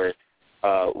territory?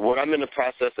 What I'm in the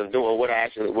process of doing, what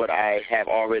I have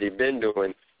already been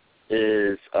doing,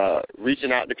 is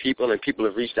reaching out to people, and people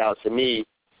have reached out to me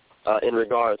in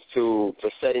regards to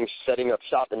setting up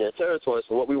shop in their territory.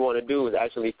 So what we want to do is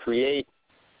actually create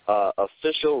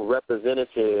official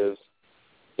representatives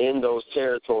in those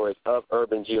territories of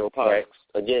urban geoponics. Right.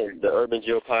 Again, the urban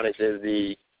geoponics is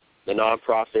the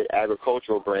nonprofit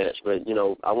agricultural branch, but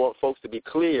I want folks to be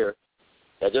clear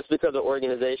that just because an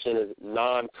organization is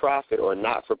nonprofit or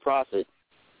not-for-profit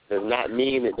does not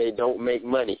mean that they don't make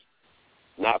money.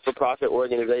 Not-for-profit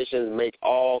organizations make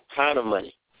all kind of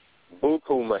money,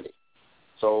 buku money.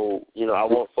 So, I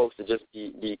want folks to just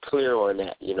be clear on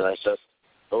that.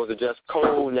 Those are just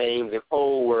code names and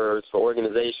code words for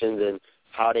organizations and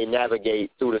how they navigate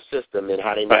through the system and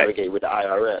how they navigate with the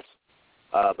IRS.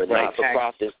 But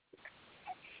not-for-profit,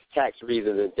 tax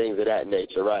reasons and things of that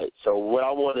nature, right? So what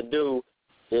I want to do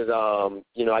is,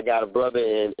 I got a brother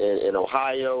in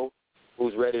Ohio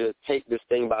who's ready to take this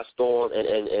thing by storm.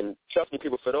 And trust me,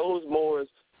 people, for those Moors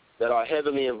that are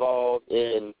heavily involved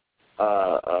in,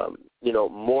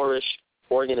 Moorish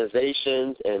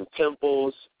organizations and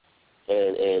temples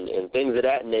and things of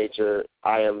that nature,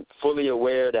 I am fully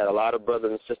aware that a lot of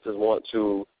brothers and sisters want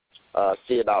to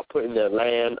see about putting their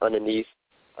land underneath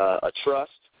a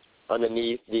trust,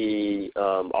 underneath the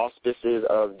auspices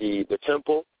of the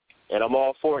temple, and I'm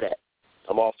all for that.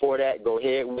 Go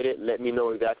ahead with it. Let me know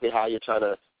exactly how you're trying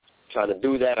to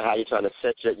do that, or how you're trying to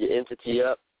set your entity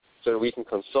up, so that we can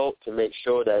consult to make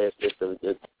sure that it's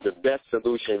the best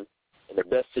solution and the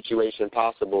best situation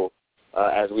possible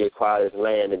as we acquire this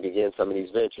land and begin some of these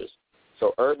ventures.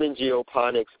 So urban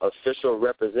geoponics official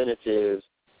representatives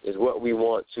is what we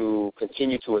want to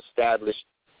continue to establish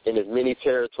in as many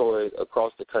territories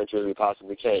across the country as we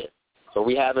possibly can. So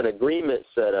we have an agreement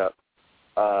set up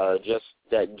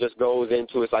that just goes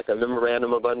into, it's like a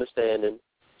memorandum of understanding,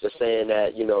 just saying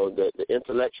that, the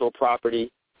intellectual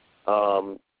property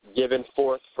given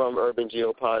forth from urban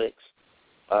geoponics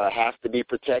has to be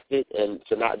protected, and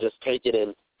to not just take it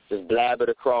and just blab it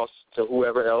across to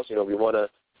whoever else. We want to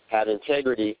have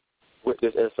integrity with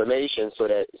this information so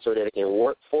that it can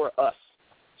work for us.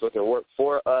 So it can work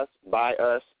for us, by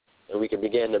us, and we can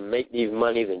begin to make these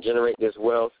monies and generate this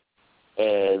wealth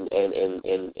and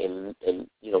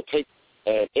take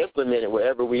and implement it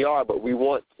wherever we are. But we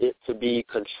want it to be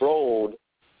controlled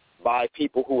by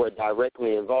people who are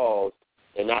directly involved,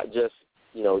 and not just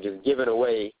just given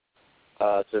away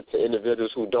to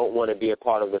individuals who don't want to be a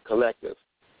part of the collective.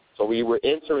 So we want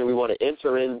to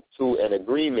enter into an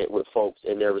agreement with folks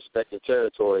in their respective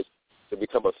territories to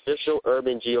become official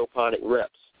urban geoponic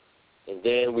reps. And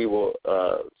then we will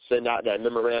send out that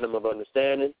memorandum of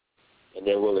understanding, and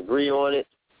then we'll agree on it,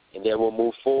 and then we'll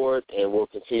move forward, and we'll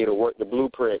continue to work the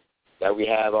blueprint that we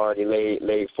have already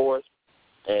laid forth,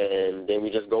 and then we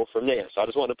just go from there. So I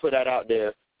just want to put that out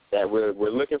there, that we're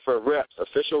looking for reps,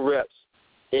 official reps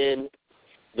in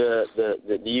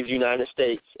these United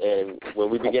States, and when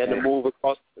we begin to move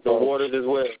across the waters as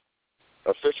well,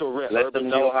 official reps. Let them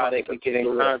know how they can get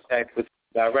in contact with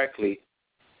you directly.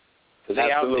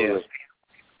 Absolutely.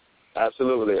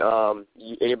 Absolutely.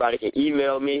 Anybody can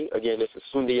email me. Again, this is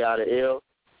Sundiata Il.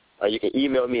 You can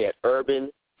email me at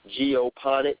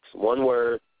urbangeoponics, one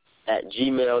word,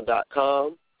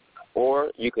 @gmail.com,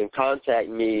 or you can contact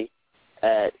me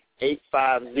at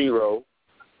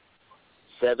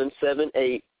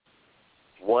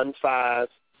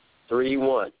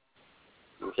 850-778-1531.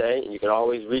 Okay? And you can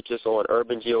always reach us on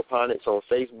Urban Geoponics on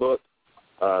Facebook,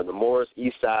 the Moors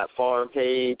Eastside Farm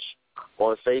page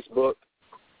on Facebook.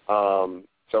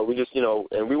 So we just,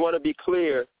 and we want to be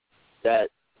clear that,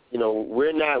 we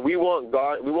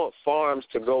want farms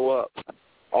to go up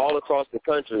all across the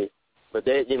country, but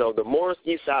the Moors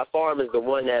Eastside Farm is the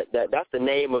one that's the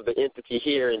name of the entity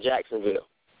here in Jacksonville.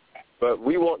 But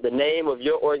we want the name of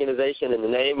your organization and the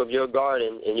name of your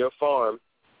garden and your farm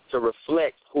to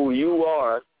reflect who you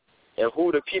are and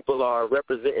who the people are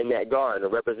representing that garden or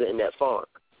representing that farm.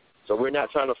 So we're not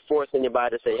trying to force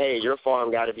anybody to say, hey, your farm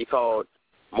got to be called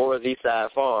Moors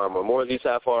Eastside Farm or Moors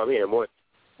Eastside Farm here.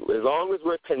 As long as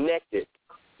we're connected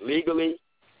legally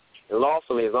and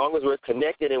lawfully, as long as we're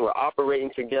connected and we're operating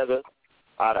together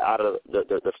out of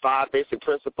the 5 basic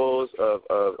principles of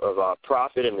our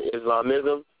prophet and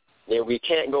Islamism, then we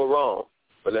can't go wrong.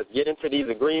 But let's get into these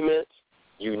agreements.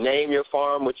 You name your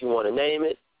farm what you want to name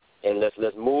it, and let's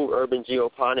move urban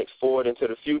geoponics forward into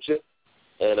the future,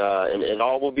 and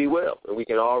all will be well, and we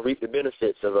can all reap the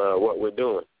benefits of what we're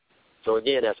doing. So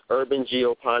again, that's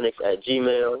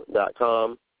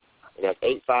urbangeoponics@gmail.com, and that's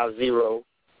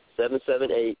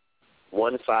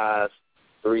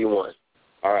 850-778-1531.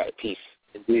 All right, peace.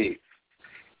 Indeed.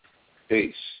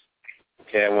 Peace.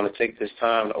 Okay, I want to take this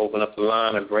time to open up the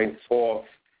line and bring forth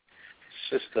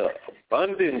Sister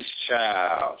Abundance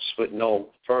Child. With no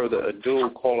further ado,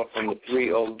 caller from the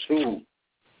 302.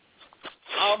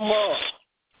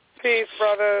 Peace,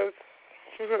 brothers.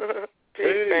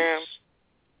 Peace, fam.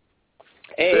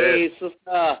 Hey,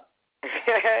 sister.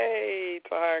 Hey,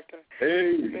 Parker.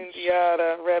 Hey.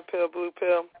 Indiana, red pill, blue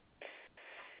pill.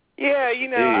 Yeah,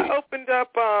 I opened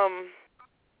up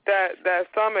that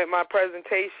summit, my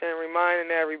presentation,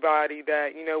 reminding everybody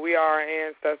that, we are our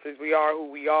ancestors. We are who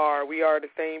we are. We are the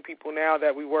same people now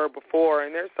that we were before.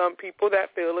 And there's some people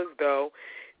that feel as though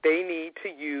they need to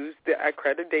use the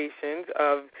accreditations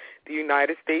of the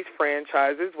United States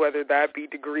franchises, whether that be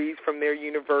degrees from their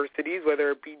universities, whether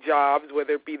it be jobs,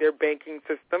 whether it be their banking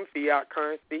system, fiat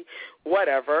currency,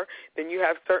 whatever. Then you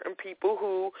have certain people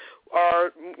who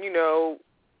are,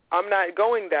 I'm not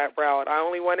going that route. I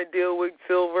only want to deal with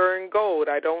silver and gold.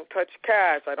 I don't touch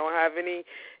cash. I don't have any,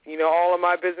 all of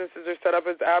my businesses are set up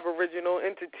as Aboriginal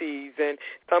entities. And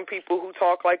some people who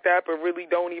talk like that but really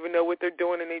don't even know what they're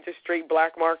doing, and they just straight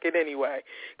black market anyway.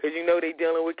 Because, they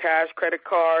dealing with cash, credit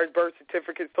cards, birth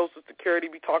certificates, Social Security,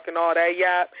 be talking all that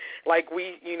yap. Like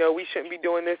we shouldn't be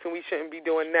doing this and we shouldn't be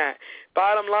doing that.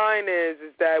 Bottom line is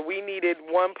that we needed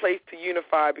one place to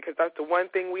unify, because that's the one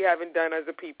thing we haven't done as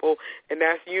a people, and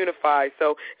that's unify.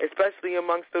 So especially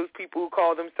amongst those people who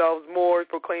call themselves Moors,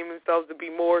 proclaim themselves to be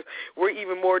Moors, we're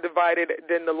even more more divided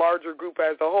than the larger group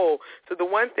as a whole. So the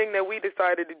one thing that we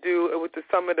decided to do with the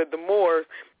Summit of the Moors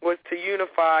was to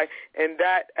unify, and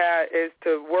that is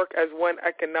to work as one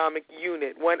economic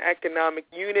unit,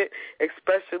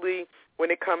 especially when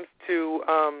it comes to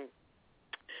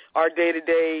our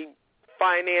day-to-day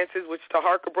finances, which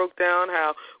Taharka broke down,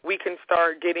 how we can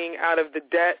start getting out of the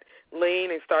debt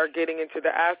lane and start getting into the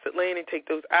asset lane and take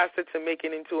those assets and make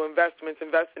it into investments.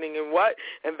 Investing in what?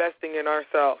 Investing in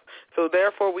ourselves. So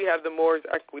therefore we have the Moors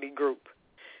Equity Group.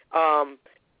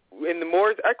 In the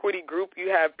Moors Equity Group, you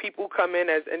have people come in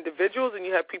as individuals and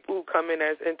you have people who come in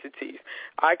as entities.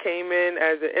 I came in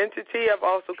as an entity. I've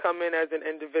also come in as an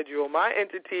individual. My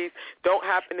entities don't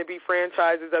happen to be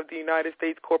franchises of the United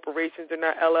States corporations. They're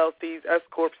not LLCs, S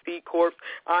Corp, C Corp,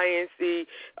 INC,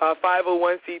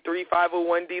 501c3,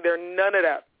 501d. They're none of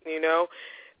that, you know.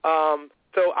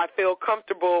 So I feel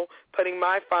comfortable putting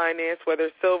my finance, whether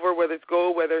it's silver, whether it's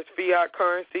gold, whether it's fiat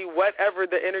currency, whatever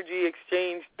the energy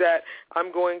exchange that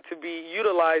I'm going to be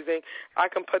utilizing, I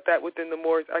can put that within the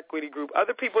Moors Equity Group.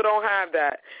 Other people don't have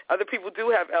that. Other people do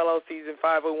have LLCs and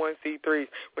 501c3s.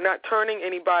 We're not turning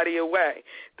anybody away.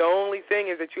 The only thing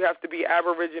is that you have to be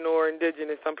Aboriginal or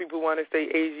indigenous. Some people want to say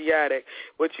Asiatic.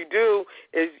 What you do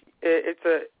is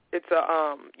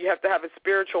you have to have a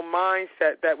spiritual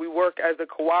mindset that we work as a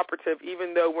cooperative,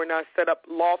 even though we're not set up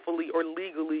lawfully or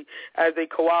legally as a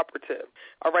cooperative.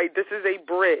 All right, this is a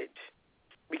bridge.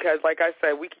 Because, like I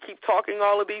said, we can keep talking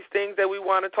all of these things that we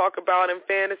want to talk about and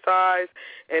fantasize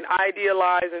and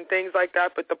idealize and things like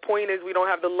that, but the point is we don't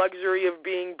have the luxury of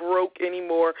being broke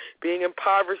anymore, being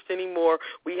impoverished anymore.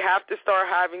 We have to start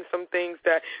having some things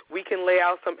that we can lay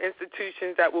out, some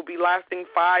institutions that will be lasting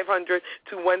 500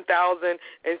 to 1,000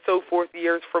 and so forth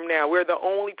years from now. We're the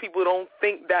only people who don't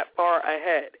think that far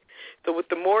ahead. So with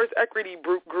the Moors Equity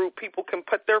Group, people can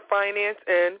put their finance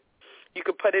in. You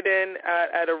can put it in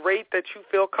at a rate that you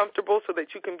feel comfortable so that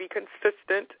you can be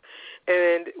consistent.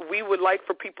 And we would like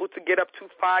for people to get up to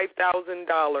 $5,000.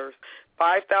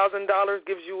 $5,000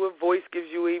 gives you a voice, gives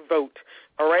you a vote.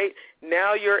 All right?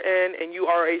 Now you're in and you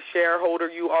are a shareholder.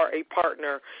 You are a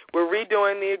partner. We're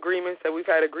redoing the agreements that we've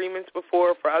had agreements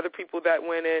before for other people that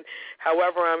went in.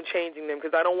 However, I'm changing them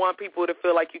because I don't want people to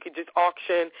feel like you could just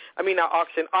audit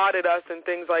us and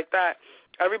things like that.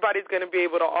 Everybody's going to be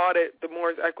able to audit the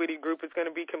Moors Equity Group. It's going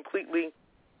to be completely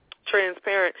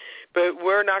transparent, but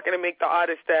we're not going to make the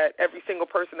audits that every single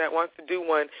person that wants to do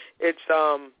one, it's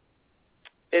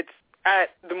at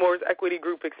the Moors Equity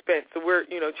Group expense. So we're,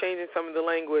 changing some of the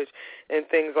language and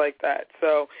things like that.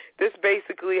 So this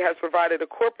basically has provided a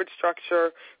corporate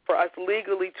structure for us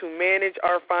legally to manage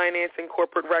our finance and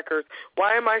corporate records.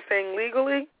 Why am I saying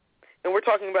legally? And we're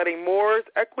talking about a Moors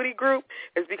Equity Group,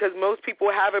 is because most people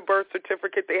have a birth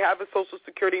certificate, they have a Social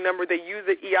Security number, they use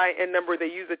an EIN number, they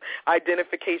use an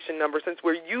identification number. Since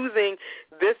we're using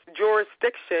this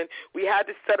jurisdiction, we had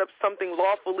to set up something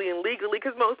lawfully and legally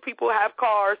because most people have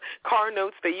cars, car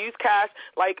notes, they use cash.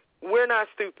 Like, we're not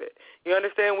stupid. You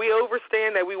understand? We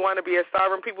understand that we want to be a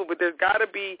sovereign people, but there's got to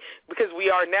be, because we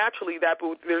are naturally that,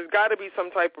 but there's got to be some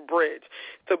type of bridge.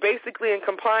 So basically, in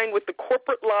complying with the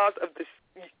corporate laws of the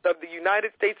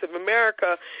United States of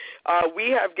America, we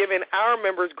have given our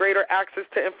members greater access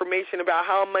to information about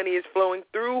how money is flowing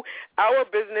through our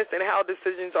business and how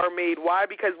decisions are made. Why?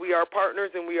 Because we are partners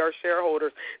and we are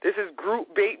shareholders. This is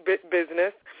group-based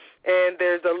business, and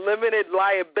there's a limited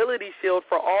liability shield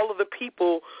for all of the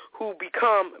people who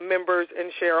become members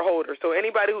and shareholders. So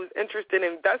anybody who's interested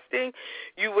in investing,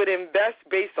 you would invest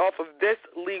based off of this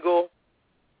legal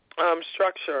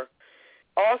structure.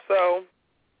 Also,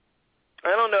 I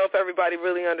don't know if everybody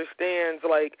really understands,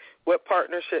 like, what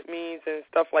partnership means and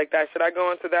stuff like that. Should I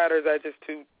go into that, or is that just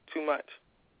too much?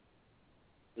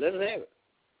 Let's have it.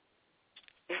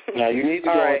 Now, you need to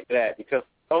go into that because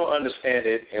we don't understand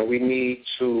it, and we need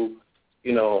to,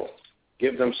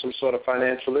 give them some sort of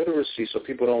financial literacy so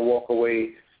people don't walk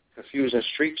away confusing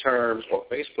street terms or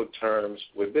Facebook terms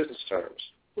with business terms.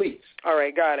 Please. All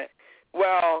right, got it.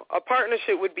 Well, a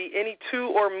partnership would be any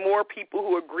two or more people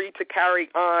who agree to carry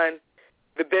on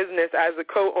the business as the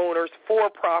co-owners for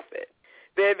profit.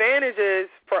 The advantages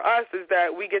for us is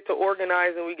that we get to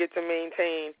organize and we get to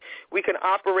maintain. We can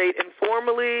operate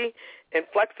informally and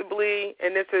flexibly,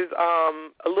 and this is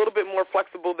a little bit more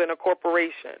flexible than a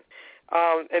corporation.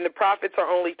 And the profits are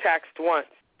only taxed once.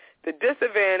 The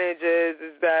disadvantage is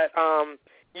that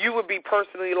you would be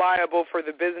personally liable for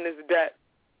the business debt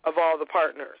of all the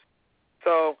partners.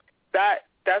 So that's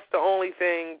the only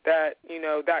thing that,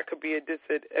 that could be a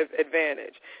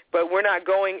disadvantage. But we're not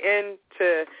going in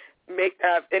to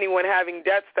have anyone having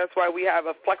debts. That's why we have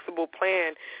a flexible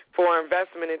plan for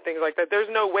investment and things like that. There's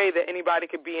no way that anybody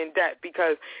could be in debt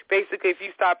because basically if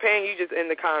you stop paying, you just end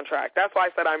the contract. That's why I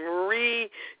said I'm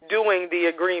redoing the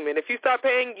agreement. If you stop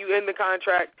paying, you end the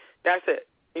contract. That's it.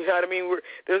 You know what I mean?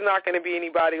 There's not going to be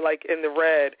anybody like in the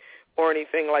red or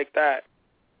anything like that.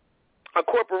 A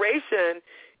corporation,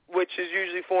 which is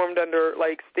usually formed under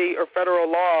like state or federal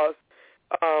laws,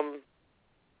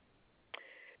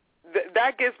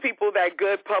 that gives people that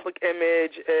good public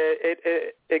image.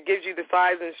 It gives you the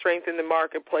size and strength in the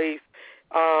marketplace.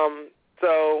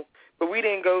 But we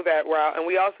didn't go that route, and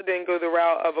we also didn't go the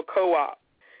route of a co-op.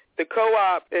 The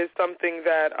co-op is something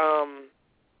that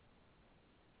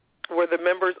where the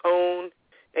members own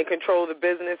and control the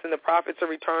business, and the profits are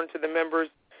returned to the members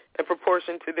in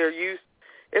proportion to their use.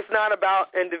 It's not about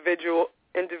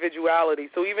individuality.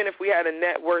 So even if we had a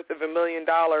net worth of $1 million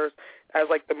as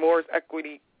like the Moors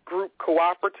Equity Group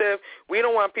Cooperative, we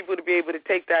don't want people to be able to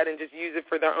take that and just use it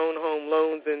for their own home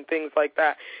loans and things like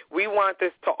that. We want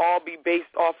this to all be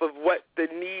based off of what the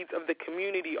needs of the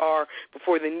community are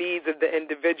before the needs of the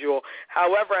individual.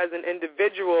 However, as an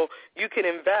individual, you can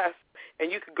invest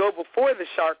and you could go before the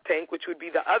Shark Tank, which would be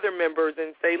the other members,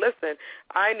 and say, listen,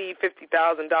 I need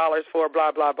 $50,000 for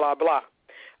blah, blah, blah, blah.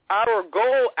 Our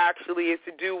goal actually is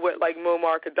to do what like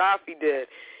Muammar Gaddafi did,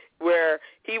 where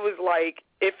he was like,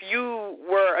 if you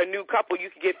were a new couple,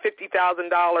 you could get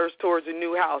 $50,000 towards a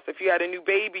new house. If you had a new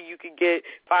baby, you could get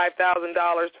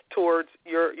 $5,000 towards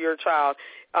your child.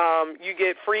 You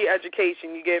get free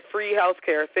education. You get free health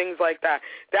care, things like that.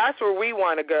 That's where we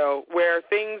want to go, where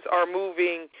things are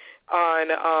moving on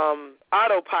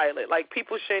autopilot. Like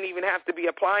people shouldn't even have to be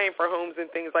applying for homes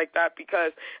and things like that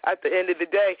because at the end of the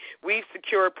day, we've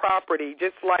secured property.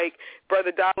 Just like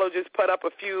Brother Dallo just put up a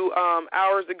few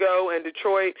hours ago in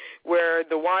Detroit where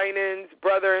the Winans,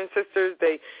 brother and sisters,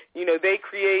 they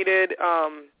created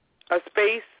a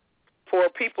space for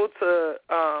people to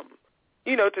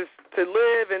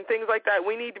live and things like that.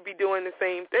 We need to be doing the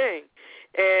same thing.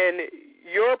 And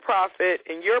your profit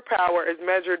and your power is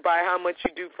measured by how much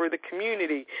you do for the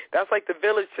community. That's like the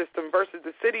village system versus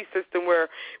the city system, where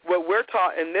what we're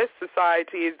taught in this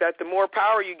society is that the more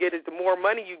power you get is the more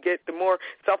money you get, the more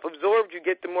self-absorbed you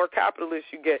get, the more capitalist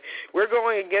you get. We're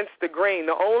going against the grain.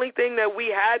 The only thing that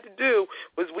we had to do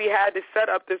was we had to set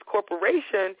up this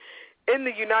corporation in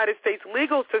the United States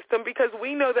legal system because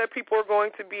we know that people are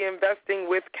going to be investing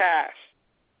with cash.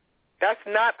 That's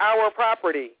not our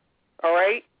property, all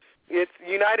right? It's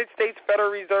United States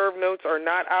Federal Reserve notes are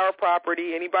not our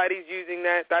property. Anybody's using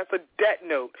that, that's a debt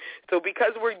note. So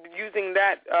because we're using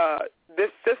that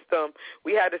this system,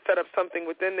 we had to set up something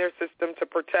within their system to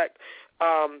protect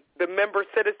the member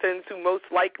citizens who most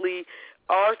likely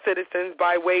are citizens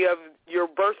by way of your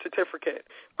birth certificate,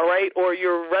 all right, or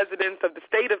your residence of the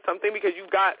state of something because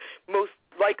you've got most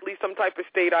likely some type of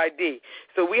state ID.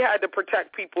 So we had to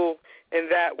protect people in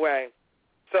that way.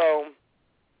 So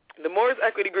the Moors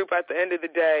Equity Group at the end of the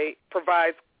day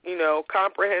provides,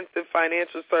 comprehensive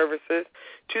financial services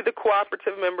to the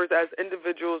cooperative members as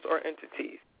individuals or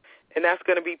entities. And that's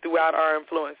going to be throughout our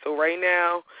influence. So right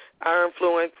now, our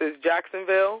influence is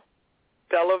Jacksonville,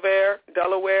 Delaware.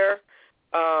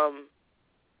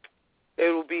 It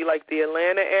will be like the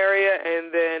Atlanta area,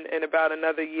 and then in about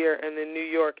another year in the New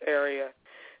York area.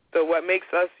 So what makes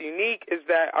us unique is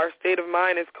that our state of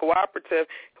mind is cooperative.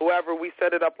 However, we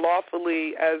set it up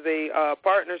lawfully as a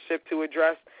partnership to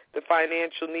address the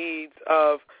financial needs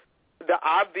of the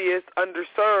obvious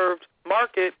underserved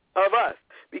market of us,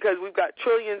 because we've got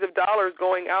trillions of dollars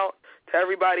going out to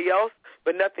everybody else,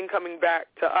 but nothing coming back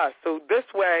to us. So this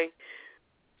way,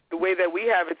 the way that we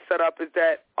have it set up is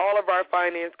that all of our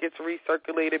finance gets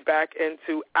recirculated back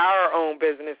into our own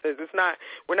businesses.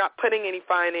 We're not putting any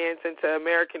finance into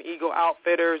American Eagle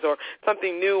Outfitters or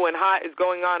something new and hot is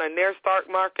going on in their stock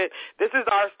market. This is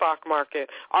our stock market.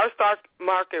 Our stock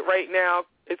market right now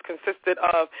is consisted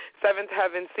of Seventh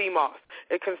Heaven CMOS.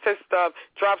 It consists of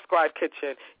Drop Squad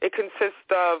Kitchen. It consists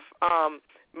of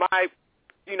my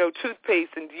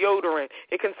toothpaste and deodorant.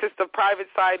 It consists of Private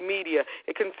Side Media.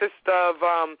 It consists of,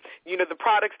 the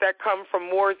products that come from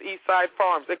Moore's Eastside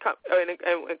Farms. It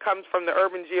comes from the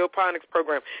Urban Geoponics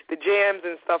Program, the jams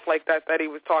and stuff like that he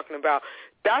was talking about.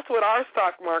 That's what our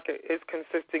stock market is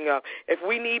consisting of. If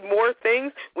we need more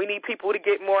things, we need people to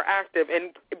get more active.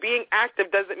 And being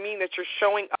active doesn't mean that you're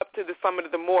showing up to the Summit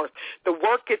of the Moors. The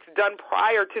work gets done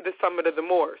prior to the Summit of the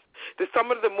Moors. The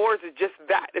Summit of the Moors is just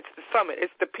that. It's the summit.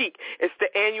 It's the peak. It's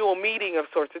the annual meeting of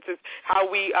sorts. It's just how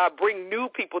we bring new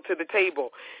people to the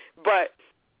table. But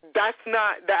that's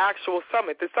not the actual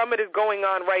summit. The summit is going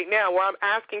on right now where I'm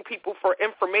asking people for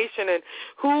information and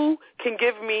who can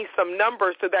give me some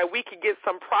numbers so that we can get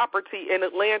some property in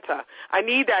Atlanta. I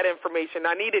need that information.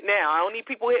 I need it now. I don't need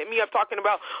people hitting me up talking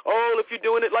about, oh, if you're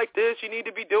doing it like this, you need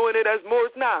to be doing it as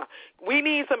MOORS. Nah. We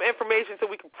need some information so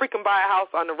we can freaking buy a house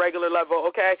on the regular level,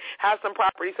 okay? Have some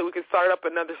property so we can start up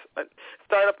another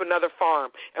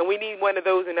farm. And we need one of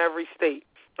those in every state.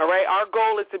 All right, our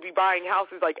goal is to be buying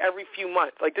houses like every few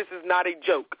months. Like, this is not a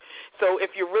joke. So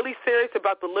if you're really serious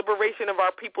about the liberation of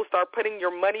our people, start putting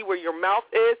your money where your mouth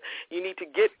is. You need to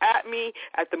get at me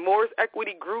at the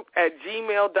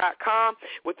mooresequitygroup@gmail.com.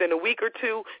 Within a week or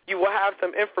two, you will have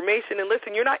some information. And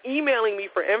listen, you're not emailing me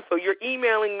for info. You're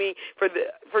emailing me for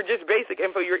just basic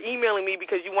info. You're emailing me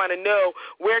because you want to know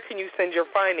where can you send your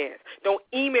finance. Don't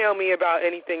email me about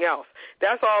anything else.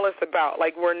 That's all it's about.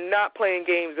 Like, we're not playing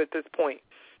games at this point.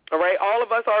 All right, all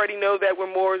of us already know that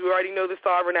we're MOORS. We already know the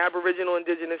sovereign, aboriginal,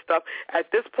 indigenous stuff. At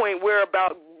this point, we're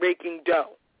about making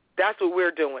dough. That's what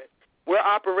we're doing. We're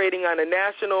operating on a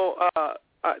national,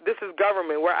 this is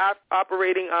government. We're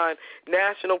operating on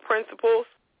national principles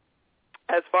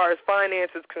as far as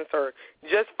finance is concerned,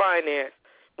 just finance.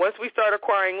 Once we start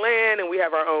acquiring land and we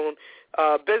have our own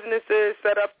businesses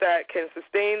set up that can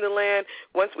sustain the land,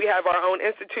 once we have our own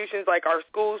institutions like our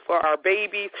schools for our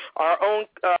babies, our own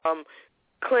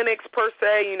clinics per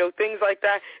se, things like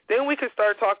that, then we can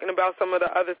start talking about some of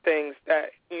the other things that,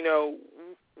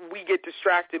 we get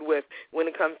distracted with when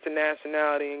it comes to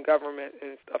nationality and government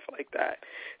and stuff like that.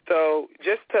 So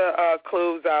just to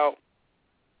close out,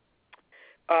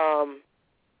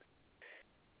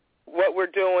 what we're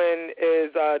doing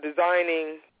is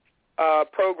designing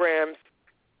programs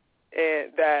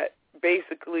that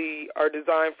basically are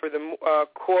designed for the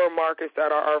core markets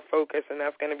that are our focus, and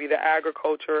that's going to be the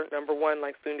agriculture, number one,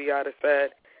 like Sundiata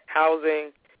said,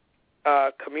 housing,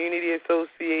 community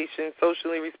associations,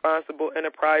 socially responsible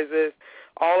enterprises,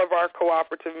 all of our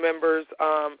cooperative members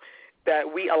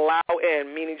that we allow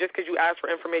in, meaning just because you ask for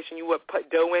information, you would put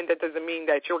dough in, that doesn't mean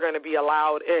that you're going to be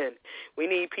allowed in. We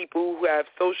need people who have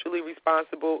socially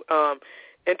responsible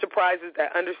enterprises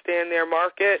that understand their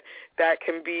market, that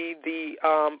can be the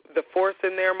force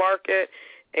in their market,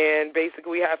 and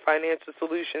basically we have financial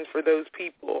solutions for those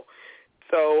people.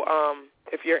 So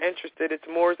if you're interested, it's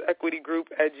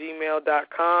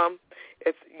mooresequitygroup@gmail.com.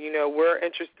 It's, we're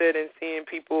interested in seeing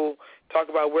people talk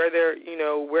about where they're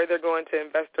going to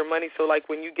invest their money. So like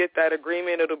when you get that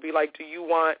agreement, it'll be like, do you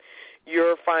want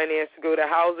your finance to go to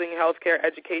housing, healthcare,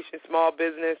 education, small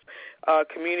business,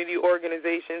 community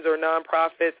organizations or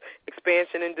nonprofits,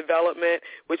 expansion and development,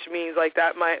 which means like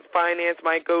that finance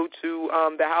might go to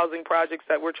the housing projects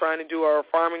that we're trying to do, or a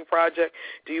farming project.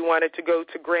 Do you want it to go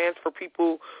to grants for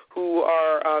people who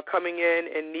are coming in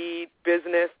and need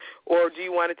business, or do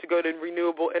you want it to go to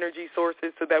renewable energy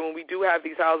sources so that when we do have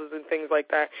these houses and things like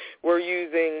that, we're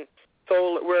using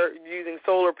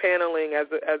solar paneling as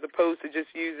opposed to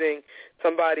just using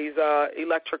somebody's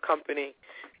electric company.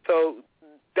 So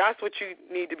that's what you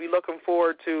need to be looking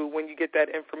forward to when you get that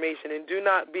information. And do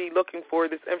not be looking for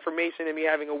this information and be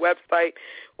having a website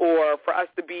or for us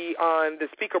to be on the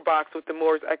speaker box with the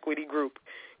MOORS Equity Group.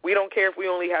 We don't care if we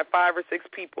only have 5 or 6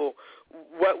 people.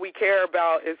 What we care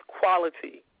about is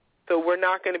quality. So we're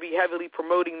not going to be heavily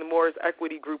promoting the MOORS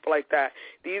Equity Group like that.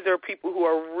 These are people who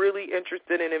are really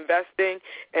interested in investing,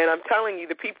 and I'm telling you,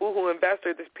 the people who invest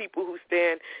are the people who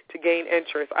stand to gain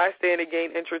interest. I stand to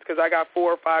gain interest because I got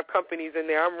 4 or 5 companies in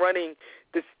there. I'm running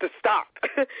the stock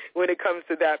when it comes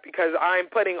to that because I'm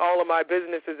putting all of my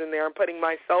businesses in there. I'm putting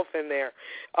myself in there.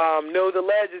 Know the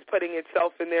Ledge is putting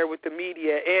itself in there with the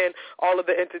media and all of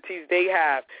the entities they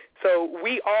have. So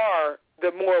we are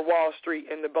the Moore Wall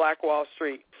Street and the Black Wall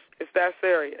Street. It's that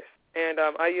serious. And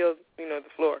I yield, the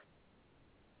floor.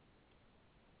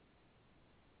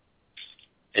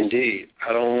 Indeed.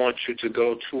 I don't want you to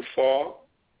go too far,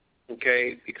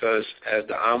 okay, because as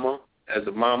the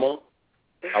mama,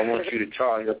 I want you to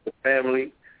charge up the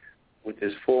family with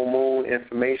this full moon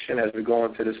information as we go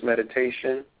into this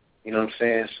meditation,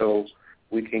 so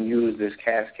we can use this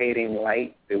cascading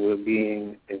light that we're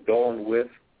being adorned with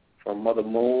from Mother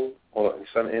Moon, or in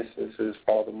some instances,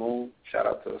 Father Moon. Shout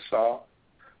out to Asar.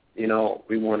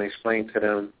 We want to explain to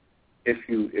them, if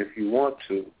you want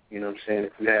to,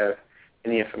 if you have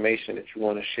any information that you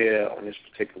want to share on this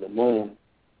particular moon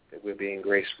that we're being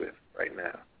graced with right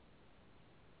now.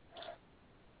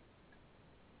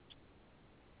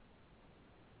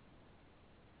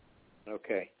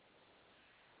 Okay.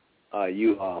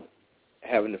 You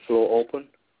having the floor open?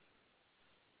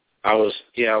 I was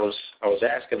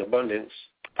asking Abundance.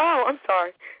 Oh, I'm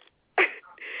sorry.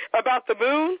 About the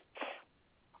moon?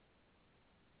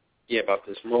 about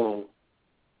this moon.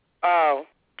 Oh,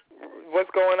 what's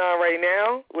going on right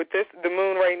now with the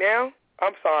moon right now?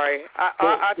 I'm sorry.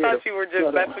 I thought you were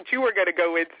that's what you were going to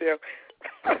go into.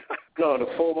 No, the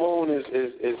full moon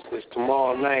is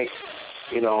tomorrow night.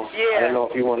 You know, yeah. I don't know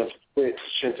if you want to switch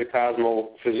into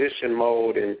Cosmo Physician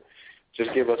mode and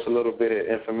just give us a little bit of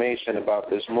information about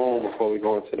this moon before we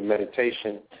go into the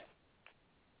meditation.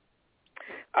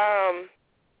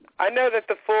 I know that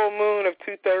the full moon of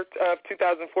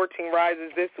 2014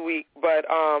 rises this week, but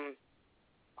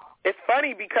it's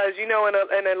funny because, you know, in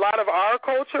a lot of our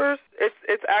cultures,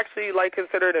 it's actually like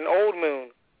considered an old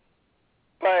moon.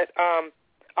 But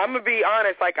I'm going to be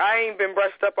honest, like I ain't been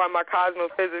brushed up on my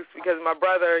cosmophysics because my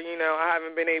brother, you know, I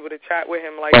haven't been able to chat with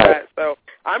him like that. So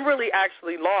I'm really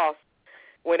actually lost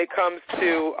when it comes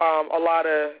to a lot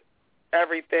of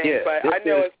everything. Yeah, but I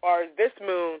know as far as this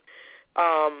moon,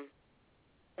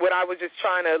 when I was just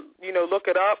trying to, you know, look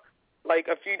it up like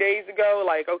a few days ago,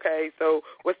 like, okay, so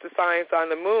what's the science on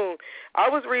the moon? I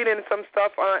was reading some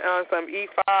stuff on some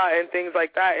E5 and things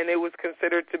like that, and it was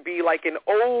considered to be like an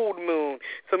old moon.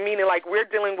 So meaning like we're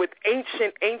dealing with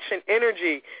ancient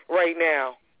energy right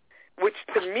now, which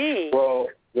to me... Well,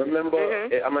 remember,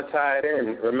 I'm going to tie it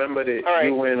in. Remember that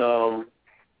you went,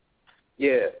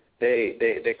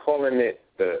 they're calling it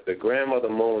the grandmother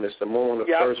moon. It's the moon, the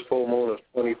first full moon of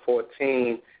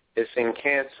 2014. It's in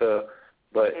Cancer.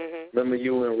 But remember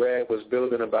you and Red was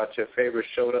building about your favorite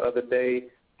show the other day,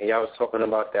 and y'all was talking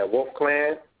about that Wolf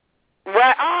Clan?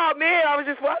 Right. Oh, man, I was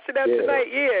just watching that tonight.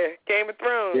 Yeah, Game of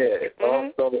Thrones. Yeah,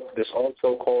 it's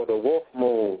also called the Wolf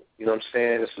Moon. You know what I'm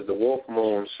saying? This is the Wolf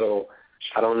Moon. So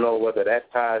I don't know whether that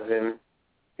ties in,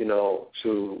 you know,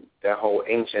 to that whole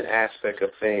ancient aspect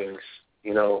of things,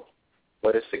 you know.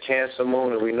 But it's the Cancer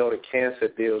moon, and we know that Cancer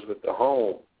deals with the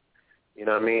home. You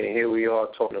know what I mean? And here we are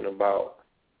talking about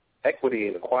equity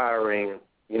and acquiring,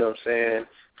 you know what I'm saying,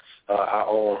 our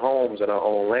own homes and our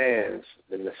own lands,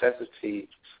 the necessity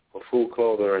for food,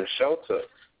 clothing, and shelter,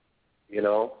 you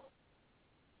know.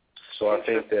 So I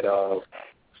think that,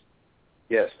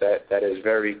 yes, that is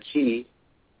very key.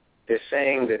 They're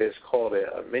saying that it's called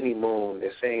a mini moon.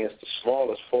 They're saying it's the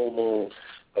smallest full moon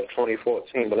of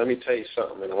 2014. But let me tell you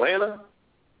something. In Atlanta,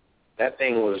 that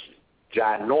thing was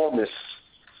ginormous,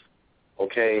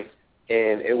 okay,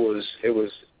 and it was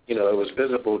you know, it was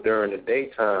visible during the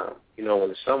daytime. You know, when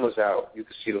the sun was out, you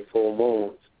could see the full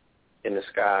moon in the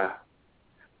sky.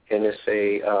 And it's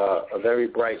a very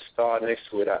bright star next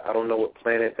to it. I don't know what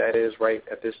planet that is right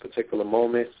at this particular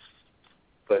moment,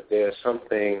 but there's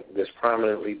something that's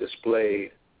prominently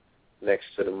displayed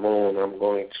next to the moon. I'm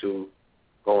going to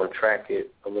go and track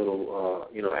it a little,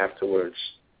 you know, afterwards.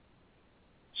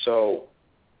 So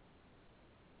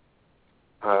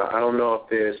I don't know if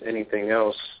there's anything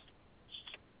else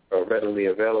readily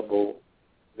available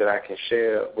that I can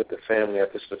share with the family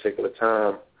at this particular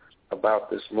time about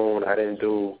this moon. I didn't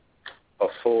do a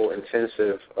full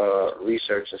intensive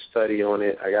research and study on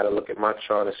it. I got to look at my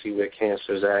chart and see where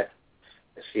Cancer's at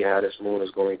and see how this moon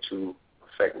is going to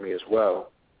affect me as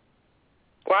well.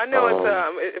 Well, I know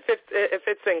if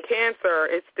it's in Cancer,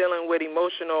 it's dealing with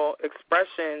emotional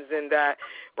expressions, and that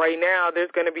right now there's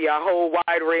going to be a whole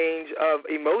wide range of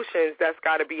emotions that's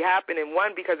got to be happening.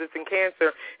 One, because it's in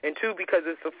Cancer, and two, because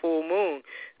it's a full moon.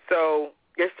 So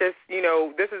it's just, you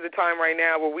know, this is the time right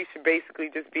now where we should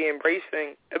basically just be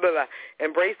embracing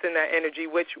that energy,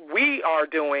 which we are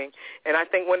doing. And I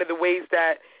think one of the ways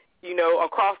that, you know,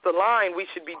 across the line we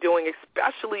should be doing,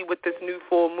 especially with this new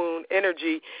full moon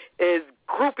energy, is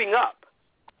grouping up.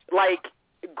 Like,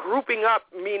 grouping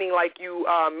up meaning like you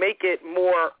make it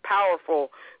more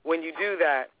powerful when you do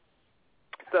that.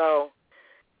 So,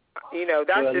 you know,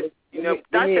 that's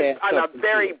on a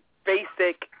very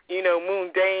basic, you know,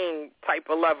 mundane type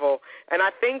of level. And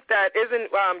I think that isn't,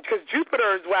 because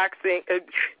Jupiter's waxing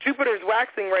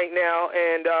right now,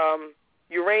 and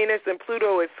Uranus and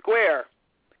Pluto is square.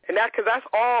 And that's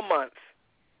all months.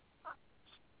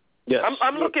 Yes.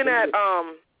 I'm looking at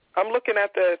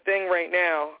the thing right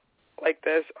now, like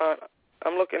this.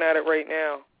 I'm looking at it right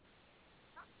now.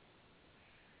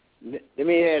 Let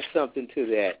me add something to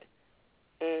that.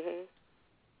 Mhm.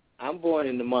 I'm born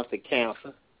in the month of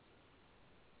Cancer.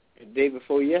 The day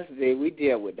before yesterday, we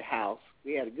dealt with the house.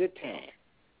 We had a good time.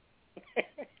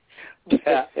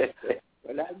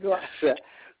 When I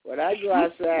go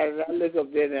outside and I look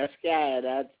up there in the sky and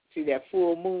I see that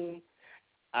full moon,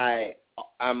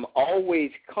 I'm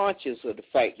always conscious of the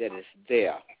fact that it's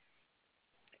there.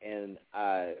 And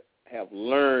I have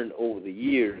learned over the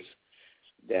years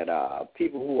that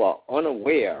people who are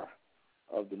unaware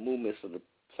of the movements of the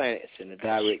planets and the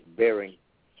direct bearing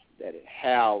that it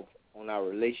have on our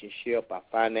relationship, our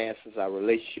finances, our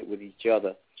relationship with each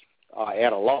other are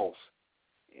at a loss.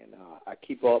 And I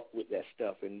keep up with that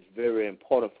stuff, and it's very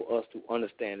important for us to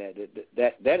understand that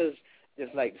is,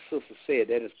 just like the sister said,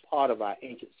 that is part of our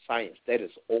ancient science. That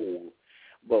is old.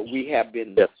 But we have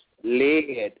been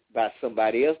led by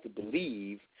somebody else to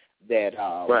believe that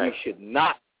we should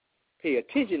not pay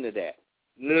attention to that.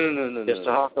 No. Yes,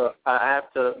 Harper, I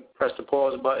have to press the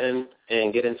pause button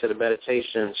and get into the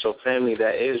meditation. So, family,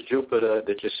 that is Jupiter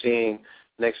that you're seeing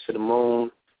next to the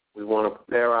moon. We want to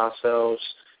prepare ourselves,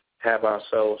 find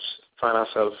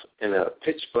ourselves in a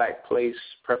pitch-black place,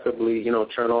 preferably,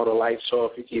 turn all the lights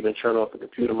off. You can even turn off the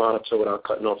computer monitor without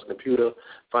cutting off the computer.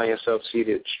 Find yourself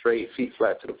seated straight, feet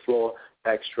flat to the floor,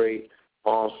 back straight,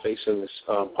 palms facing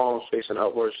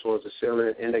upwards towards the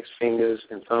ceiling, index fingers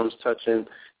and thumbs touching,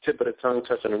 tip of the tongue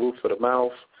touching the roof of the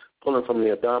mouth, pulling from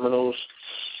the abdominals,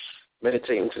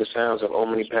 meditating to the sounds of Om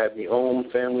Mani Padme Om.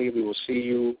 Family, we will see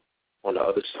you on the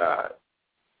other side.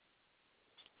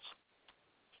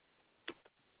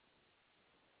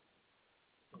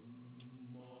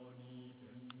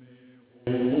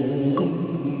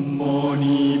 Om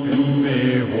Mani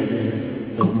Padme Hum.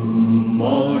 Om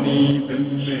Mani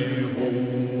Padme Hum.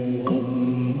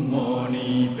 Om Mani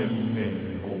Padme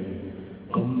Hum.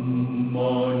 Om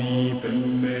Mani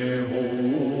Padme Hum.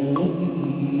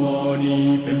 Om Mani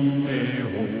Padme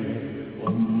Hum.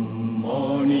 Om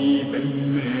Mani Padme Om Mani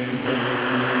Padme Hum.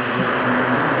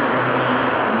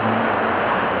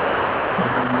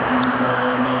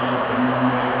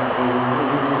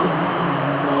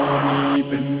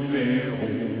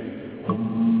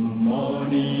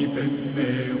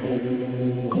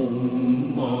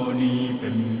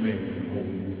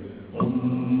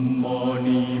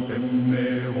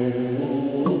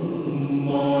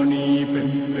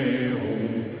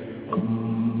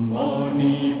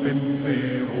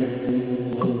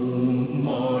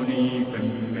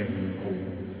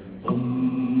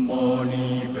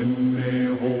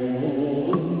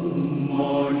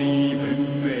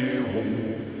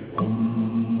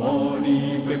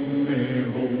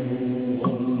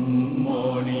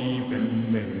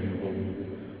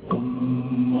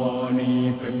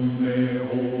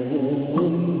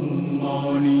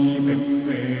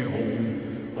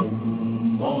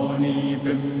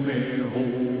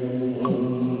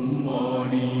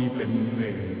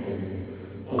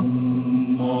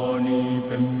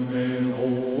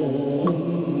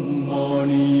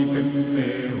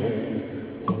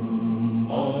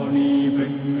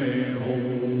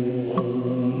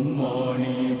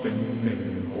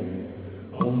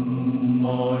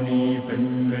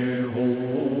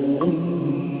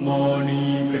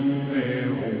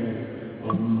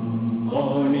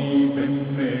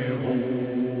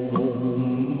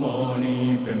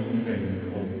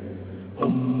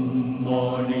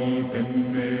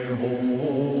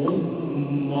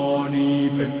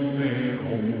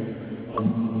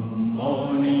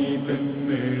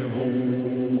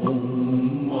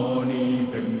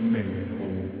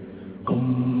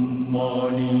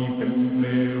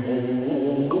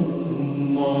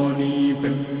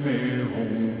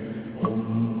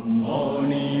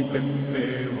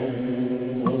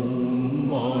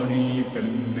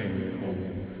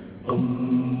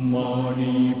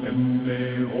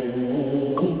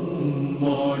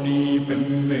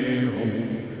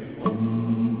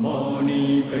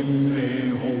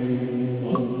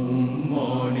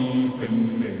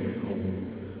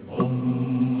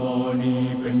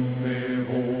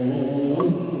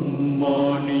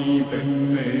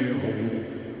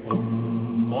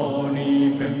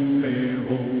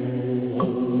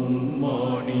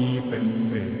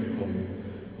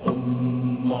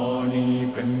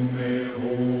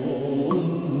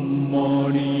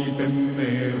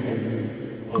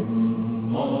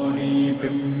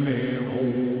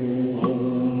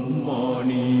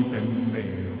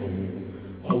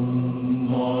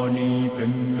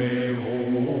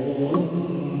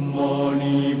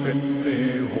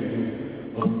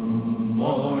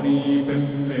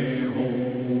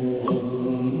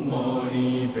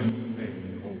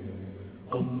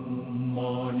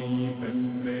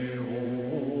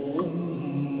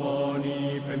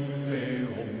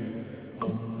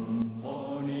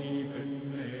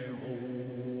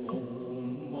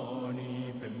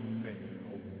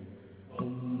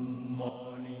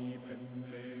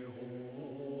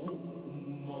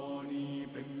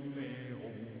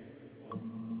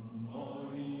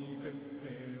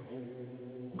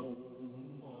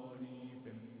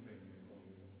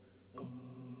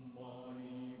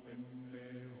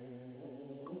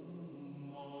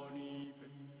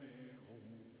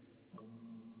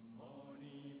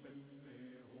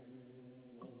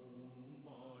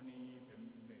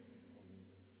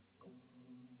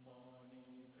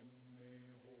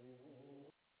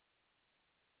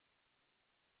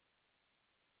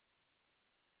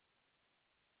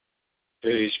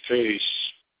 Peace, peace.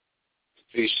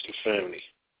 Peace to the family.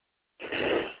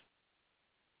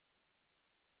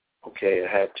 Okay, I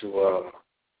had to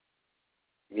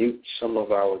mute some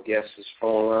of our guests'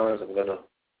 phone lines. I'm going to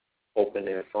open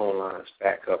their phone lines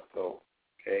back up, though.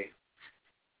 Okay?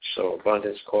 So,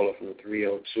 Abundance, caller from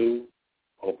 302.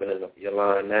 Opening up your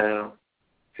line now.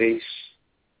 Peace.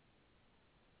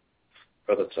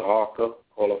 Brother Tahaka,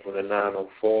 caller from the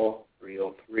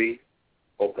 904-303.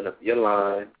 Open up your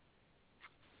line.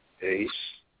 Peace.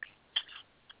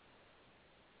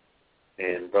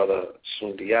 And Brother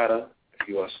Sundiata, if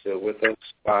you are still with us,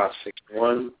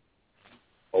 561.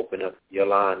 Open up your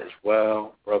line as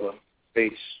well, brother.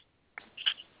 Peace.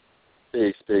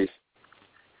 Peace, peace.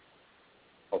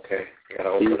 Okay, I got to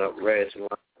open up Red's line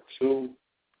 2,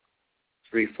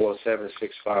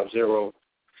 347-650.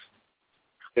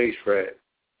 Peace, Red.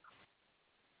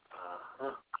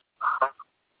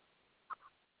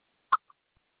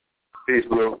 Peace,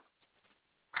 Blue.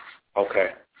 Okay.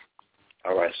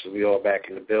 All right, so we all back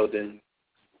in the building.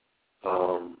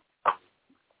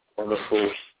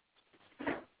 Wonderful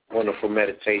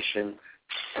meditation.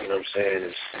 You know what I'm saying?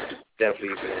 It's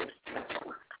definitely been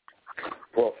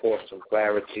brought forth some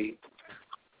clarity.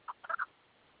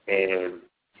 And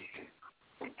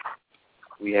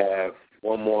we have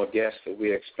one more guest that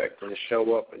we're expecting to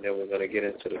show up, and then we're going to get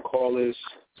into the callers.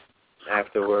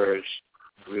 Afterwards,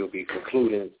 we'll be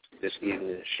concluding this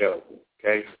evening's show,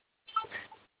 okay?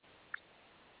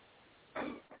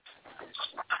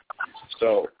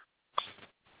 So,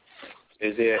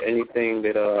 is there anything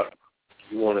that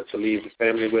you wanted to leave the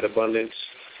family with, Abundance,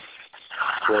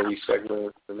 before we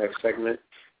segment the next segment?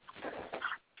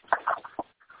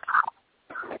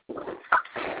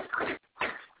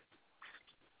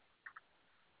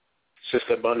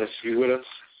 Sister Abundance, you with us?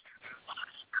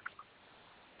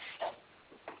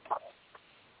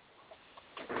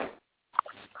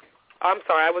 I'm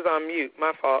sorry, I was on mute.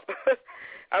 My fault.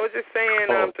 I was just saying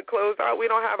to close out, we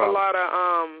don't have a lot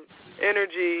of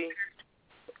energy,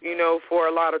 for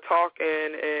a lot of talking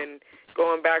and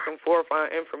going back and forth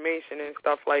on information and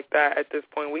stuff like that at this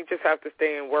point. We just have to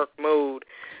stay in work mode.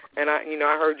 And I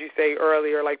heard you say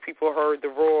earlier, like people heard the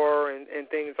roar and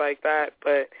things like that.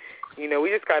 But, we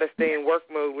just got to stay in work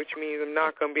mode, which means I'm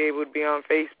not going to be able to be on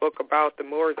Facebook about the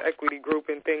MOORS Equity Group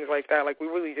and things like that. Like we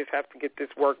really just have to get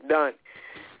this work done.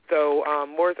 So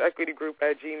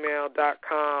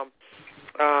moorsequitygroup@gmail.com.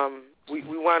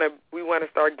 We want to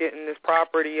start getting this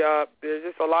property up. There's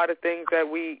just a lot of things that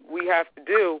we have to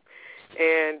do.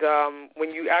 And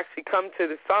when you actually come to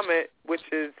the summit,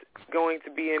 which is going to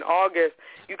be in August,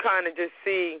 you kind of just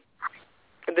see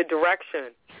the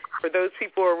direction. For those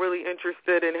people who are really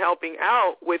interested in helping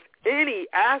out with any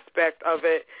aspect of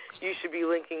it, you should be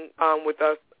linking with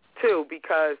us too,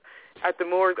 because at the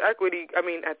MOORS Equity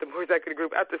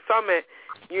Group, at the summit,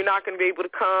 you're not going to be able to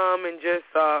come and just,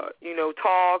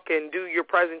 talk and do your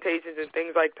presentations and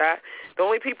things like that. The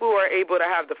only people who are able to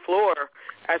have the floor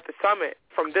at the summit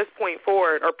from this point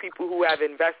forward are people who have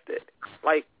invested,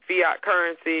 like fiat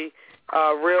currency,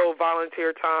 real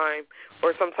volunteer time,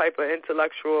 or some type of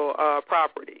intellectual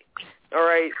property. All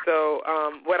right, so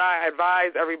what I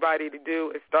advise everybody to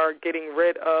do is start getting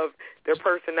rid of their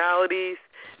personalities,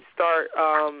 start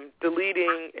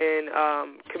deleting and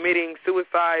committing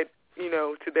suicide,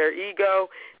 to their ego,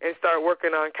 and start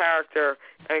working on character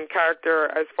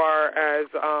as far as,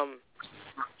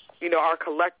 our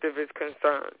collective is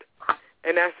concerned.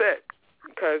 And that's it,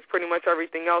 because pretty much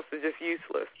everything else is just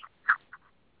useless.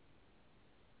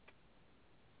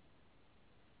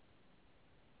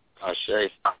 Ashe to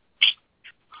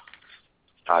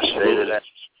that.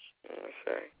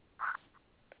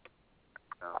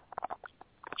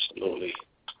 Absolutely.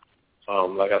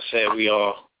 Like I said, we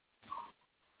are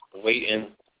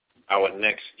awaiting our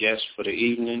next guest for the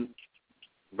evening.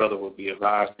 Brother will be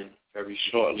arriving very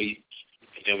shortly,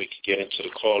 and then we can get into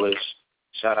the callers.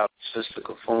 Shout out to Sister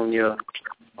Cafonia.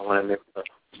 I want to make a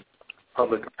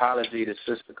public apology to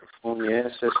Sister Cafonia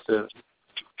and Sister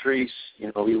Patrice.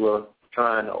 We were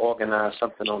trying to organize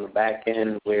something on the back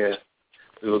end where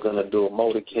we were going to do a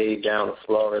motorcade down to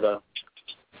Florida,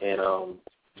 and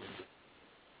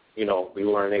we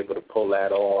weren't able to pull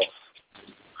that off.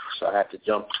 So I had to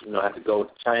go with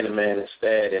the Chinaman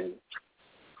instead, and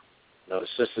the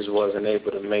sisters wasn't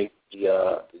able to make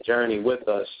the journey with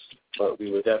us, but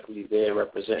we were definitely there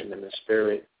representing them in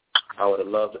spirit. I would have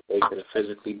loved if they could have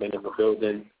physically been in the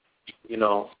building,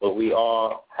 but we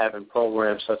are having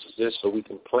programs such as this so we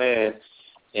can plan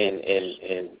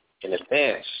in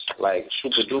advance, like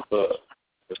super duper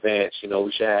advance.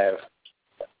 We should have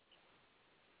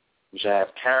We should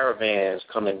have caravans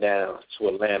coming down to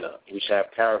Atlanta. We should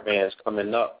have caravans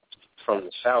coming up from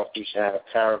the south. We should have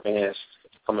caravans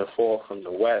coming forth from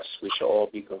the west. We should all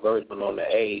be converging on the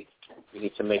A. We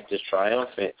need to make this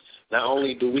triumphant. Not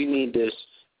only do we need this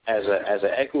as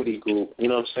an equity group, you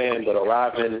know what I'm saying, but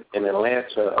arriving in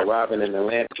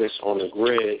Atlantis on the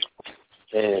grid,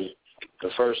 and the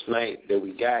first night that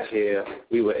we got here,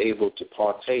 we were able to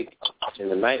partake in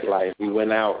the nightlife. We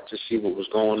went out to see what was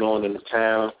going on in the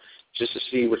town, just to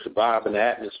see what the vibe and the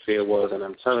atmosphere was. And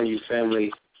I'm telling you,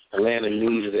 family, Atlanta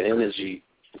needs the energy,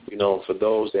 you know, for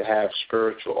those that have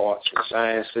spiritual arts and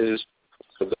sciences,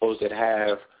 for those that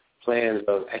have plans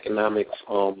of economic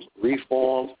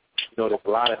reform. You know, there's a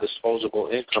lot of disposable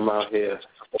income out here.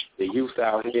 The youth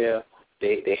out here,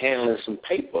 they handling some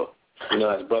paper. You know,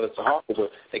 as Brother Tahaka,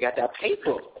 they got that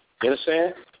paper. You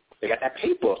understand? They got that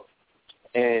paper.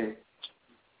 And,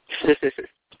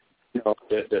 you know,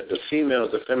 the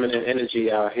females, the feminine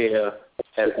energy out here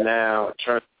has now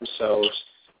turned themselves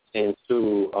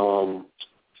into, I'm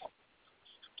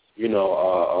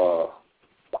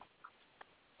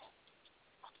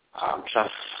trying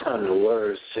to find the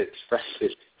words to express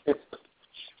it.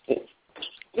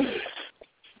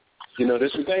 You know,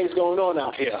 there's some things going on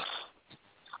out here.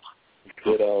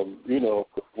 But, you know,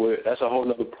 that's a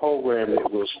whole other program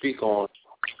that we'll speak on.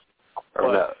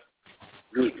 But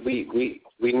we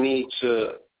need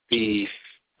to be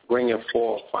bringing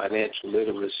forth financial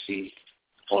literacy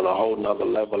on a whole nother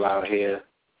level out here,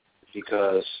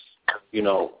 because, you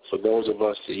know, for those of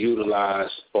us to utilize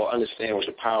or understand what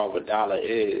the power of a dollar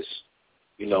is,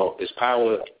 you know, its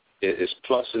power is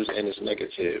pluses and its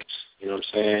negatives. You know what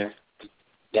I'm saying?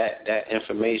 That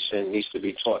information needs to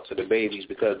be taught to the babies,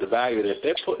 because the value that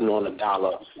they're putting on a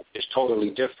dollar is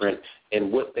totally different.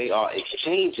 And what they are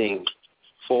exchanging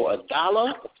for a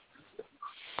dollar,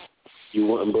 you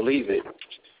wouldn't believe it.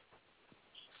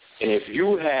 And if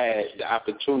you had the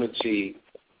opportunity,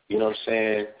 you know what I'm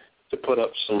saying, to put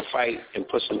up some fight and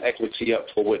put some equity up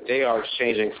for what they are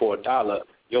exchanging for a dollar,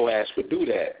 your ass would do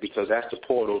that, because that's the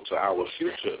portal to our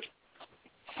future.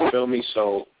 You feel me?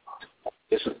 So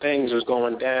there's some things that's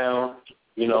going down,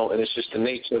 you know, and it's just the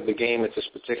nature of the game at this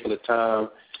particular time,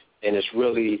 and it's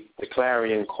really the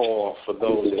clarion call for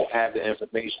those that have the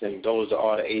information, those that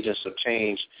are the agents of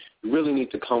change. You really need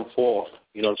to come forth,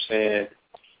 you know what I'm saying,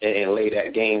 and lay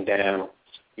that game down,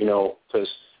 you know, because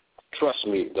trust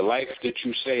me, the life that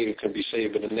you save can be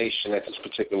saving the nation at this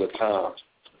particular time,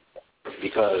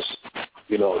 because,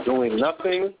 you know, doing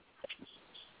nothing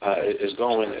is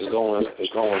going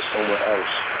somewhere else.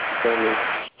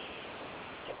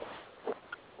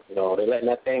 You know, they're letting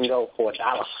that thing go for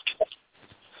 $1.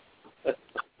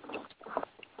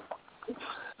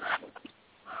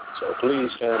 So please,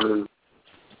 family,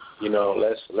 you know,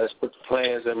 let's put the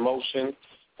plans in motion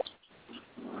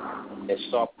and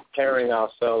start preparing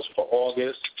ourselves for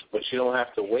August. But you don't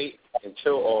have to wait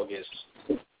until August.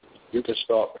 You can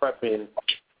start prepping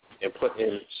and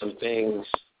putting some things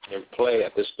in play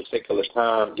at this particular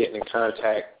time, getting in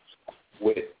contact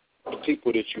with the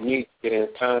people that you need to get in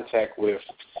contact with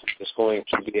that's going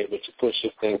to be able to push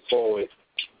this thing forward.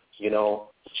 You know,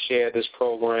 share this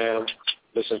program,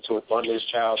 listen to Abundance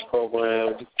Child's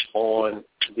program on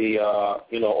the,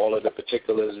 you know, all of the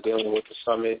particulars dealing with the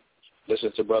summit.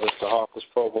 Listen to Brother Tahaka's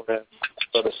program.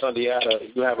 Brother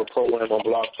Sundiata, you have a program on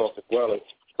Blog Talk as well,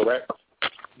 correct?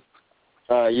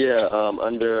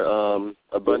 Under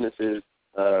Abundance's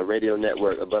radio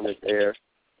network, Abundance Air,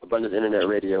 Abundance Internet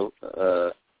Radio.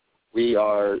 We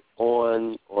are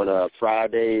on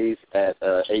Fridays at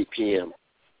 8 p.m.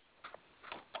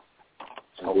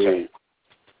 Okay.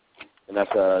 And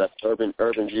that's urban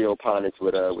geoponics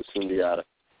with Sundiata.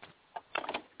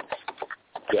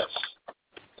 Yes.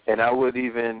 And I would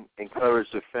even encourage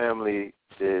the family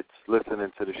that's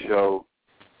listening to the show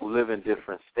who live in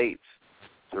different states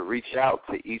to reach out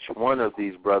to each one of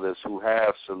these brothers who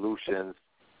have solutions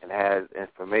and has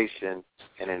information,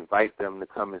 and invite them to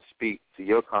come and speak to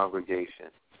your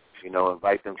congregation. You know,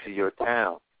 invite them to your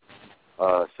town.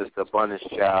 Sister Abundance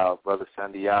Child, Brother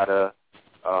Sundiata,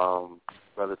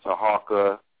 Brother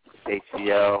Tahaka,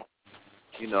 KTL.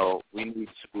 You know, we need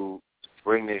to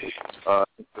bring this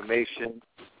information.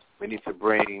 We need to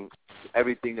bring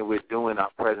everything that we're doing, our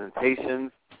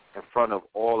presentations, in front of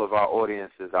all of our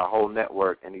audiences, our whole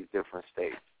network in these different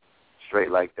states, straight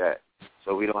like that.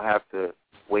 So we don't have to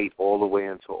wait all the way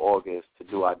until August to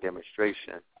do our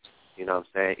demonstration. You know what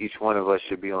I'm saying? Each one of us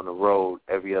should be on the road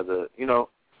every other, you know,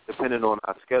 depending on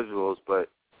our schedules, but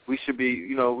we should be,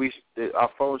 you know, our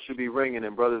phones should be ringing,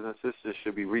 and brothers and sisters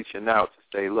should be reaching out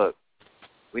to say, look,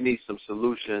 we need some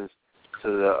solutions to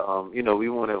the, you know, we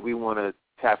want to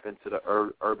tap into the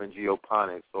urban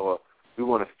geoponics, or we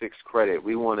want to fix credit.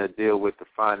 We want to deal with the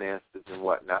finances and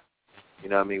whatnot. You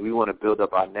know what I mean? We want to build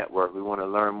up our network. We want to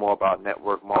learn more about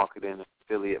network marketing,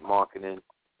 affiliate marketing,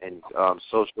 and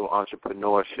social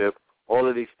entrepreneurship. All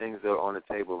of these things are on the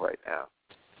table right now.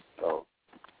 So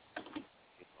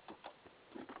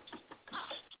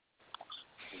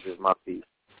this is my piece.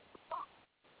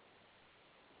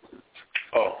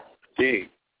 Oh, indeed.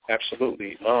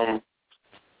 Absolutely.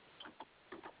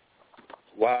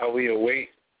 While we await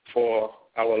for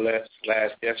our last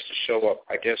guest to show up,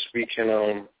 I guess we can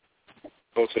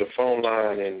go to the phone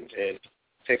line and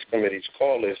take some of these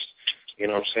callers. You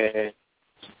know what I'm saying?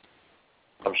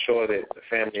 I'm sure that the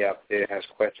family out there has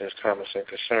questions, comments, and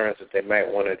concerns that they might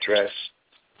want to address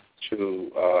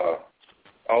to,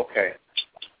 okay.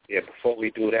 Yeah, before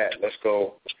we do that, let's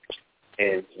go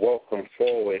and welcome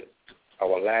forward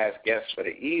our last guest for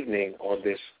the evening on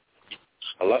this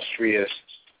illustrious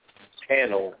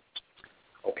panel,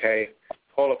 okay?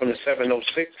 Call up from the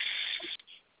 706.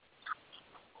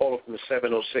 Call up from the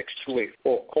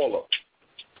 706-284. Call up.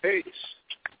 Peace.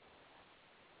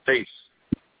 Peace.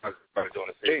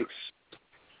 Peace.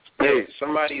 Hey,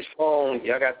 somebody's phone,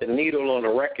 y'all got the needle on the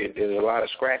record. There's a lot of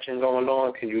scratching going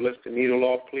on. Can you lift the needle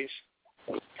off, please?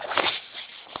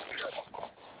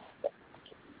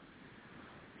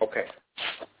 Okay.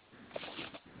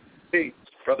 Hey,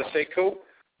 Brother Sekou.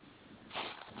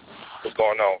 What's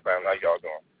going on, family? How y'all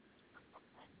doing?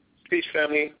 Peace,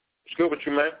 family. What's good with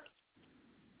you, man?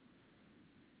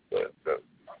 Good.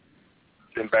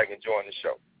 Sitting back enjoying the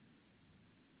show.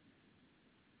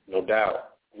 No doubt.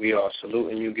 We are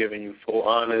saluting you, giving you full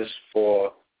honors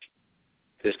for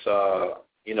this,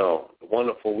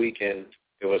 wonderful weekend.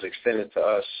 It was extended to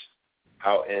us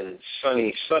out in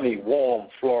sunny, warm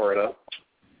Florida,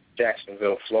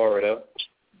 Jacksonville, Florida.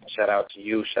 Shout out to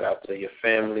you. Shout out to your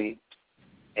family.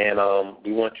 And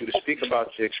we want you to speak about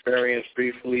your experience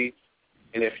briefly.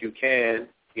 And if you can,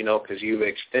 because you've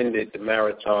extended the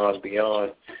marathon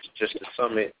beyond just the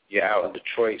summit. You're out in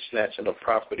Detroit snatching up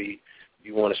property.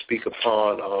 You want to speak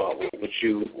upon what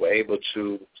you were able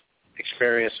to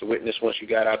experience or witness once you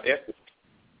got out there?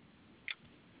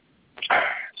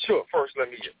 Sure. First, let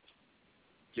me give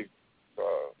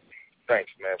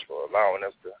thanks, man, for allowing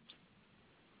us to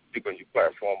speak on your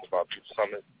platform about the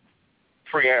summit,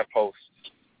 pre and post.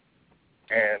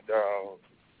 And,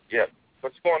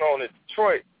 what's going on in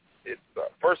Detroit,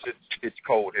 it's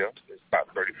cold here. It's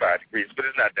about 35 degrees, but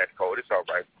it's not that cold. It's all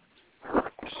right.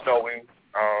 It's snowing.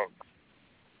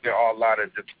 There are a lot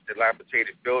of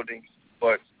dilapidated buildings,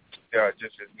 but there are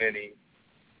just as many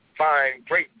fine,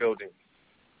 great buildings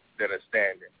that are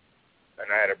standing. And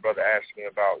I had a brother ask me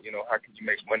about, how can you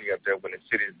make money up there when the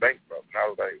city is bankrupt? And I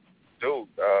was like, dude,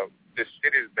 this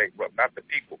city is bankrupt, not the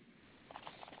people.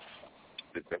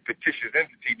 The fictitious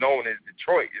entity known as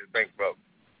Detroit is bankrupt,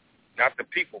 not the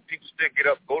people. People still get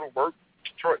up, go to work.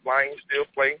 Detroit Lions still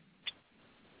play.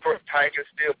 Detroit Tigers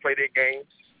still play their games.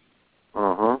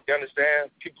 Uh-huh. You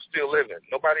understand? People still living.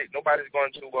 Nobody's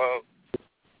going to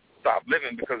stop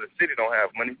living because the city don't have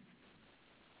money,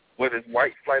 whether it's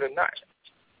white flight or not.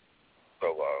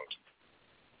 So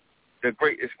it's a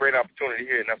great opportunity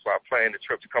here, and that's why I planned the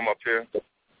trip to come up here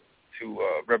to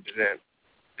represent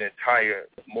the entire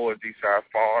MOORS Eastside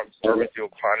Farms, Urban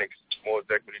Geoponics, MOORS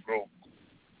Equity Group,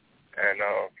 and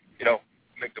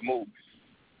make the moves.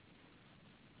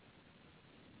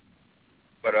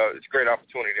 But it's a great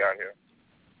opportunity down here.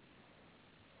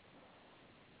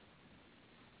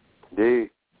 Indeed.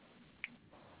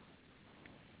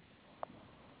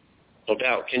 No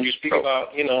doubt. Can you speak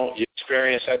about, your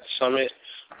experience at the summit?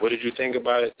 What did you think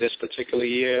about it this particular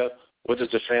year? What does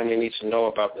the family need to know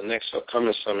about the next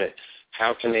upcoming summit?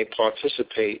 How can they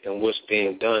participate in what's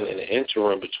being done in the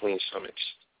interim between summits?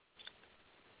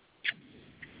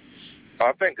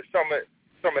 I think the summit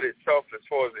itself, as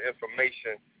far as the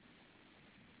information,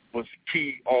 was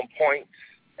key on point,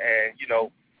 and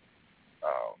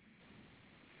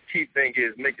key thing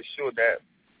is making sure that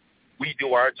we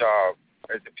do our job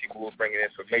as the people who are bringing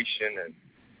information and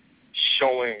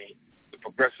showing the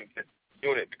progressive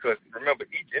unit. Because remember,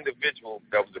 each individual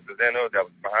that was a presenter, that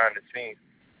was behind the scenes,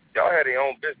 y'all had their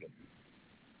own business.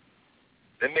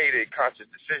 They made a conscious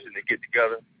decision to get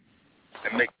together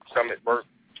and make the summit work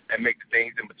and make the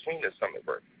things in between the summit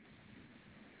work.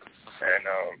 And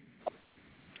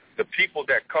the people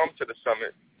that come to the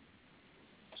summit,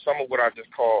 some of what I just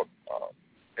called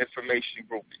information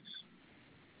groupies.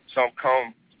 Some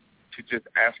come to just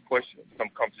ask questions.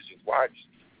 Some come to just watch.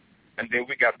 And then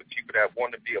we got the people that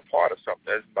want to be a part of something.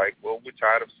 That's like, well, we're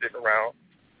tired of sitting around.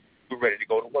 We're ready to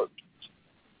go to work.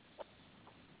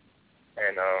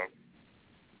 And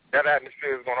that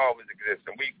atmosphere is going to always exist,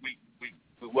 and we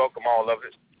welcome all of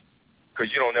it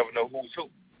because you don't ever know who's who.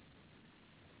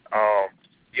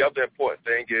 The other important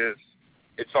thing is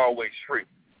it's always free.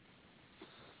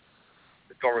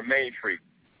 It's going to remain free.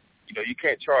 You know, you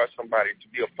can't charge somebody to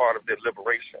be a part of their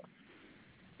liberation.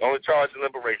 The only charge of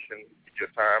liberation is your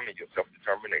time and your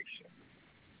self-determination.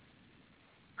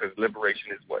 Because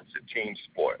liberation is what? It's a team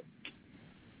sport.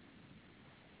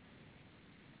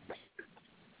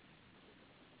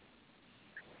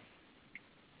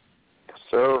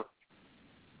 So,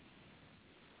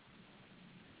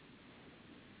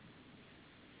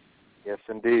 yes,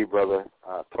 indeed, brother.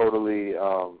 I totally,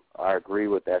 I agree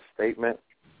with that statement.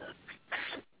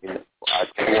 You know, I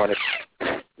just want to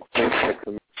think the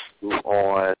community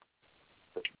on,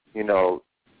 you know,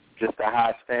 just the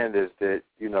high standards that,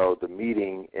 you know, the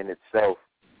meeting in itself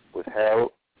was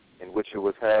held, in which it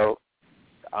was held,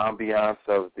 the ambiance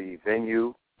of the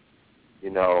venue, you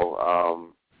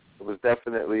know, it was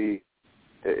definitely,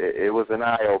 it was an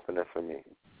eye-opener for me.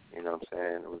 You know what I'm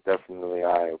saying? It was definitely an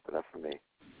eye-opener for me.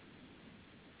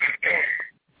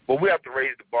 Well, we have to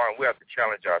raise the bar and we have to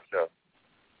challenge ourselves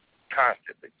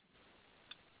constantly.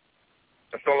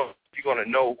 That's the only way you're going to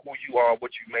know who you are,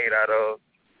 what you're made out of.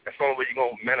 That's the only way you're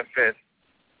going to manifest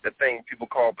the thing people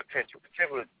call potential.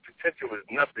 Potential is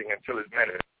nothing until it's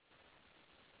manifest.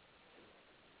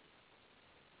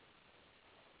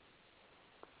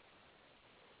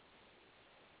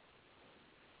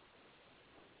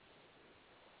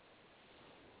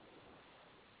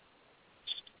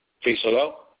 Peace,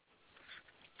 hello?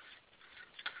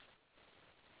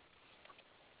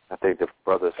 I think the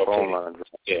brother's phone line dropped.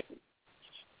 Yeah.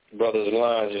 Brother's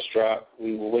line just dropped.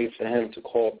 We will wait for him to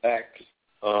call back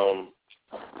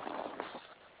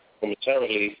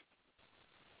momentarily.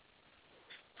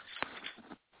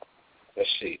 Let's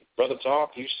see. Brother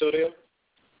Talk, you still there?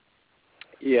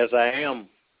 Yes, I am.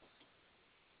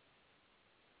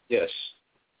 Yes.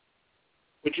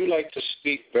 Would you like to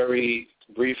speak very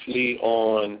briefly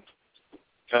on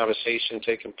conversation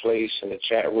taking place in the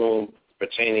chat room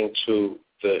pertaining to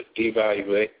the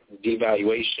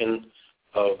devaluation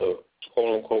of the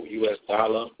quote-unquote U.S.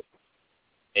 dollar?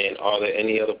 And are there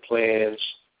any other plans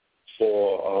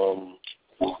for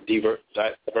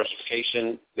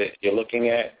diversification that you're looking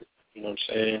at? You know what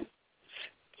I'm saying?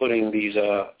 Putting these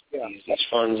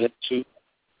funds into?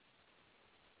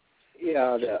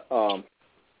 Yeah,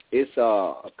 it's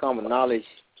a common knowledge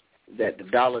that the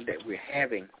dollar that we're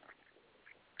having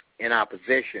in our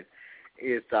possession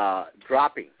is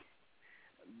dropping.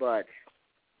 But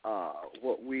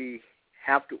what we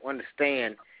have to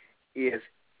understand is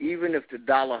even if the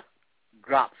dollar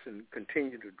drops and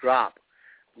continue to drop,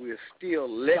 we're still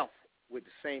left with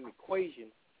the same equation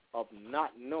of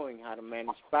not knowing how to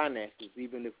manage finances,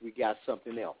 even if we got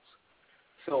something else.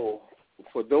 So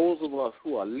for those of us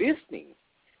who are listening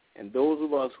and those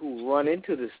of us who run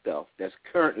into this stuff that's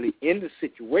currently in the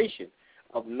situation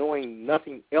of knowing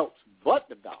nothing else but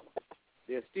the dollar,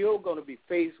 they're still going to be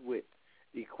faced with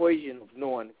the equation of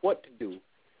knowing what to do,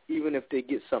 even if they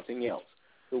get something else.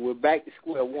 So we're back to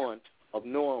square one of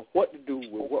knowing what to do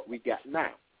with what we got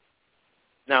now.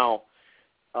 Now,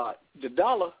 the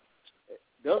dollar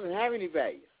doesn't have any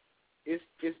value. It's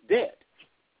dead.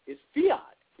 It's fiat.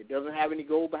 It doesn't have any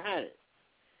gold behind it.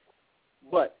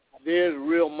 But there's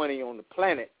real money on the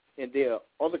planet, and there are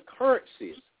other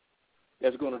currencies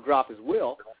that's going to drop as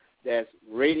well that's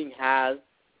rating higher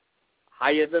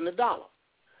than the dollar.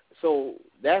 So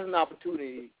that's an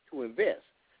opportunity to invest.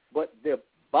 But the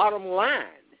bottom line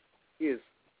is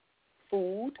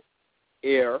food,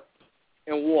 air,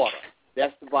 and water.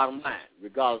 That's the bottom line,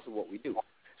 regardless of what we do.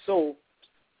 So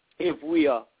if we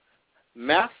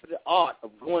master the art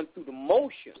of going through the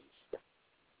motions,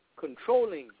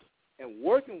 controlling and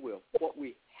working with what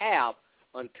we have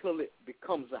until it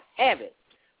becomes a habit,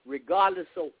 regardless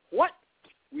of what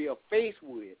we are faced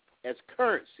with as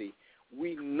currency,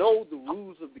 we know the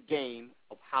rules of the game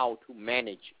of how to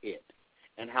manage it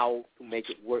and how to make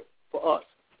it work for us.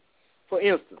 For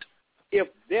instance, if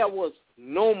there was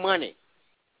no money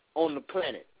on the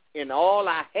planet and all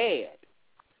I had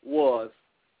was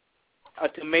a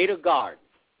tomato garden,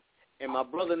 and my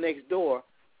brother next door,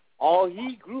 all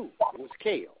he grew was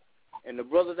kale, and the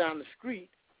brother down the street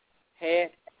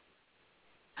had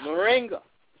moringa.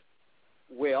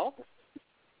 Well,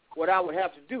 what I would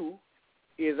have to do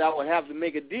is I would have to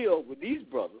make a deal with these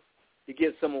brothers to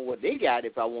get some of what they got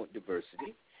if I want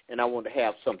diversity and I want to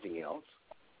have something else.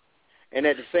 And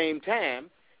at the same time,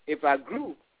 if I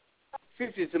grew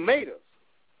 50 tomatoes,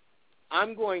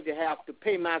 I'm going to have to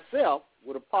pay myself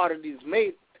with a part of these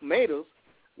tomatoes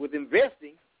with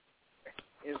investing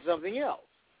in something else.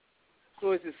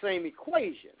 So it's the same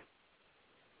equation.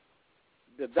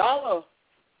 The dollar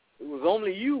was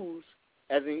only used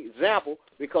as an example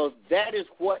because that is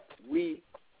what we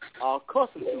are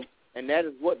accustomed to, and that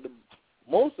is what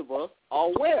most of us are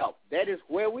aware of. That is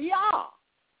where we are.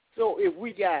 So if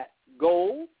we got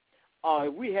gold, or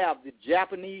if we have the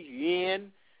Japanese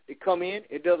yen that come in,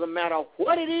 it doesn't matter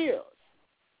what it is.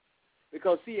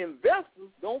 Because, see,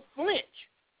 investors don't flinch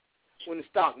when the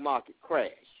stock market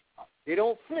crashes. They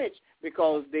don't flinch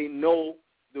because they know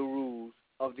the rules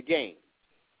of the game,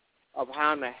 of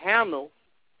how to handle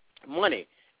money.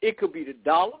 It could be the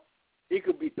dollar. It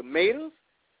could be tomatoes.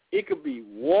 It could be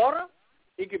water.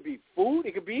 It could be food.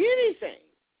 It could be anything.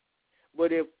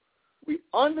 But if we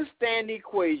understand the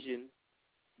equation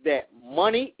that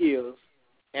money is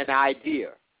an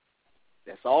idea,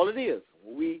 that's all it is.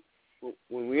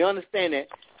 When we understand that,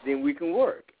 then we can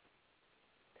work.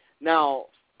 Now,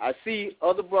 I see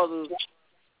other brothers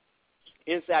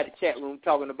inside the chat room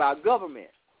talking about government.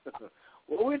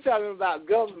 Well, we're talking about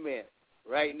government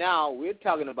right now. We're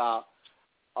talking about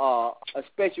a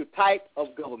special type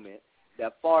of government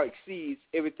that far exceeds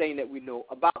everything that we know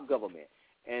about government.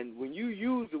 And when you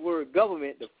use the word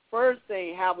government, the first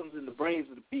thing happens in the brains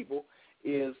of the people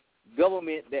is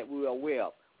government that we're aware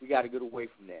of. We got to get away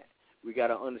from that. We got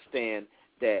to understand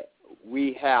that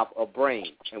we have a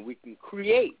brain and we can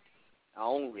create our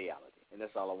own reality. And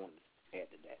that's all I wanted to add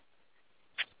to that.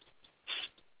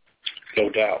 No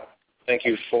doubt. Thank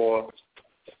you for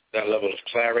that level of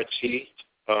clarity.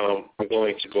 We're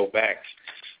going to go back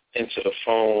into the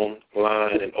phone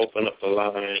line and open up the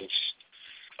lines.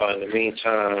 In the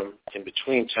meantime, in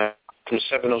between time, from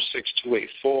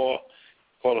 706-284,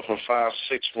 caller from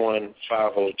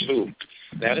 561-502.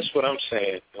 Now, that's what I'm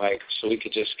saying, like, so we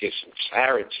could just get some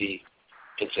clarity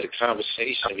into the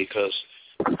conversation, because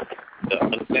the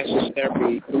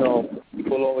unnecessary,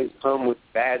 people always come with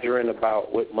badgering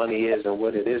about what money is and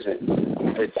what it isn't.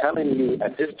 They're telling you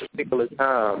at this particular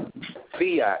time,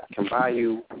 fiat can buy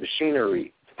you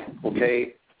machinery,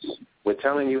 okay? We're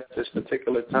telling you at this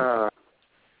particular time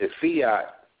that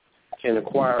fiat can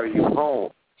acquire you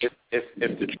home.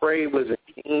 If the trade was in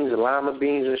beans, lima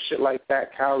beans and shit like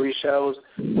that, cowrie shells,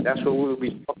 that's what we would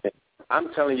be talking.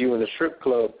 I'm telling you, in the strip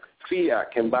club,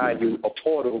 fiat can buy you a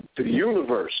portal to the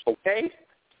universe, okay?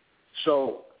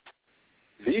 So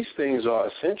these things are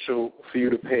essential for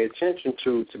you to pay attention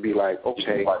to be like,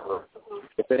 okay,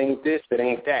 if it ain't this, it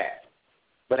ain't that.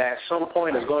 But at some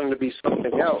point, it's going to be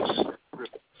something else.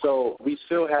 So we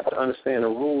still have to understand the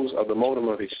rules of the modem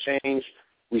of exchange.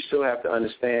 We still have to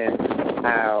understand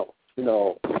how,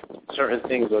 certain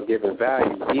things are given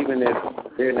value, even if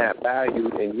they're not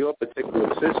valued in your particular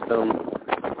system.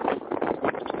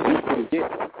 You can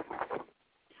get.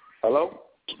 Hello?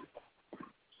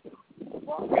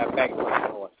 Got back to my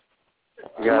point.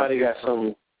 Somebody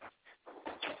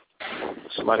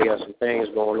got some things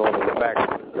going on in the back.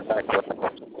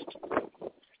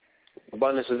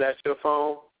 Abundance, is that your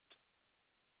phone?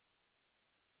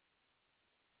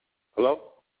 Hello?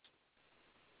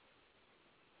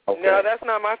 Okay. No, that's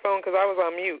not my phone because I was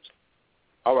on mute.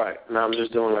 All right. Now I'm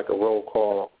just doing like a roll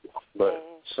call, but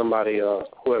somebody,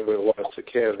 whoever it was, took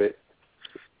care of it.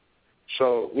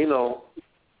 So,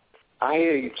 I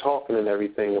hear you talking and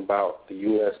everything about the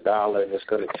U.S. dollar and it's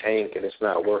going to tank and it's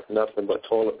not worth nothing but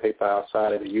toilet paper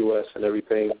outside of the U.S. and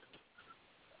everything.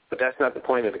 But that's not the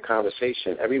point of the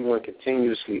conversation. Everyone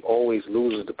continuously always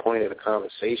loses the point of the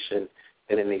conversation,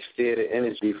 and then they steer the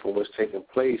energy from what's taking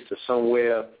place to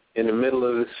somewhere in the middle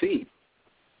of the sea.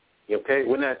 Okay?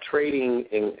 We're not trading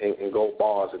in gold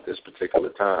bars at this particular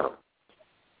time.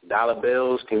 Dollar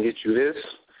bills can get you this.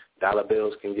 Dollar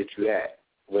bills can get you that.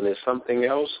 When there's something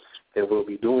else, then we'll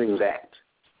be doing that.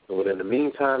 But in the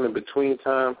meantime, in between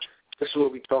time, this is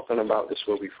what we're talking about. This is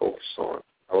what we focus on.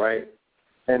 All right?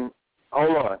 And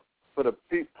hold on. For the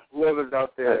people, whoever's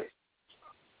out there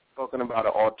talking about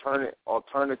an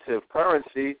alternative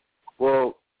currency,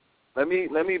 well, let me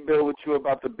build with you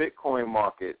about the Bitcoin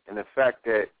market and the fact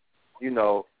that,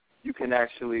 you can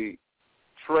actually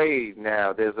trade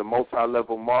now. There's a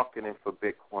multi-level marketing for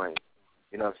Bitcoin.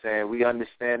 You know what I'm saying? We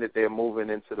understand that they're moving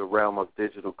into the realm of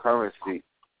digital currency.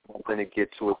 Something to get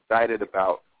too excited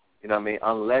about,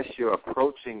 unless you're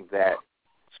approaching that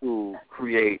to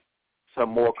create some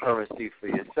more currency for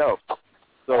yourself.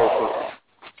 So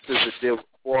sisters that deal with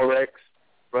Forex,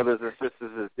 brothers and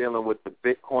sisters that are dealing with the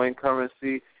Bitcoin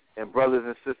currency, and brothers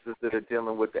and sisters that are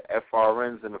dealing with the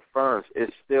FRNs and the firms,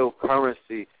 it's still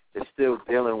currency. It's still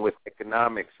dealing with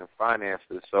economics and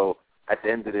finances. So at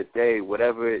the end of the day,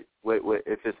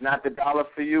 if it's not the dollar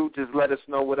for you, just let us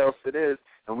know what else it is,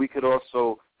 and we could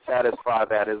also satisfy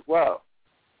that as well.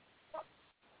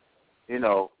 you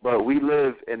know, but we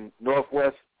live in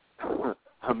Northwest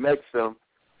Mexum,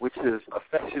 which is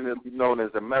affectionately known as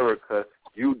America,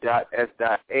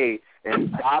 U.S.A.,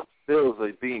 and top bills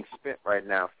are being spent right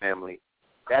now, family.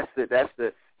 That's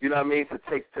the you know what I mean,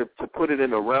 to put it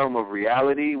in the realm of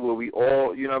reality where we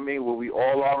all, you know what I mean, where we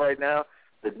all are right now,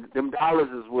 them dollars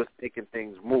is what's making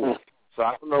things move. So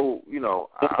I don't know, you know,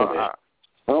 I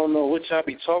don't know what y'all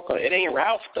be talking. It ain't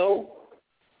Ralph, though.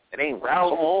 It ain't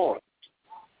Ralph. Come on.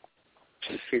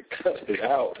 Cut it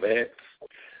out, man.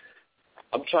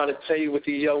 I'm trying to tell you what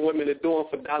these young women are doing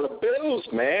for dollar bills,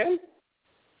 man.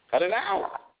 Cut it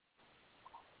out.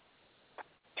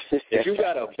 If you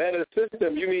got a better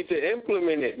system, you need to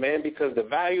implement it, man, because the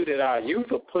value that our youth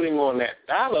are putting on that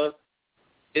dollar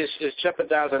is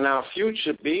jeopardizing our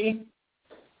future, B.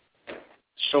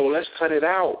 So let's cut it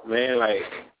out, man. Like,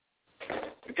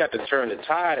 we got to turn the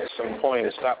tide at some point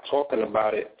and stop talking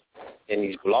about it in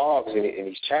these blogs and in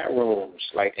these chat rooms.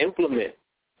 Like, implement.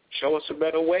 Show us a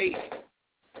better way.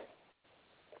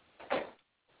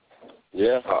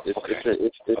 Yeah,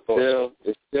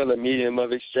 it's still a medium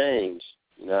of exchange.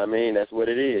 You know what I mean? That's what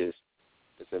it is.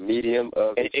 It's a medium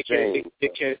of exchange.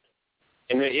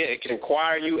 It can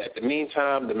acquire you at the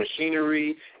meantime, the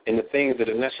machinery and the things that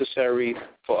are necessary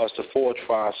for us to forge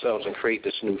for ourselves and create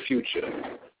this new future.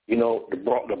 You know, the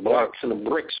blocks and the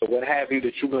bricks or what have you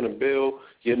that you're going to build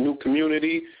your new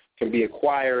community can be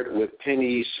acquired with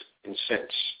pennies and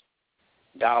cents,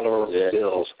 dollar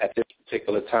bills at this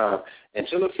particular time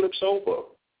until it flips over.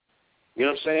 You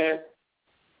know what I'm saying?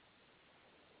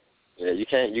 Yeah, you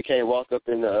can't walk up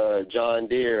in John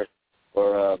Deere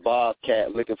or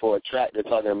Bobcat looking for a tractor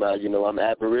talking about, you know, I'm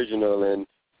Aboriginal and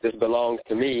this belongs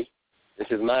to me. This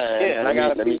is mine. Yeah, and I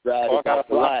got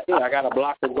a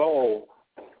block of gold.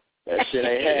 That shit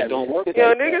ain't happening. Don't work.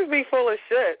 Yo, niggas be full of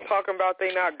shit talking about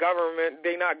they not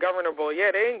governable.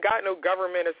 Yeah, they ain't got no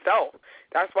government itself.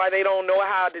 That's why they don't know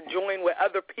how to join with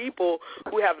other people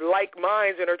who have like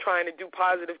minds and are trying to do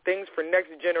positive things for next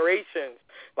generations.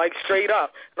 Like, straight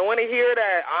up. I don't want to hear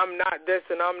that I'm not this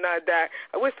and I'm not that.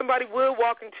 I wish somebody would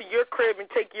walk into your crib and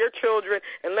take your children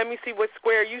and let me see what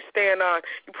square you stand on.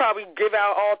 You probably give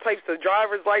out all types of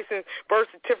driver's license, birth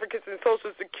certificates, and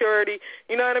Social Security.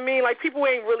 You know what I mean? Like, people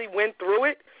ain't really went through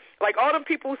it. Like, all them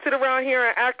people who sit around here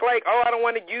and act like, oh, I don't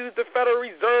want to use the Federal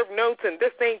Reserve notes and this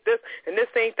ain't this and this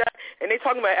ain't that, and they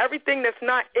talking about everything that's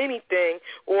not anything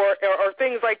or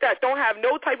things like that, don't have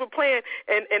no type of plan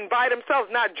and by themselves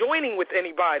not joining with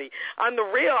anybody. On the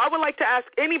real, I would like to ask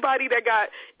anybody that got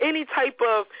any type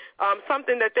of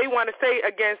something that they want to say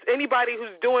against anybody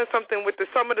who's doing something with the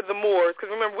Summit of the Moors, because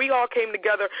remember, we all came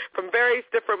together from various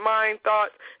different mind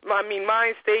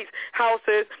states,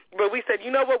 houses, but we said, you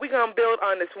know what, we're going to build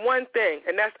on this one thing,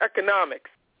 and that's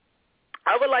economics.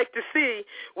 I would like to see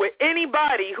with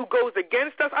anybody who goes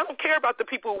against us. I don't care about the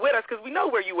people with us because we know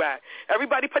where you at.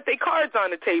 Everybody put their cards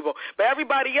on the table. But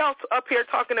everybody else up here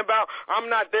talking about I'm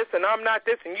not this and I'm not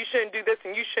this and you shouldn't do this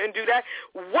and you shouldn't do that.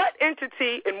 What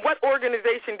entity and what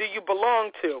organization do you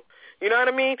belong to? You know what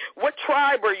I mean? What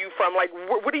tribe are you from? Like,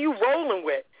 what are you rolling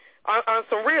with? On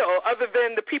some real, other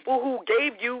than the people who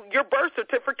gave you your birth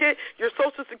certificate, your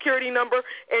Social Security number,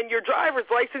 and your driver's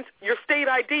license, your state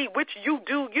ID, which you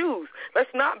do use.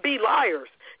 Let's not be liars.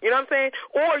 You know what I'm saying?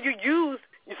 Or you use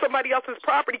somebody else's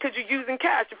property because you're using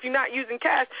cash. If you're not using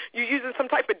cash, you're using some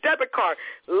type of debit card.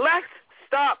 Let's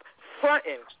stop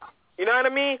fronting. You know what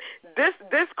I mean? This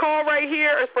call right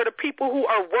here is for the people who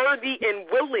are worthy and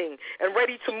willing and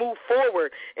ready to move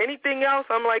forward. Anything else,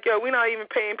 I'm like, yo, we're not even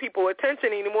paying people attention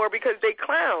anymore because they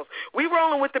clowns. We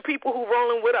rolling with the people who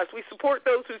rolling with us. We support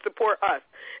those who support us.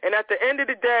 And at the end of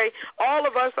the day, all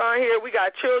of us on here, we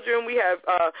got children. We have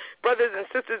brothers and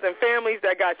sisters and families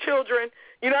that got children.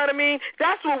 You know what I mean?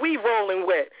 That's what we rolling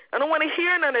with. I don't want to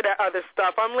hear none of that other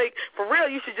stuff. I'm like, for real,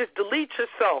 you should just delete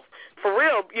yourself. For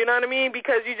real, you know what I mean?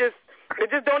 Because it just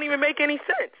don't even make any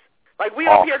sense. Like, we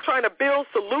up here trying to build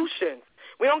solutions.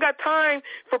 We don't got time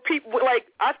for people. Like,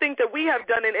 I think that we have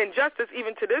done an injustice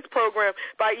even to this program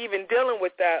by even dealing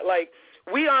with that. Like,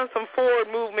 we on some forward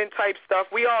movement type stuff.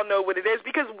 We all know what it is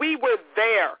because we were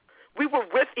there. We were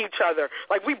with each other.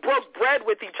 Like, we broke bread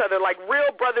with each other like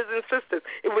real brothers and sisters.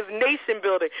 It was nation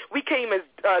building. We came as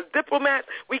diplomats.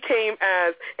 We came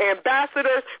as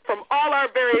ambassadors from all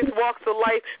our various walks of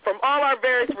life, from all our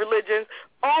various religions,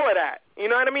 all of that. You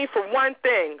know what I mean? For one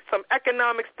thing, some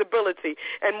economic stability.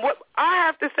 And what I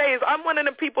have to say is I'm one of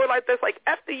the people like this, like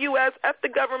F the U.S., F the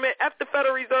government, F the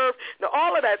Federal Reserve,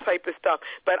 all of that type of stuff.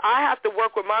 But I have to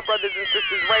work with my brothers and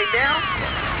sisters right now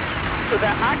so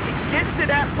that I can get to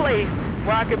that place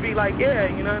where I could be like,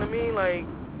 yeah, you know what I mean? Like,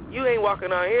 you ain't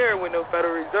walking out here with no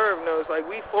Federal Reserve notes. Like,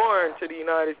 we foreign to the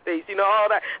United States. You know, all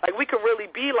that. Like, we can really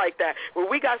be like that, where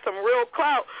we got some real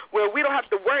clout, where we don't have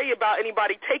to worry about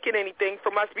anybody taking anything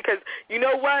from us because, you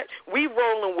know what? We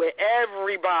rolling with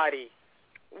everybody.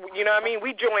 You know what I mean?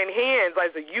 We join hands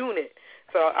as a unit.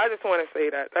 So I just want to say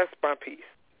that. That's my piece.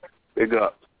 Big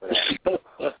up.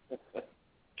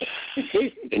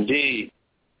 Indeed.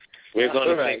 We're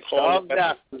going to take calls at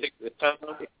a particular time.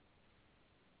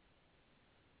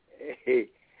 Hey,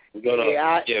 we're going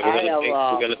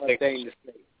to take thing to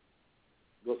say.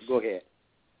 Go ahead.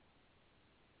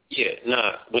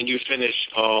 Yeah, when you finish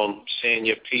saying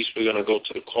your piece, we're going to go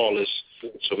to the callers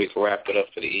so we can wrap it up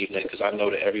for the evening because I know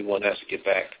that everyone has to get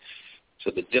back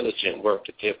to the diligent work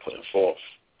that they're putting forth.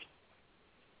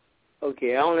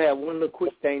 Okay, I only have one little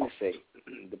quick thing to say.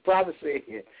 The prophet said,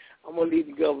 I'm going to lead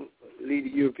the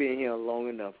European here long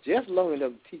enough, just long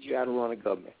enough to teach you how to run a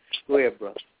government. Go ahead,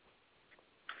 brother.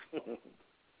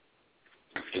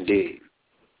 Indeed.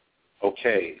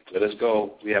 Okay, let us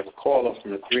go. We have a caller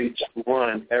from the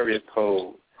 321 area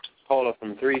code. Caller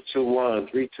from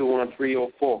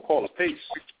 321-321-304. Caller, peace.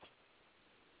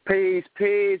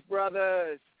 Peace,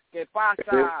 brothers. ¿Qué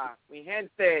pasa, mi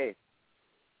gente?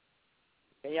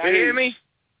 Can y'all hear me?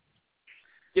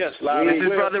 Yes, loud and clear.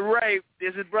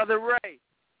 This is Brother Ray.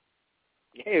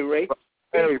 Hey, Ray.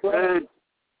 Hey, Ray. Hold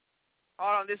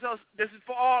on, this is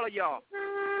for all of y'all.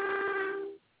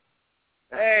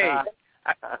 Hey,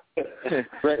 I got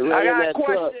a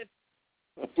question.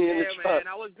 Yeah, man.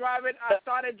 I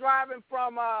started driving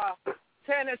from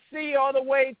Tennessee all the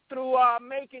way through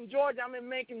Macon, Georgia. I'm in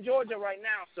Macon, Georgia right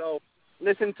now, so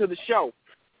listen to the show.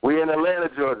 We in Atlanta,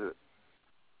 Georgia.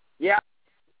 Yeah.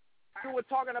 We were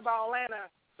talking about Atlanta,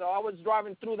 so I was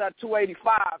driving through that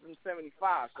 285 and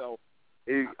 75, so.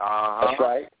 That's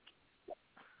right.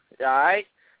 All right.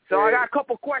 So I got a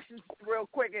couple questions real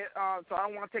quick, so I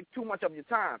don't want to take too much of your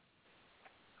time.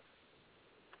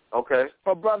 Okay.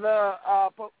 For brother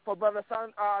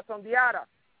Sondiata.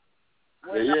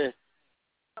 Yeah.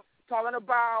 Talking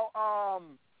about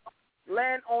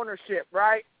land ownership,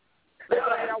 right? Let's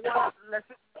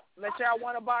say I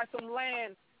want to buy some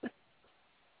land,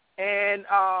 and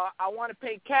I want to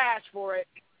pay cash for it,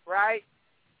 right?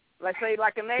 Let's say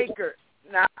like an acre.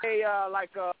 Now,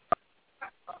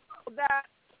 that.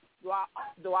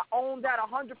 Do I own that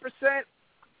 100%?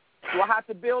 Do I have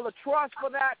to build a trust for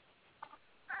that?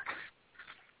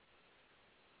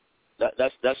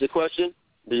 That's the question?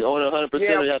 Do you own it 100%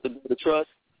 or you have to build a trust?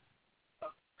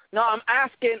 No, I'm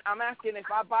asking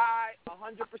if I buy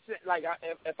 100%, like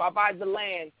if I buy the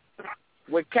land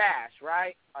with cash,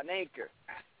 right, an acre,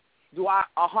 do I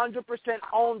 100%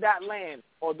 own that land,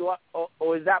 or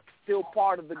is that still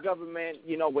part of the government,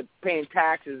 with paying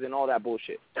taxes and all that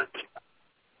bullshit?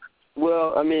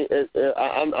 Well, I mean,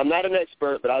 I'm not an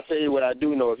expert, but I'll tell you what I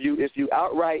do know. If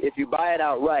you buy it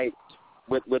outright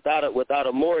without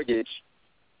a mortgage,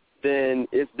 then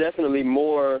it's definitely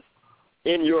more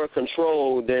in your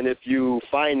control than if you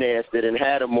financed it and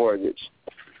had a mortgage.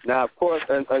 Now, of course,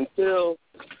 until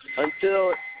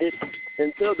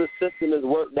the system is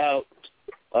worked out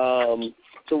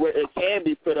to where it can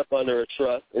be put up under a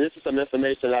trust, and this is some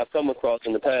information I've come across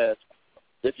in the past.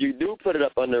 If you do put it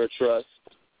up under a trust,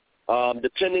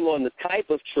 depending on the type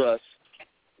of trust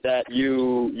that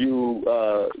you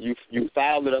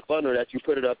filed it up under, that you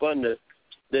put it up under,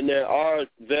 then there are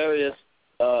various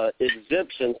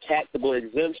exemptions, taxable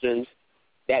exemptions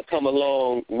that come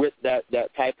along with that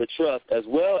type of trust, as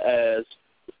well as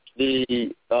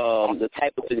the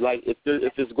type of thing. Like if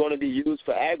it's going to be used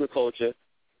for agriculture,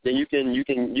 then you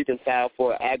can file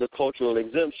for an agricultural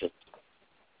exemption.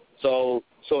 So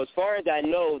as far as I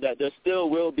know, that there still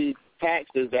will be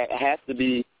taxes that have to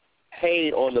be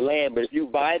paid on the land, but if you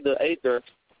buy the acre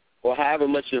or however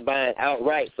much you're buying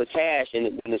outright for cash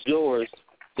and it's yours,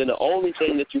 then the only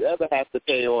thing that you ever have to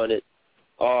pay on it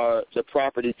are the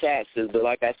property taxes. But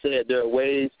like I said, there are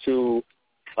ways to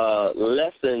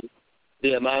lessen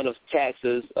the amount of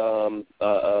taxes,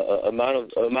 amount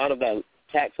of that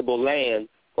taxable land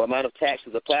or amount of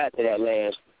taxes applied to that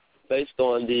land based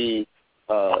on the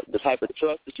type of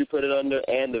trust that you put it under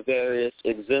and the various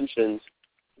exemptions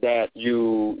that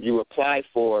you apply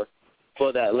for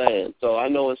that land. So I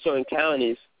know in certain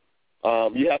counties,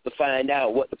 you have to find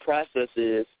out what the process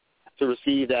is to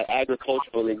receive that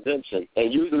agricultural exemption.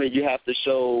 And usually you have to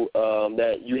show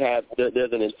that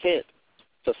there's an intent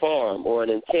to farm or an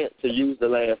intent to use the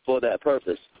land for that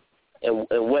purpose. And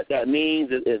what that means,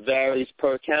 it varies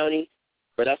per county,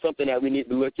 but that's something that we need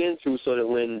to look into so that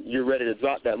when you're ready to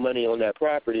drop that money on that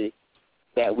property,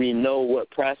 that we know what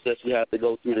process you have to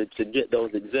go through to get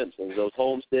those exemptions, those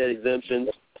homestead exemptions,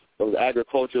 those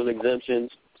agricultural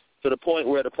exemptions, to the point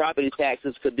where the property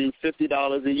taxes could be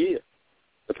 $50 a year.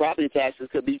 The property taxes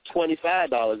could be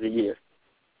 $25 a year.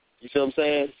 You see what I'm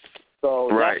saying? So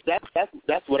right.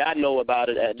 that's what I know about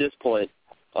it at this point.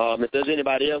 If there's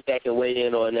anybody else that can weigh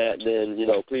in on that, then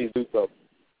please do so.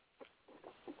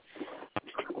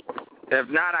 If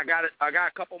not, I got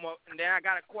a couple more, and then I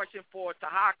got a question for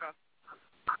Tahaka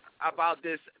about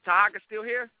this. Tahaka still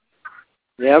here?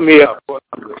 Yeah, I'm here.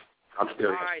 I'm still here.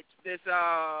 All right, this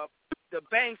the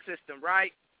bank system,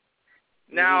 right?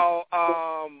 Now,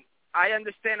 I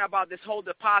understand about this whole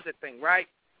deposit thing, right?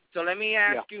 So let me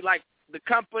ask you, like the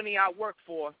company I work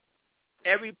for,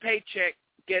 every paycheck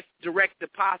gets direct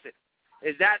deposit.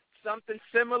 Is that something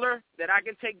similar that I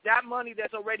can take that money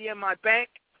that's already in my bank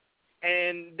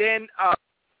and then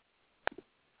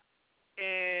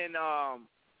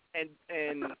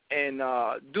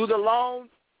do the loan,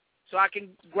 so I can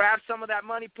grab some of that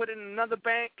money, put it in another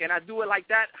bank, and I do it like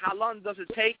that? How long does it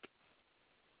take?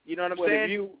 You know what I'm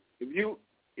saying?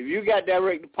 If you got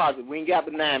direct deposit, we ain't got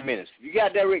but 9 minutes. If you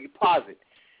got direct deposit,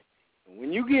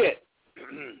 when you get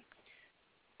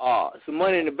some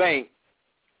money in the bank,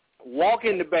 walk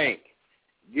in the bank,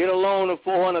 get a loan of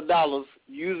 $400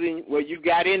 using what you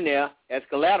got in there as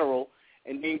collateral,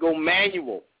 and then go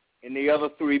manual in the other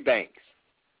 3 banks.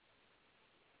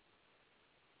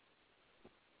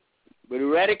 But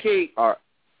eradicate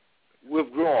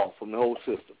withdrawal from the whole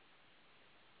system.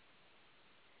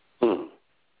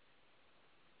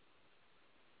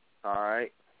 All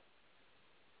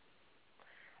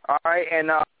right, and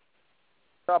the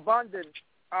abundance,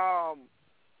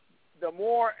 the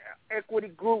more equity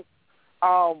group,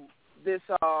 this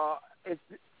is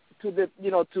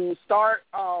to start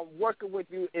working with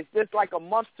you. Is this like a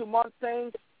month-to-month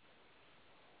thing,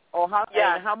 or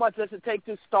how much does it take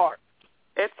to start?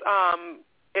 It's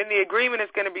in the agreement.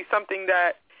 It's going to be something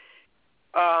that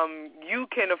you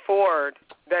can afford,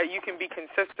 that you can be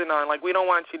consistent on. Like, we don't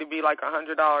want you to be like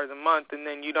 $100 a month and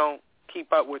then you don't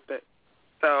keep up with it.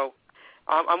 So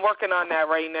I'm working on that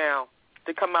right now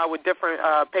to come out with different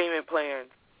payment plans.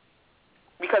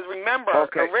 Because remember,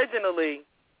 originally,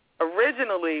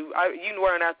 you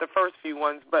weren't at the first few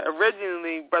ones, but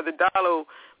originally Brother Dallo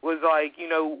was like,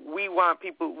 we want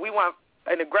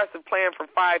an aggressive plan for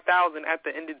 5,000 at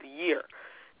the end of the year.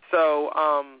 So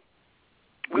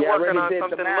we're working on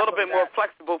something a little bit more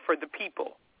flexible for the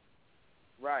people.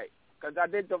 Right, because I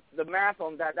did the math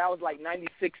on that. That was like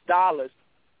 $96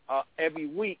 every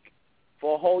week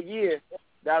for a whole year.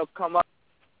 That'll come up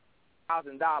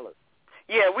 $1,000.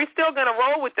 Yeah, we're still going to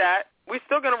roll with that.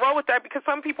 Because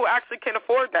some people actually can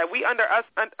afford that. We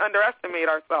underestimate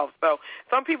ourselves. So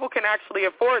some people can actually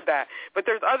afford that. But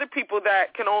there's other people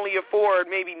that can only afford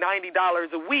maybe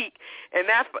 $90 a week, and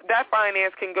that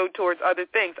finance can go towards other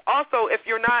things. Also, if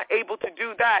you're not able to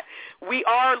do that, we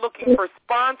are looking for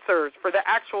sponsors for the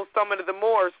actual Summit of the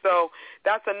Moors. So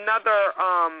that's another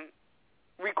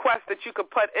request that you could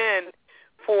put in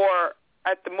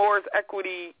at the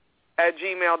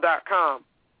moorsequity@gmail.com.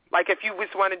 Like if you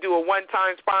just want to do a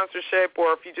one-time sponsorship,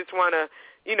 or if you just want to,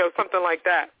 something like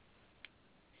that.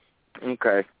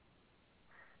 Okay.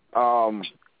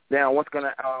 Now, what's going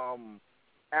to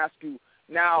ask you,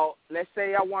 now, let's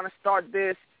say I want to start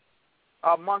this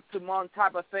month-to-month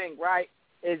type of thing, right?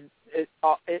 Is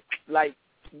like,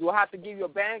 do I have to give you a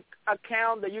bank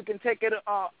account that you can take it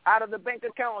out of the bank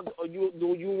account, or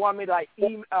do you want me to like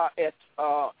mail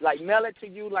it to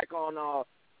you like on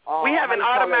we have an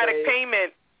automatic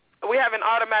payment. We have an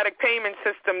automatic payment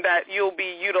system that you'll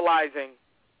be utilizing.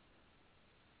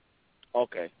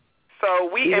 Okay. So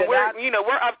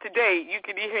we're up to date. You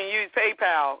can even use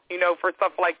PayPal, for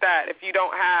stuff like that. If you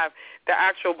don't have the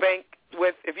actual bank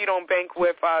if you don't bank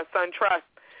with SunTrust,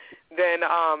 then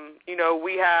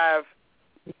we have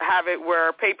it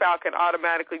where PayPal can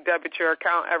automatically debit your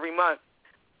account every month.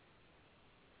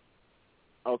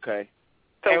 Okay.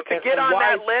 So to get on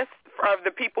that list of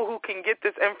the people who can get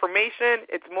this information,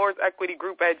 it's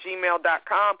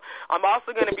mooresequitygroup@gmail.com. I'm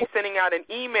also going to be sending out an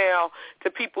email to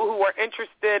people who are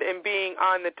interested in being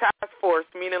on the task force,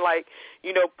 meaning like,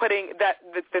 putting that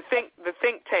the think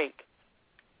tank.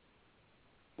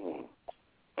 All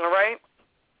right?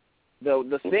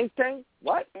 The think tank?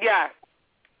 What? Yes.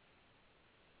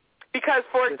 Because,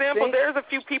 for example, there's a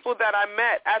few people that I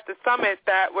met at the summit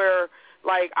that were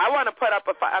like, I want to put up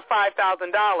a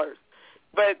 $5,000.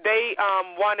 But they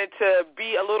wanted to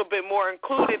be a little bit more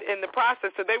included in the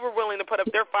process, so they were willing to put up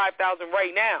their $5,000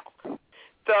 right now.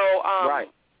 So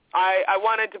I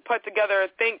wanted to put together a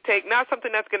think tank, not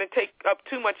something that's going to take up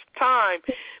too much time,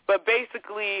 but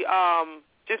basically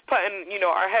just putting,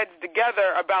 our heads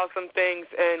together about some things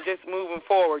and just moving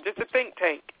forward. Just a think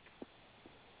tank.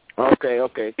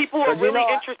 Okay. People are really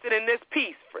interested in this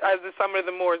piece as the Summit of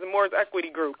the Moors Equity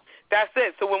Group. That's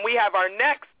it. So when we have our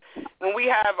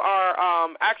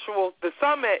the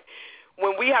summit,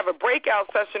 when we have a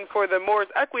breakout session for the Moors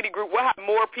Equity Group, we'll have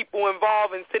more people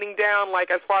involved in sitting down,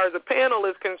 like as far as the panel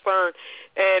is concerned,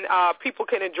 and people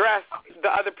can address the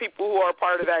other people who are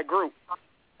part of that group.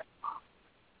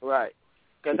 Right.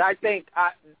 Because I think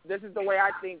this is the way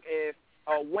I think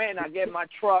when I get my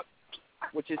truck,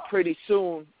 which is pretty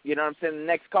soon, you know what I'm saying, the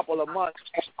next couple of months,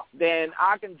 then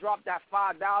I can drop that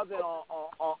 $5,000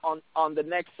 on the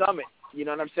next summit. You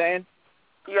know what I'm saying?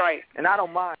 Right. And I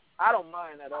don't mind. I don't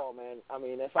mind at all, man. I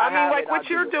mean, what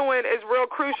you're doing is real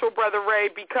crucial, Brother Ray,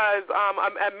 because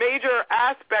a major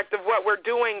aspect of what we're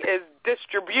doing is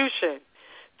distribution.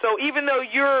 So even though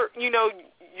your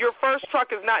first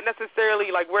truck is not necessarily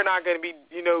like, we're not going to be,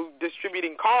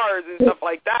 distributing cars and stuff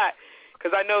like that,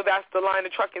 because I know that's the line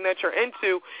of trucking that you're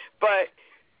into, but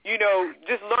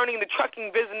just learning the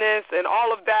trucking business and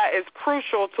all of that is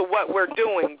crucial to what we're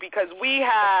doing, because we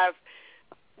have,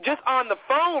 just on the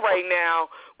phone right now,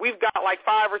 we've got like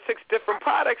 5 or 6 different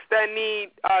products that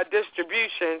need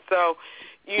distribution. So,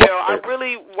 I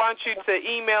really want you to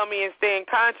email me and stay in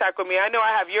contact with me. I know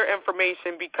I have your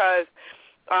information because,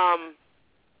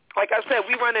 like I said,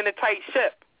 we run in a tight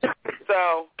ship.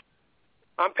 So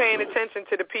I'm paying attention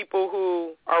to the people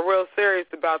who are real serious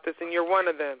about this, and you're one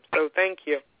of them. So thank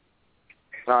you.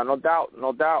 No doubt.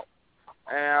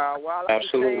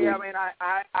 Absolutely. I mean,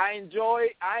 I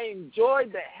enjoyed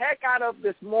the heck out of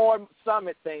this Moor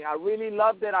Summit thing. I really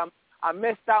loved it. I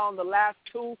missed out on the last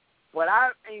 2, but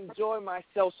I enjoyed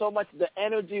myself so much. The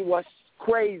energy was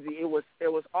crazy. It was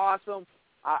awesome.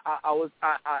 I loved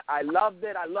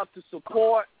it. I love to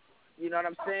support. You know what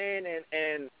I'm saying?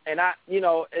 And I,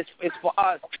 it's for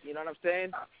us. You know what I'm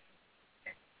saying?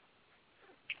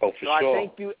 Oh, for sure. So I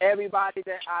thank you, everybody.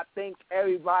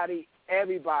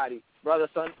 Everybody. Brother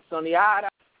Soniata,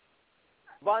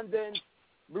 Abundance,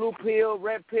 Blue Pill,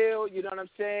 Red Pill, you know what I'm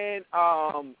saying?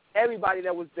 Everybody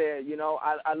that was there,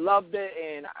 I loved it,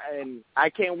 and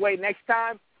I can't wait. Next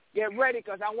time, get ready,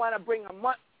 because I want to bring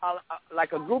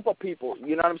like a group of people,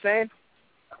 you know what I'm saying?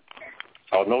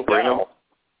 Oh, no doubt.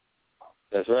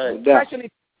 That's right.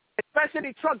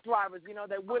 Especially truck drivers,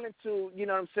 they're willing to, you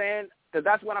know what I'm saying? Because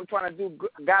that's what I'm trying to do,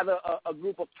 gather a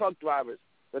group of truck drivers.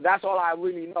 But that's all I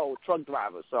really know, truck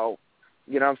drivers. So,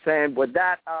 you know what I'm saying? With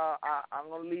that, I'm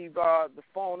going to leave the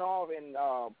phone off, and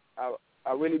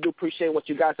I really do appreciate what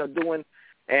you guys are doing,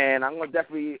 and I'm going to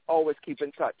definitely always keep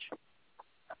in touch.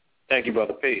 Thank you,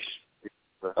 brother. Peace.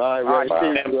 All right.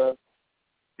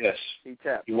 Yes.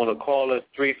 You want to call us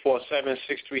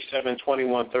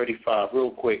 347-637-2135.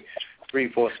 Real quick,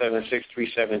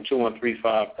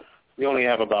 347-637-2135. We only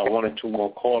have about 1 or 2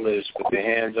 more callers with their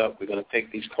hands up. We're going to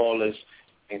take these callers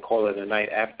and call it a night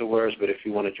afterwards. But if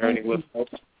you want to journey with us,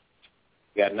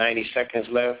 we got 90 seconds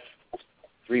left.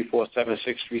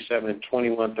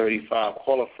 347-637-2135.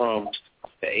 Caller from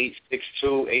the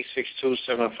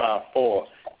 862-862-754.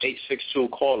 862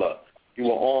 caller.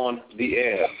 You are on the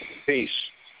air. Peace.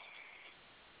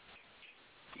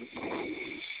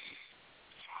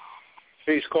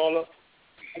 Peace, caller.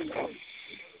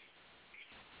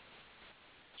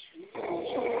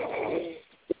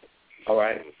 All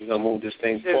right, we're going to move this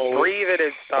thing just forward. Breathe it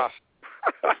and stuff.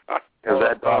 Is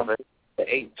that David?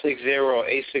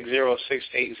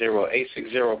 860-860-680.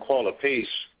 860 caller, peace.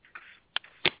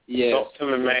 Yes. Talk to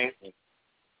me, man.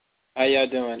 How y'all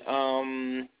doing?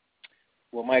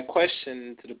 Well, my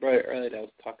question to the brother earlier that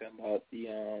was talking about the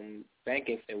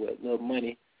banking thing with little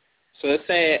money. So let's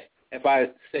say if I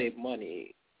save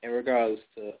money in regards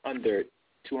to under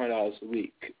 $200 a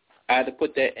week, I had to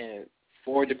put that in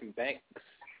 4 different banks.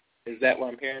 Is that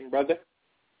what I'm hearing, brother?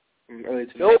 From earlier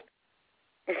today?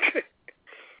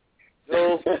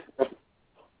 Nope.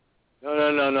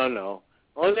 No.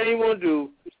 Only thing you want to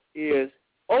do is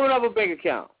open up a bank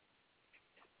account.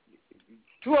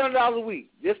 $200 a week.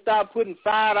 Just start putting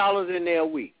 $5 in there a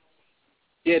week.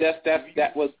 Yeah,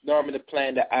 that was normally the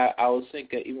plan that I was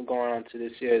thinking, even going on to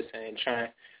this year, saying trying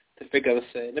to figure out,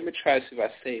 say, let me try to see if I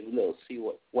save a little, see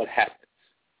what happens.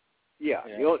 Yeah,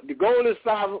 the goal is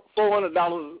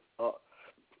 $400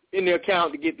 in the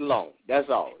account to get the loan. That's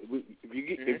all.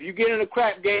 If you get in a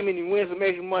crap game and you win some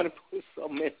extra money, put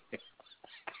something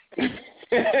in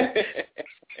there.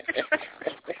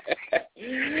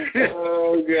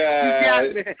 Oh,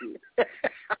 God.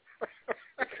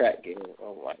 Crack game.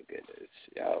 Oh, my goodness.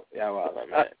 Y'all wild,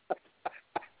 man.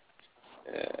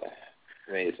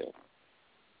 Amazing.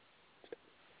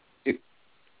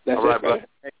 That's all right, brother.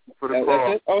 for the call.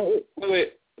 That's it? Oh,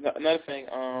 wait. Another thing.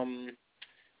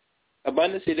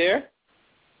 Abundance, you there?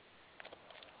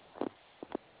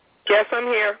 Yes, I'm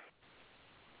here.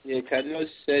 Yeah, because I know you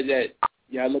said that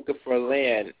y'all looking for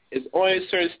land. Is only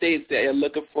certain states that you're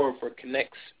looking for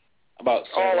connects about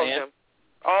certain land?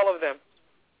 All of them.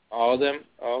 All of them?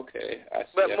 Okay. I see.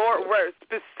 But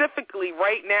specifically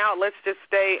right now, let's just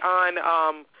stay on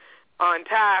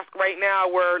task. Right now,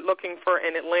 we're looking for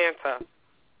in Atlanta.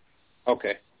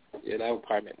 Okay. Yeah, that would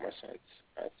probably make more sense.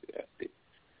 I see.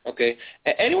 Okay.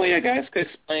 Any way you guys could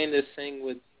explain this thing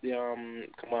with the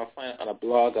find on a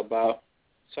blog about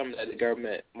something that the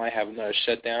government might have another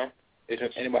shutdown?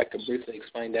 If anybody could briefly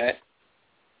explain that,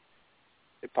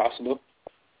 if possible.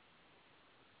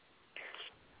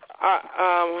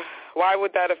 Why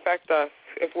would that affect us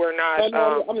if we're not?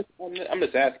 I'm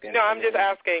just asking. No, I'm just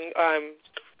asking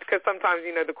because sometimes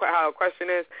how a question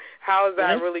is, how is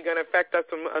that really going to affect us?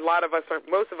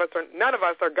 None of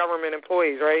us are government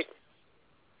employees, right?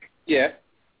 Yeah.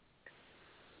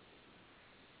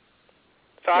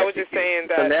 So I was just saying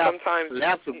that sometimes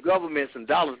lapse of governments and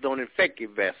dollars don't affect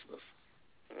investors.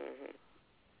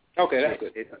 Mm-hmm. Okay, that's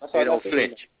good. They don't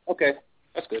flinch. Okay,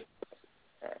 that's good.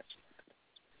 All right.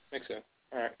 Makes sense.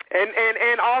 All right.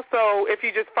 And also, if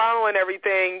you're just following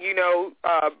everything,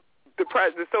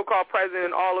 the so-called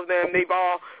president, all of them, they've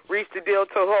all reached a deal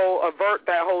to avert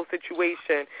that whole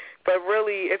situation. But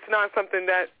really, it's not something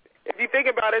that, if you think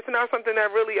about it, it's not something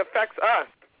that really affects us.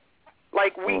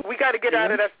 Like, we got to get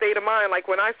out of that state of mind. Like,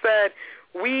 when I said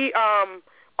we are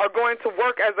going to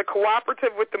work as a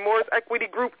cooperative with the MOORS Equity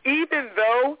Group, even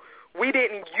though we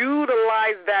didn't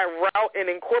utilize that route in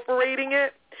incorporating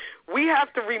it, we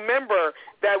have to remember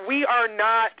that we are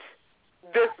not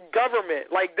this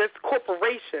government, like this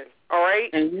corporation, all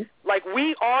right? Mm-hmm. Like,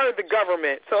 we are the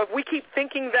government. So if we keep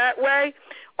thinking that way,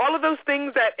 all of those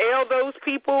things that ail those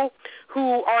people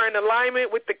who are in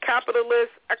alignment with the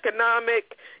capitalist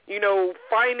economic,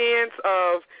 finance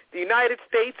of the United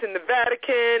States and the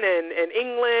Vatican and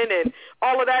England and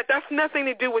all of that, that's nothing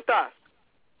to do with us.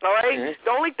 All right? Mm-hmm.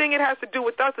 The only thing it has to do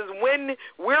with us is when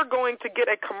we're going to get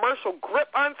a commercial grip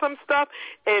on some stuff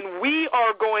and we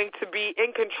are going to be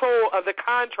in control of the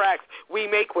contracts we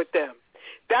make with them.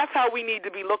 That's how we need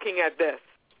to be looking at this.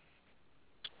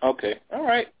 Okay. All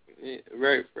right.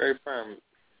 Very, very firm,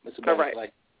 Mr. All right.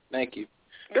 Like, thank you.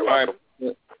 You're welcome.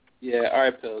 Right. Yeah, all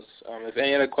right, Pills. If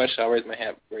any other questions, I'll raise my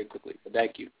hand very quickly. But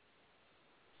thank you.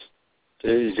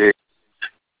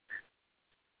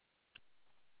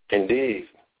 Indeed.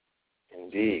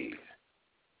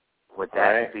 With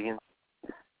that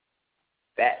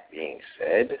being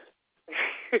said,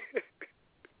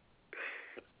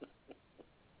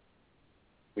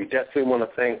 we definitely want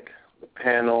to thank the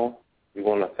panel. We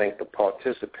want to thank the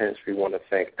participants. We want to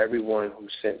thank everyone who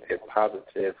sent their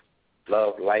positive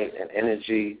love, light, and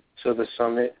energy to the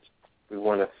summit. We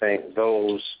want to thank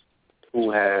those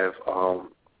who have,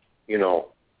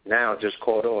 now just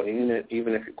called on,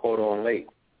 even if you called on late.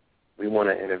 We want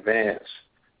to, in advance,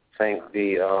 thank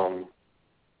the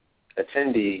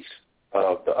attendees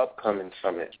of the upcoming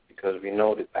summit because we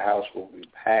know that the house will be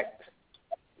packed.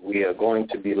 We are going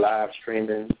to be live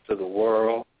streaming to the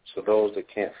world, so those that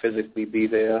can't physically be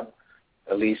there,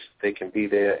 at least they can be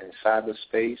there in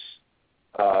cyberspace.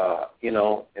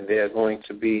 And there are going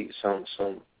to be some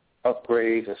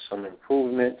upgrades and some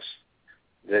improvements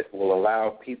that will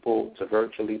allow people to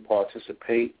virtually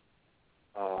participate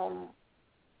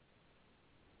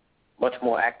much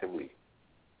more actively,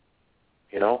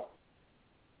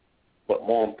 But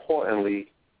more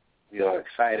importantly, we are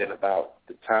excited about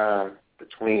the time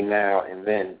between now and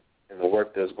then and the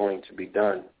work that's going to be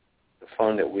done, the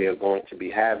fun that we are going to be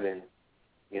having,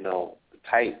 the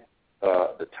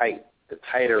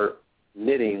tighter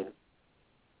knitting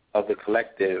of the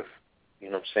collective,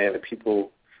 the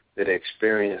people that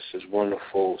experience this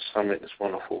wonderful summit, this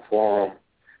wonderful forum,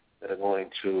 that are going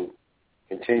to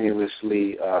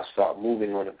continuously start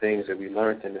moving on the things that we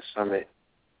learned in the summit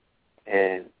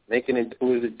and making it do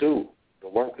what it do. The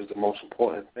work is the most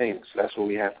important thing, so that's what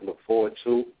we have to look forward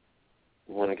to.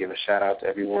 We want to give a shout-out to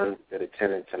everyone that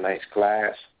attended tonight's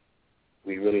class.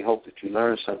 We really hope that you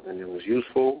learned something that was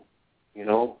useful. We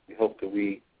hope that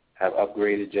we have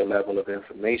upgraded your level of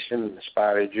information and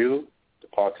inspired you to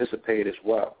participate as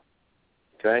well.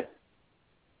 Okay?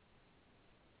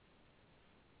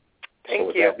 Thank so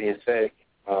with you. that being said,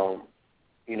 we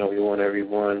want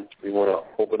to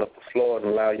open up the floor and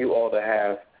allow you all to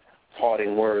have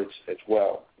parting words as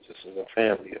well. This is a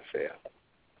family affair.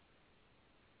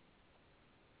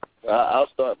 I'll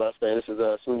start by saying this is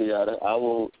Sundiata. I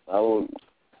will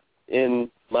end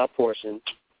my portion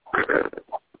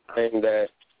saying that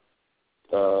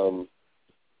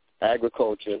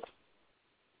agriculture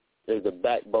is the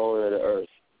backbone of the earth,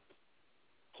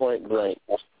 point blank.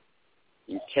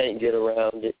 You can't get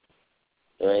around it.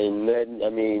 There ain't nothing. I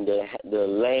mean, the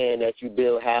land that you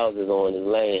build houses on is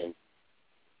land.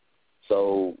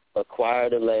 So acquire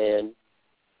the land.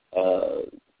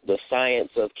 The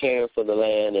science of caring for the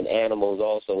land and animals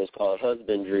also is called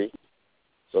husbandry.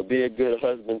 So be a good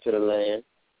husband to the land,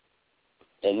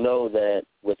 and know that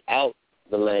without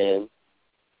the land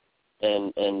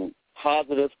and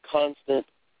positive, constant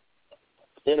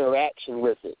interaction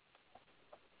with it,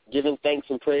 giving thanks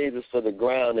and praises for the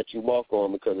ground that you walk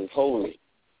on because it's holy.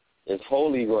 It's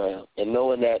holy ground. And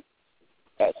knowing that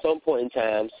at some point in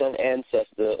time, some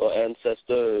ancestor or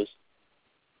ancestors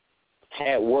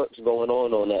had works going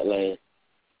on that land.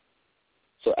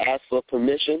 So ask for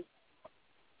permission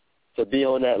to be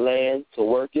on that land, to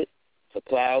work it, to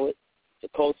plow it, to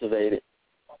cultivate it,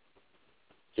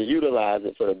 to utilize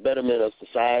it for the betterment of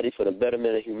society, for the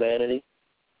betterment of humanity.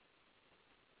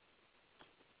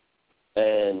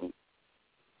 And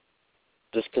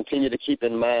just continue to keep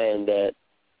in mind that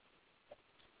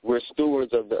we're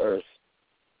stewards of the earth.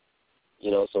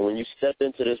 So when you step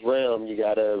into this realm, you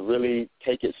got to really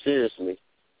take it seriously.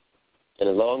 And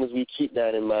as long as we keep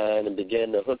that in mind and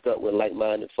begin to hook up with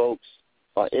like-minded folks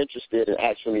who are interested in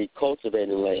actually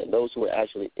cultivating land, those who are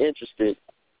actually interested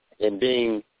in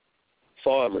being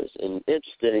farmers and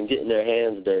interested in getting their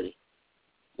hands dirty,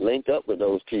 link up with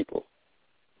those people.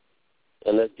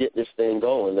 And let's get this thing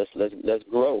going. Let's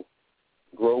grow.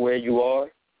 Grow where you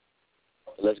are.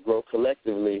 Let's grow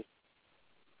collectively.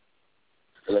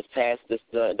 And let's pass this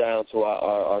down to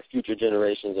our future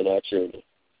generations and our children.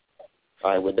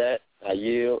 All right, with that, I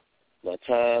yield my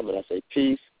time, and I say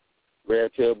peace,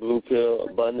 red pill, blue pill,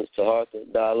 abundance to Arthur,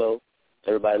 Dalo,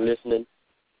 everybody listening.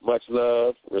 Much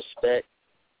love, respect,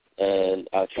 and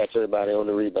I'll catch everybody on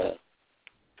the rebound.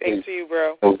 Thanks to you,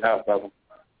 bro. No doubt, brother.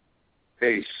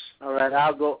 Peace. All right,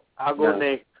 I'll go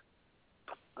next.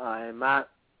 And my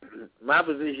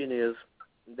position is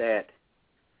that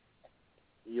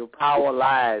your power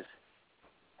lies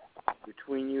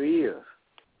between your ears,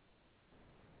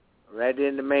 right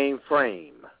in the main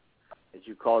frame that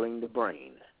you're calling the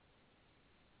brain.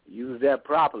 Use that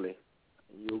properly,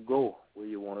 and you'll go where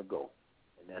you want to go.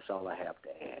 And that's all I have to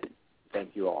add.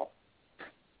 Thank you all.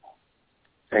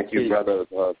 Thank you, brother.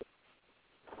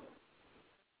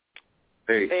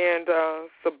 Peace. And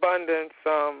abundance.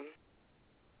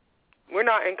 We're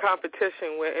not in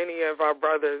competition with any of our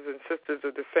brothers and sisters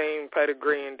of the same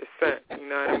pedigree and descent. You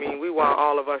know what I mean? We want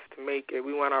all of us to make it.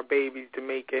 We want our babies to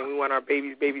make it. We want our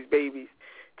babies'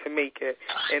 to make it.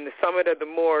 And the summit of the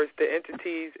Moors, the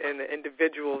entities and the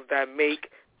individuals that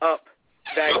make up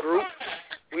that group,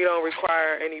 we don't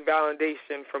require any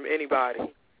validation from anybody,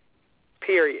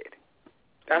 period.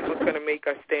 That's what's going to make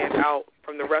us stand out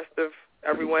from the rest of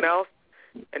everyone else,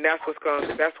 and that's what's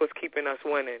keeping us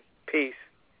winning. Peace.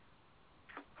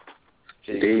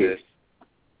 Indeed.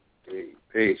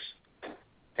 Peace.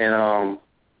 And I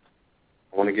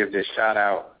want to give this shout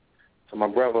out to my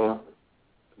brother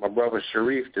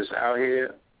Sharif that's out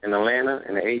here in Atlanta,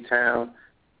 in the A-Town.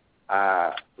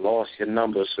 I lost your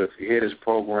number, so if you hear this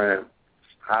program,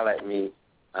 holler at me,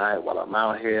 all right, while I'm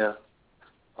out here.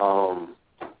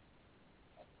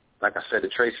 Like I said, the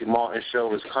Tracy Martin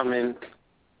show is coming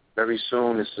very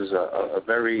soon. This is a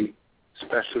very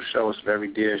special show. It's a very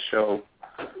dear show.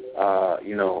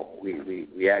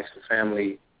 We ask the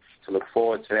family to look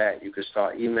forward to that. You can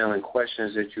start emailing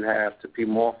questions that you have to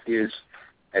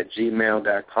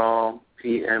pmorpheus@gmail.com,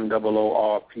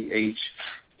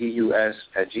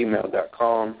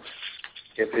 PMOORPHEUS@gmail.com.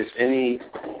 If there's any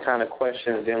kind of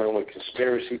questions dealing with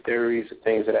conspiracy theories and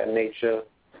things of that nature,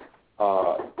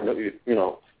 you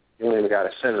don't even got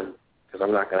to send them because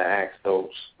I'm not going to ask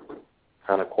those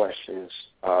kind of questions.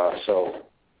 So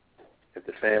if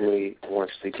the family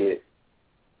wants to get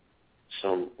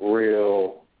some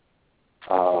real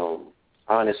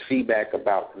honest feedback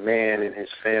about the man and his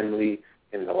family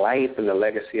and the life and the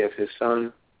legacy of his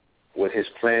son, what his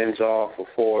plans are for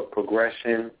forward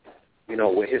progression,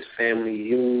 what his family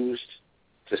used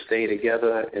to stay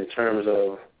together in terms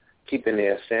of keeping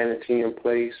their sanity in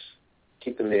place,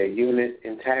 keeping their unit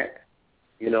intact,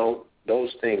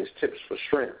 those things, tips for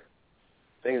strength,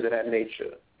 things of that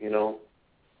nature,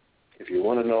 If you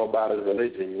want to know about his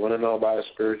religion, you want to know about his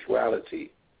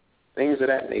spirituality, things of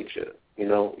that nature, you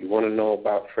want to know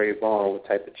about Trayvon, what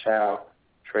type of child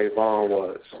Trayvon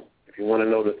was. If you want to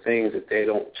know the things that they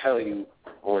don't tell you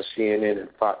on CNN and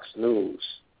Fox News,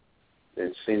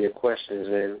 then send your questions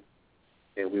in,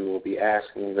 and we will be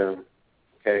asking them,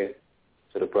 to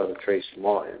the brother Tracy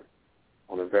Martin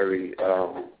on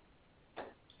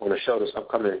a show that's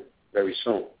upcoming very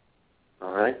soon.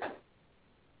 All right?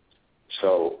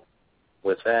 So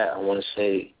with that, I want to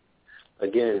say,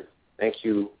 again, thank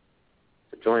you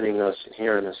for joining us and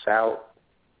hearing us out.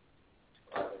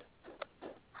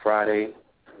 Friday,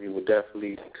 we will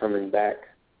definitely be coming back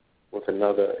with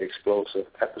another explosive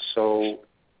episode.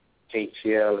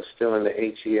 KTL is still in the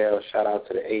ATL. Shout out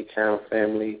to the A-Town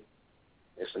family.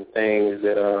 There's some things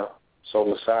that Soul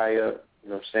Messiah, you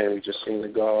know what I'm saying, we just seen the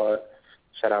God.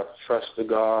 Shout out to Trust the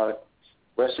God.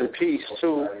 Rest in peace,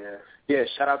 too. Yeah,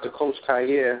 shout out to Coach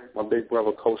Kyer, my big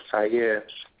brother, Coach Kyer.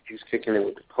 He's kicking it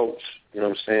with the coach. You know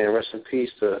what I'm saying? Rest in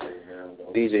peace to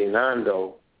DJ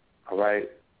Nando, all right?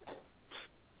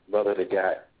 Brother that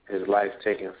got his life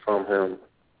taken from him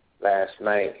last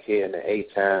night here in the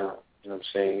A-Town. You know what I'm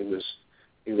saying?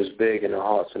 He was big in the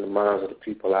hearts and the minds of the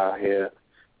people out here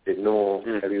that knew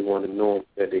him. Everyone that knew him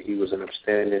said that he was an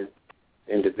upstanding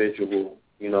individual.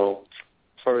 You know,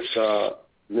 first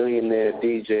millionaire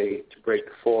DJ to break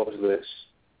the Forbes list.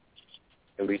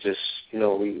 And we just, you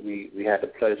know, we had the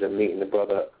pleasure of meeting the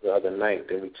brother the other night.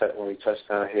 Then when we touched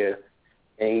down here,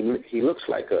 and he looks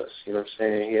like us. You know what I'm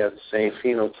saying? He has the same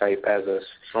phenotype as us,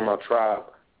 from our tribe,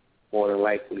 more than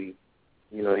likely.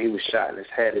 You know, he was shot in his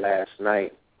head last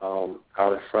night out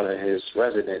in front of his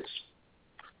residence.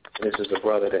 And this is a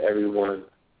brother that everyone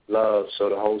loves, so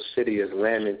the whole city is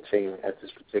lamenting at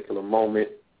this particular moment.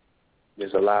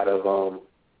 There's a lot of,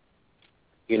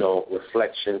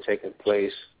 reflection taking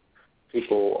place.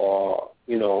 People are,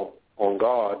 on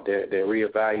guard. They're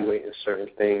reevaluating certain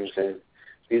things, and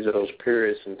these are those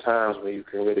periods and times when you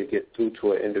can really get through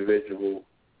to an individual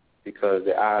because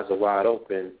their eyes are wide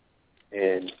open,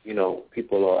 and,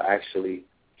 people are actually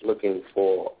looking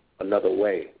for another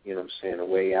way, a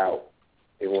way out.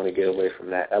 They want to get away from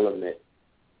that element.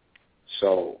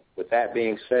 So with that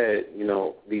being said,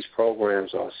 these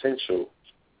programs are essential,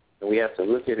 and we have to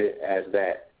look at it as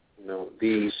that.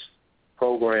 These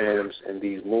programs and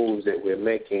these moves that we're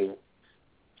making,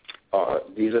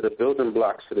 these are the building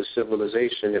blocks for the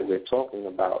civilization that we're talking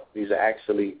about. These are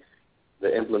actually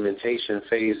the implementation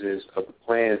phases of the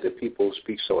plans that people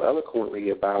speak so eloquently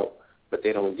about, but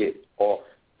they don't get off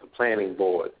the planning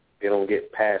board. They don't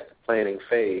get past the planning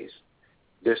phase.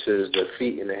 This is the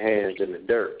feet and the hands in the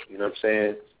dirt. You know what I'm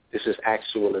saying? This is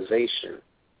actualization.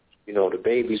 The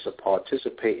babies are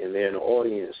participating. They're in the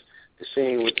audience. They're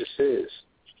seeing what this is.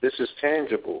 This is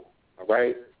tangible, all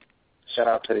right? Shout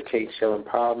out to the KTL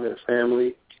Empowerment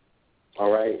family,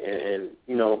 all right? And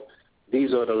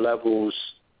these are the levels,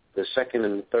 the second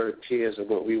and the third tiers of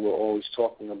what we were always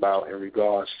talking about in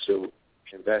regards to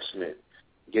investment,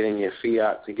 getting your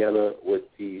fiat together with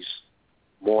these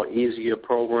more easier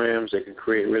programs that can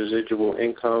create residual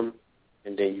income,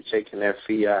 and then you're taking that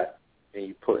fiat and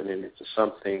you're putting it into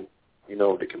something,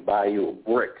 that can buy you a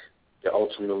brick that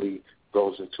ultimately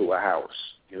goes into a house,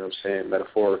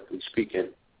 metaphorically speaking.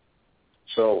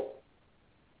 So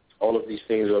all of these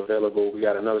things are available. We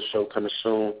got another show coming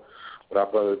soon with our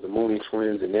brothers, the Mooney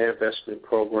Twins, and their investment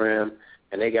program,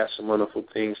 and they got some wonderful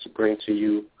things to bring to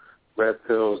you. Red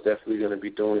Pill is definitely going to be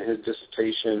doing his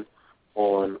dissertation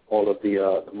on all of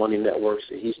the money networks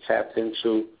that he's tapped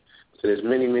into. So there's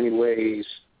many, many ways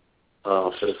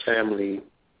for the family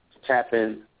to tap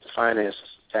into finances,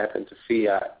 tap into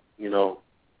fiat.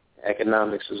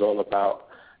 Economics is all about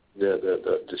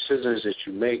the decisions that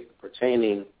you make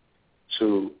pertaining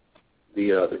to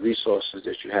the resources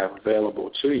that you have available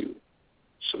to you.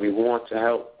 So we want to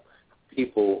help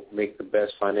people make the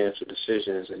best financial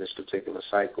decisions in this particular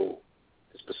cycle.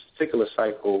 This particular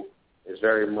cycle is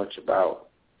very much about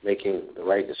making the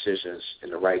right decisions in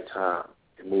the right time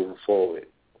and moving forward,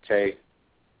 okay?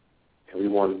 And we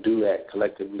want to do that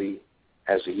collectively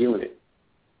as a unit,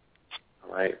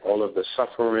 all right? All of the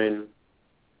suffering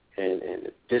and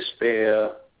the despair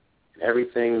and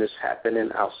everything that's happening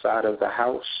outside of the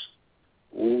house,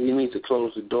 we need to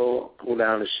close the door, pull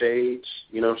down the shades,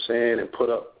 and put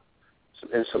up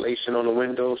some insulation on the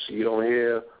window so you don't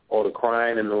hear all the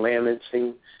crying and the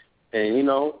lamenting. And, you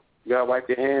got to wipe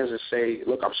your hands and say,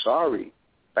 look, I'm sorry.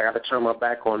 I got to turn my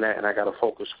back on that, and I got to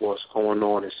focus what's going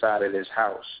on inside of this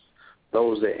house.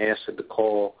 Those that answered the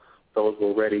call, those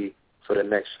were ready for the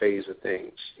next phase of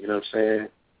things. You know what I'm saying?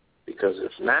 Because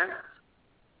if not,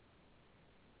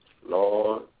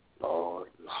 Lord, it's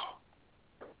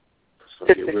going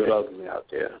to get real ugly out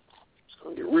there. It's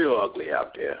going to get real ugly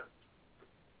out there.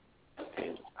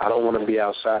 And I don't want to be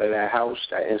outside of that house,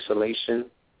 that insulation,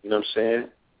 you know what I'm saying?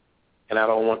 And I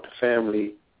don't want the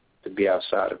family to be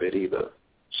outside of it either.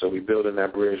 So we're building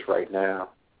that bridge right now.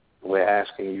 We're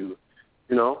asking you,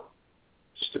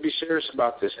 just to be serious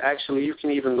about this. Actually, you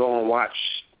can even go and watch,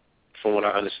 from what I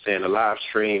understand, the live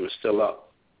stream is still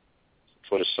up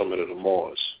for the Summit of the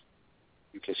Moors.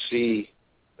 You can see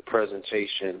the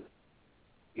presentation,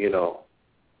 in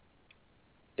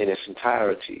its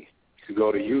entirety. You could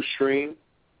go to Ustream,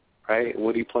 right?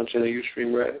 What do you punch in the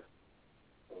Ustream, Red?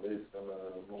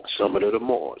 Summit of the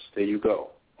Moors. There you go.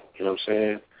 You know what I'm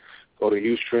saying? Go to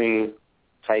Ustream,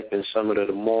 type in Summit of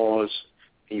the Moors,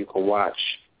 and you can watch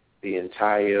the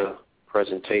entire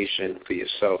presentation for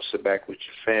yourself. Sit back with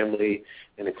your family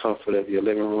in the comfort of your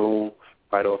living room,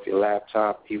 right off your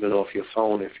laptop, even off your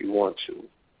phone if you want to.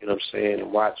 You know what I'm saying?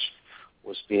 And watch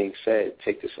what's being said.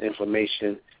 Take this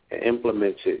information and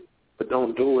implement it. But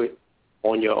don't do it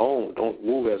on your own. Don't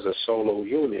move as a solo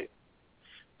unit.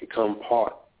 Become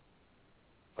part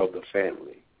of the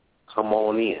family. Come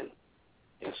on in.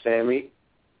 You understand me?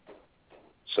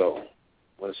 So,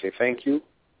 I want to say thank you.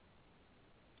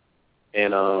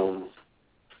 And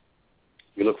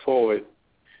we look forward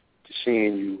to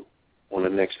seeing you on the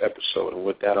next episode. And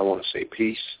with that, I want to say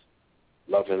peace,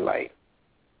 love, and light.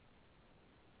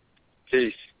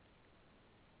 Peace.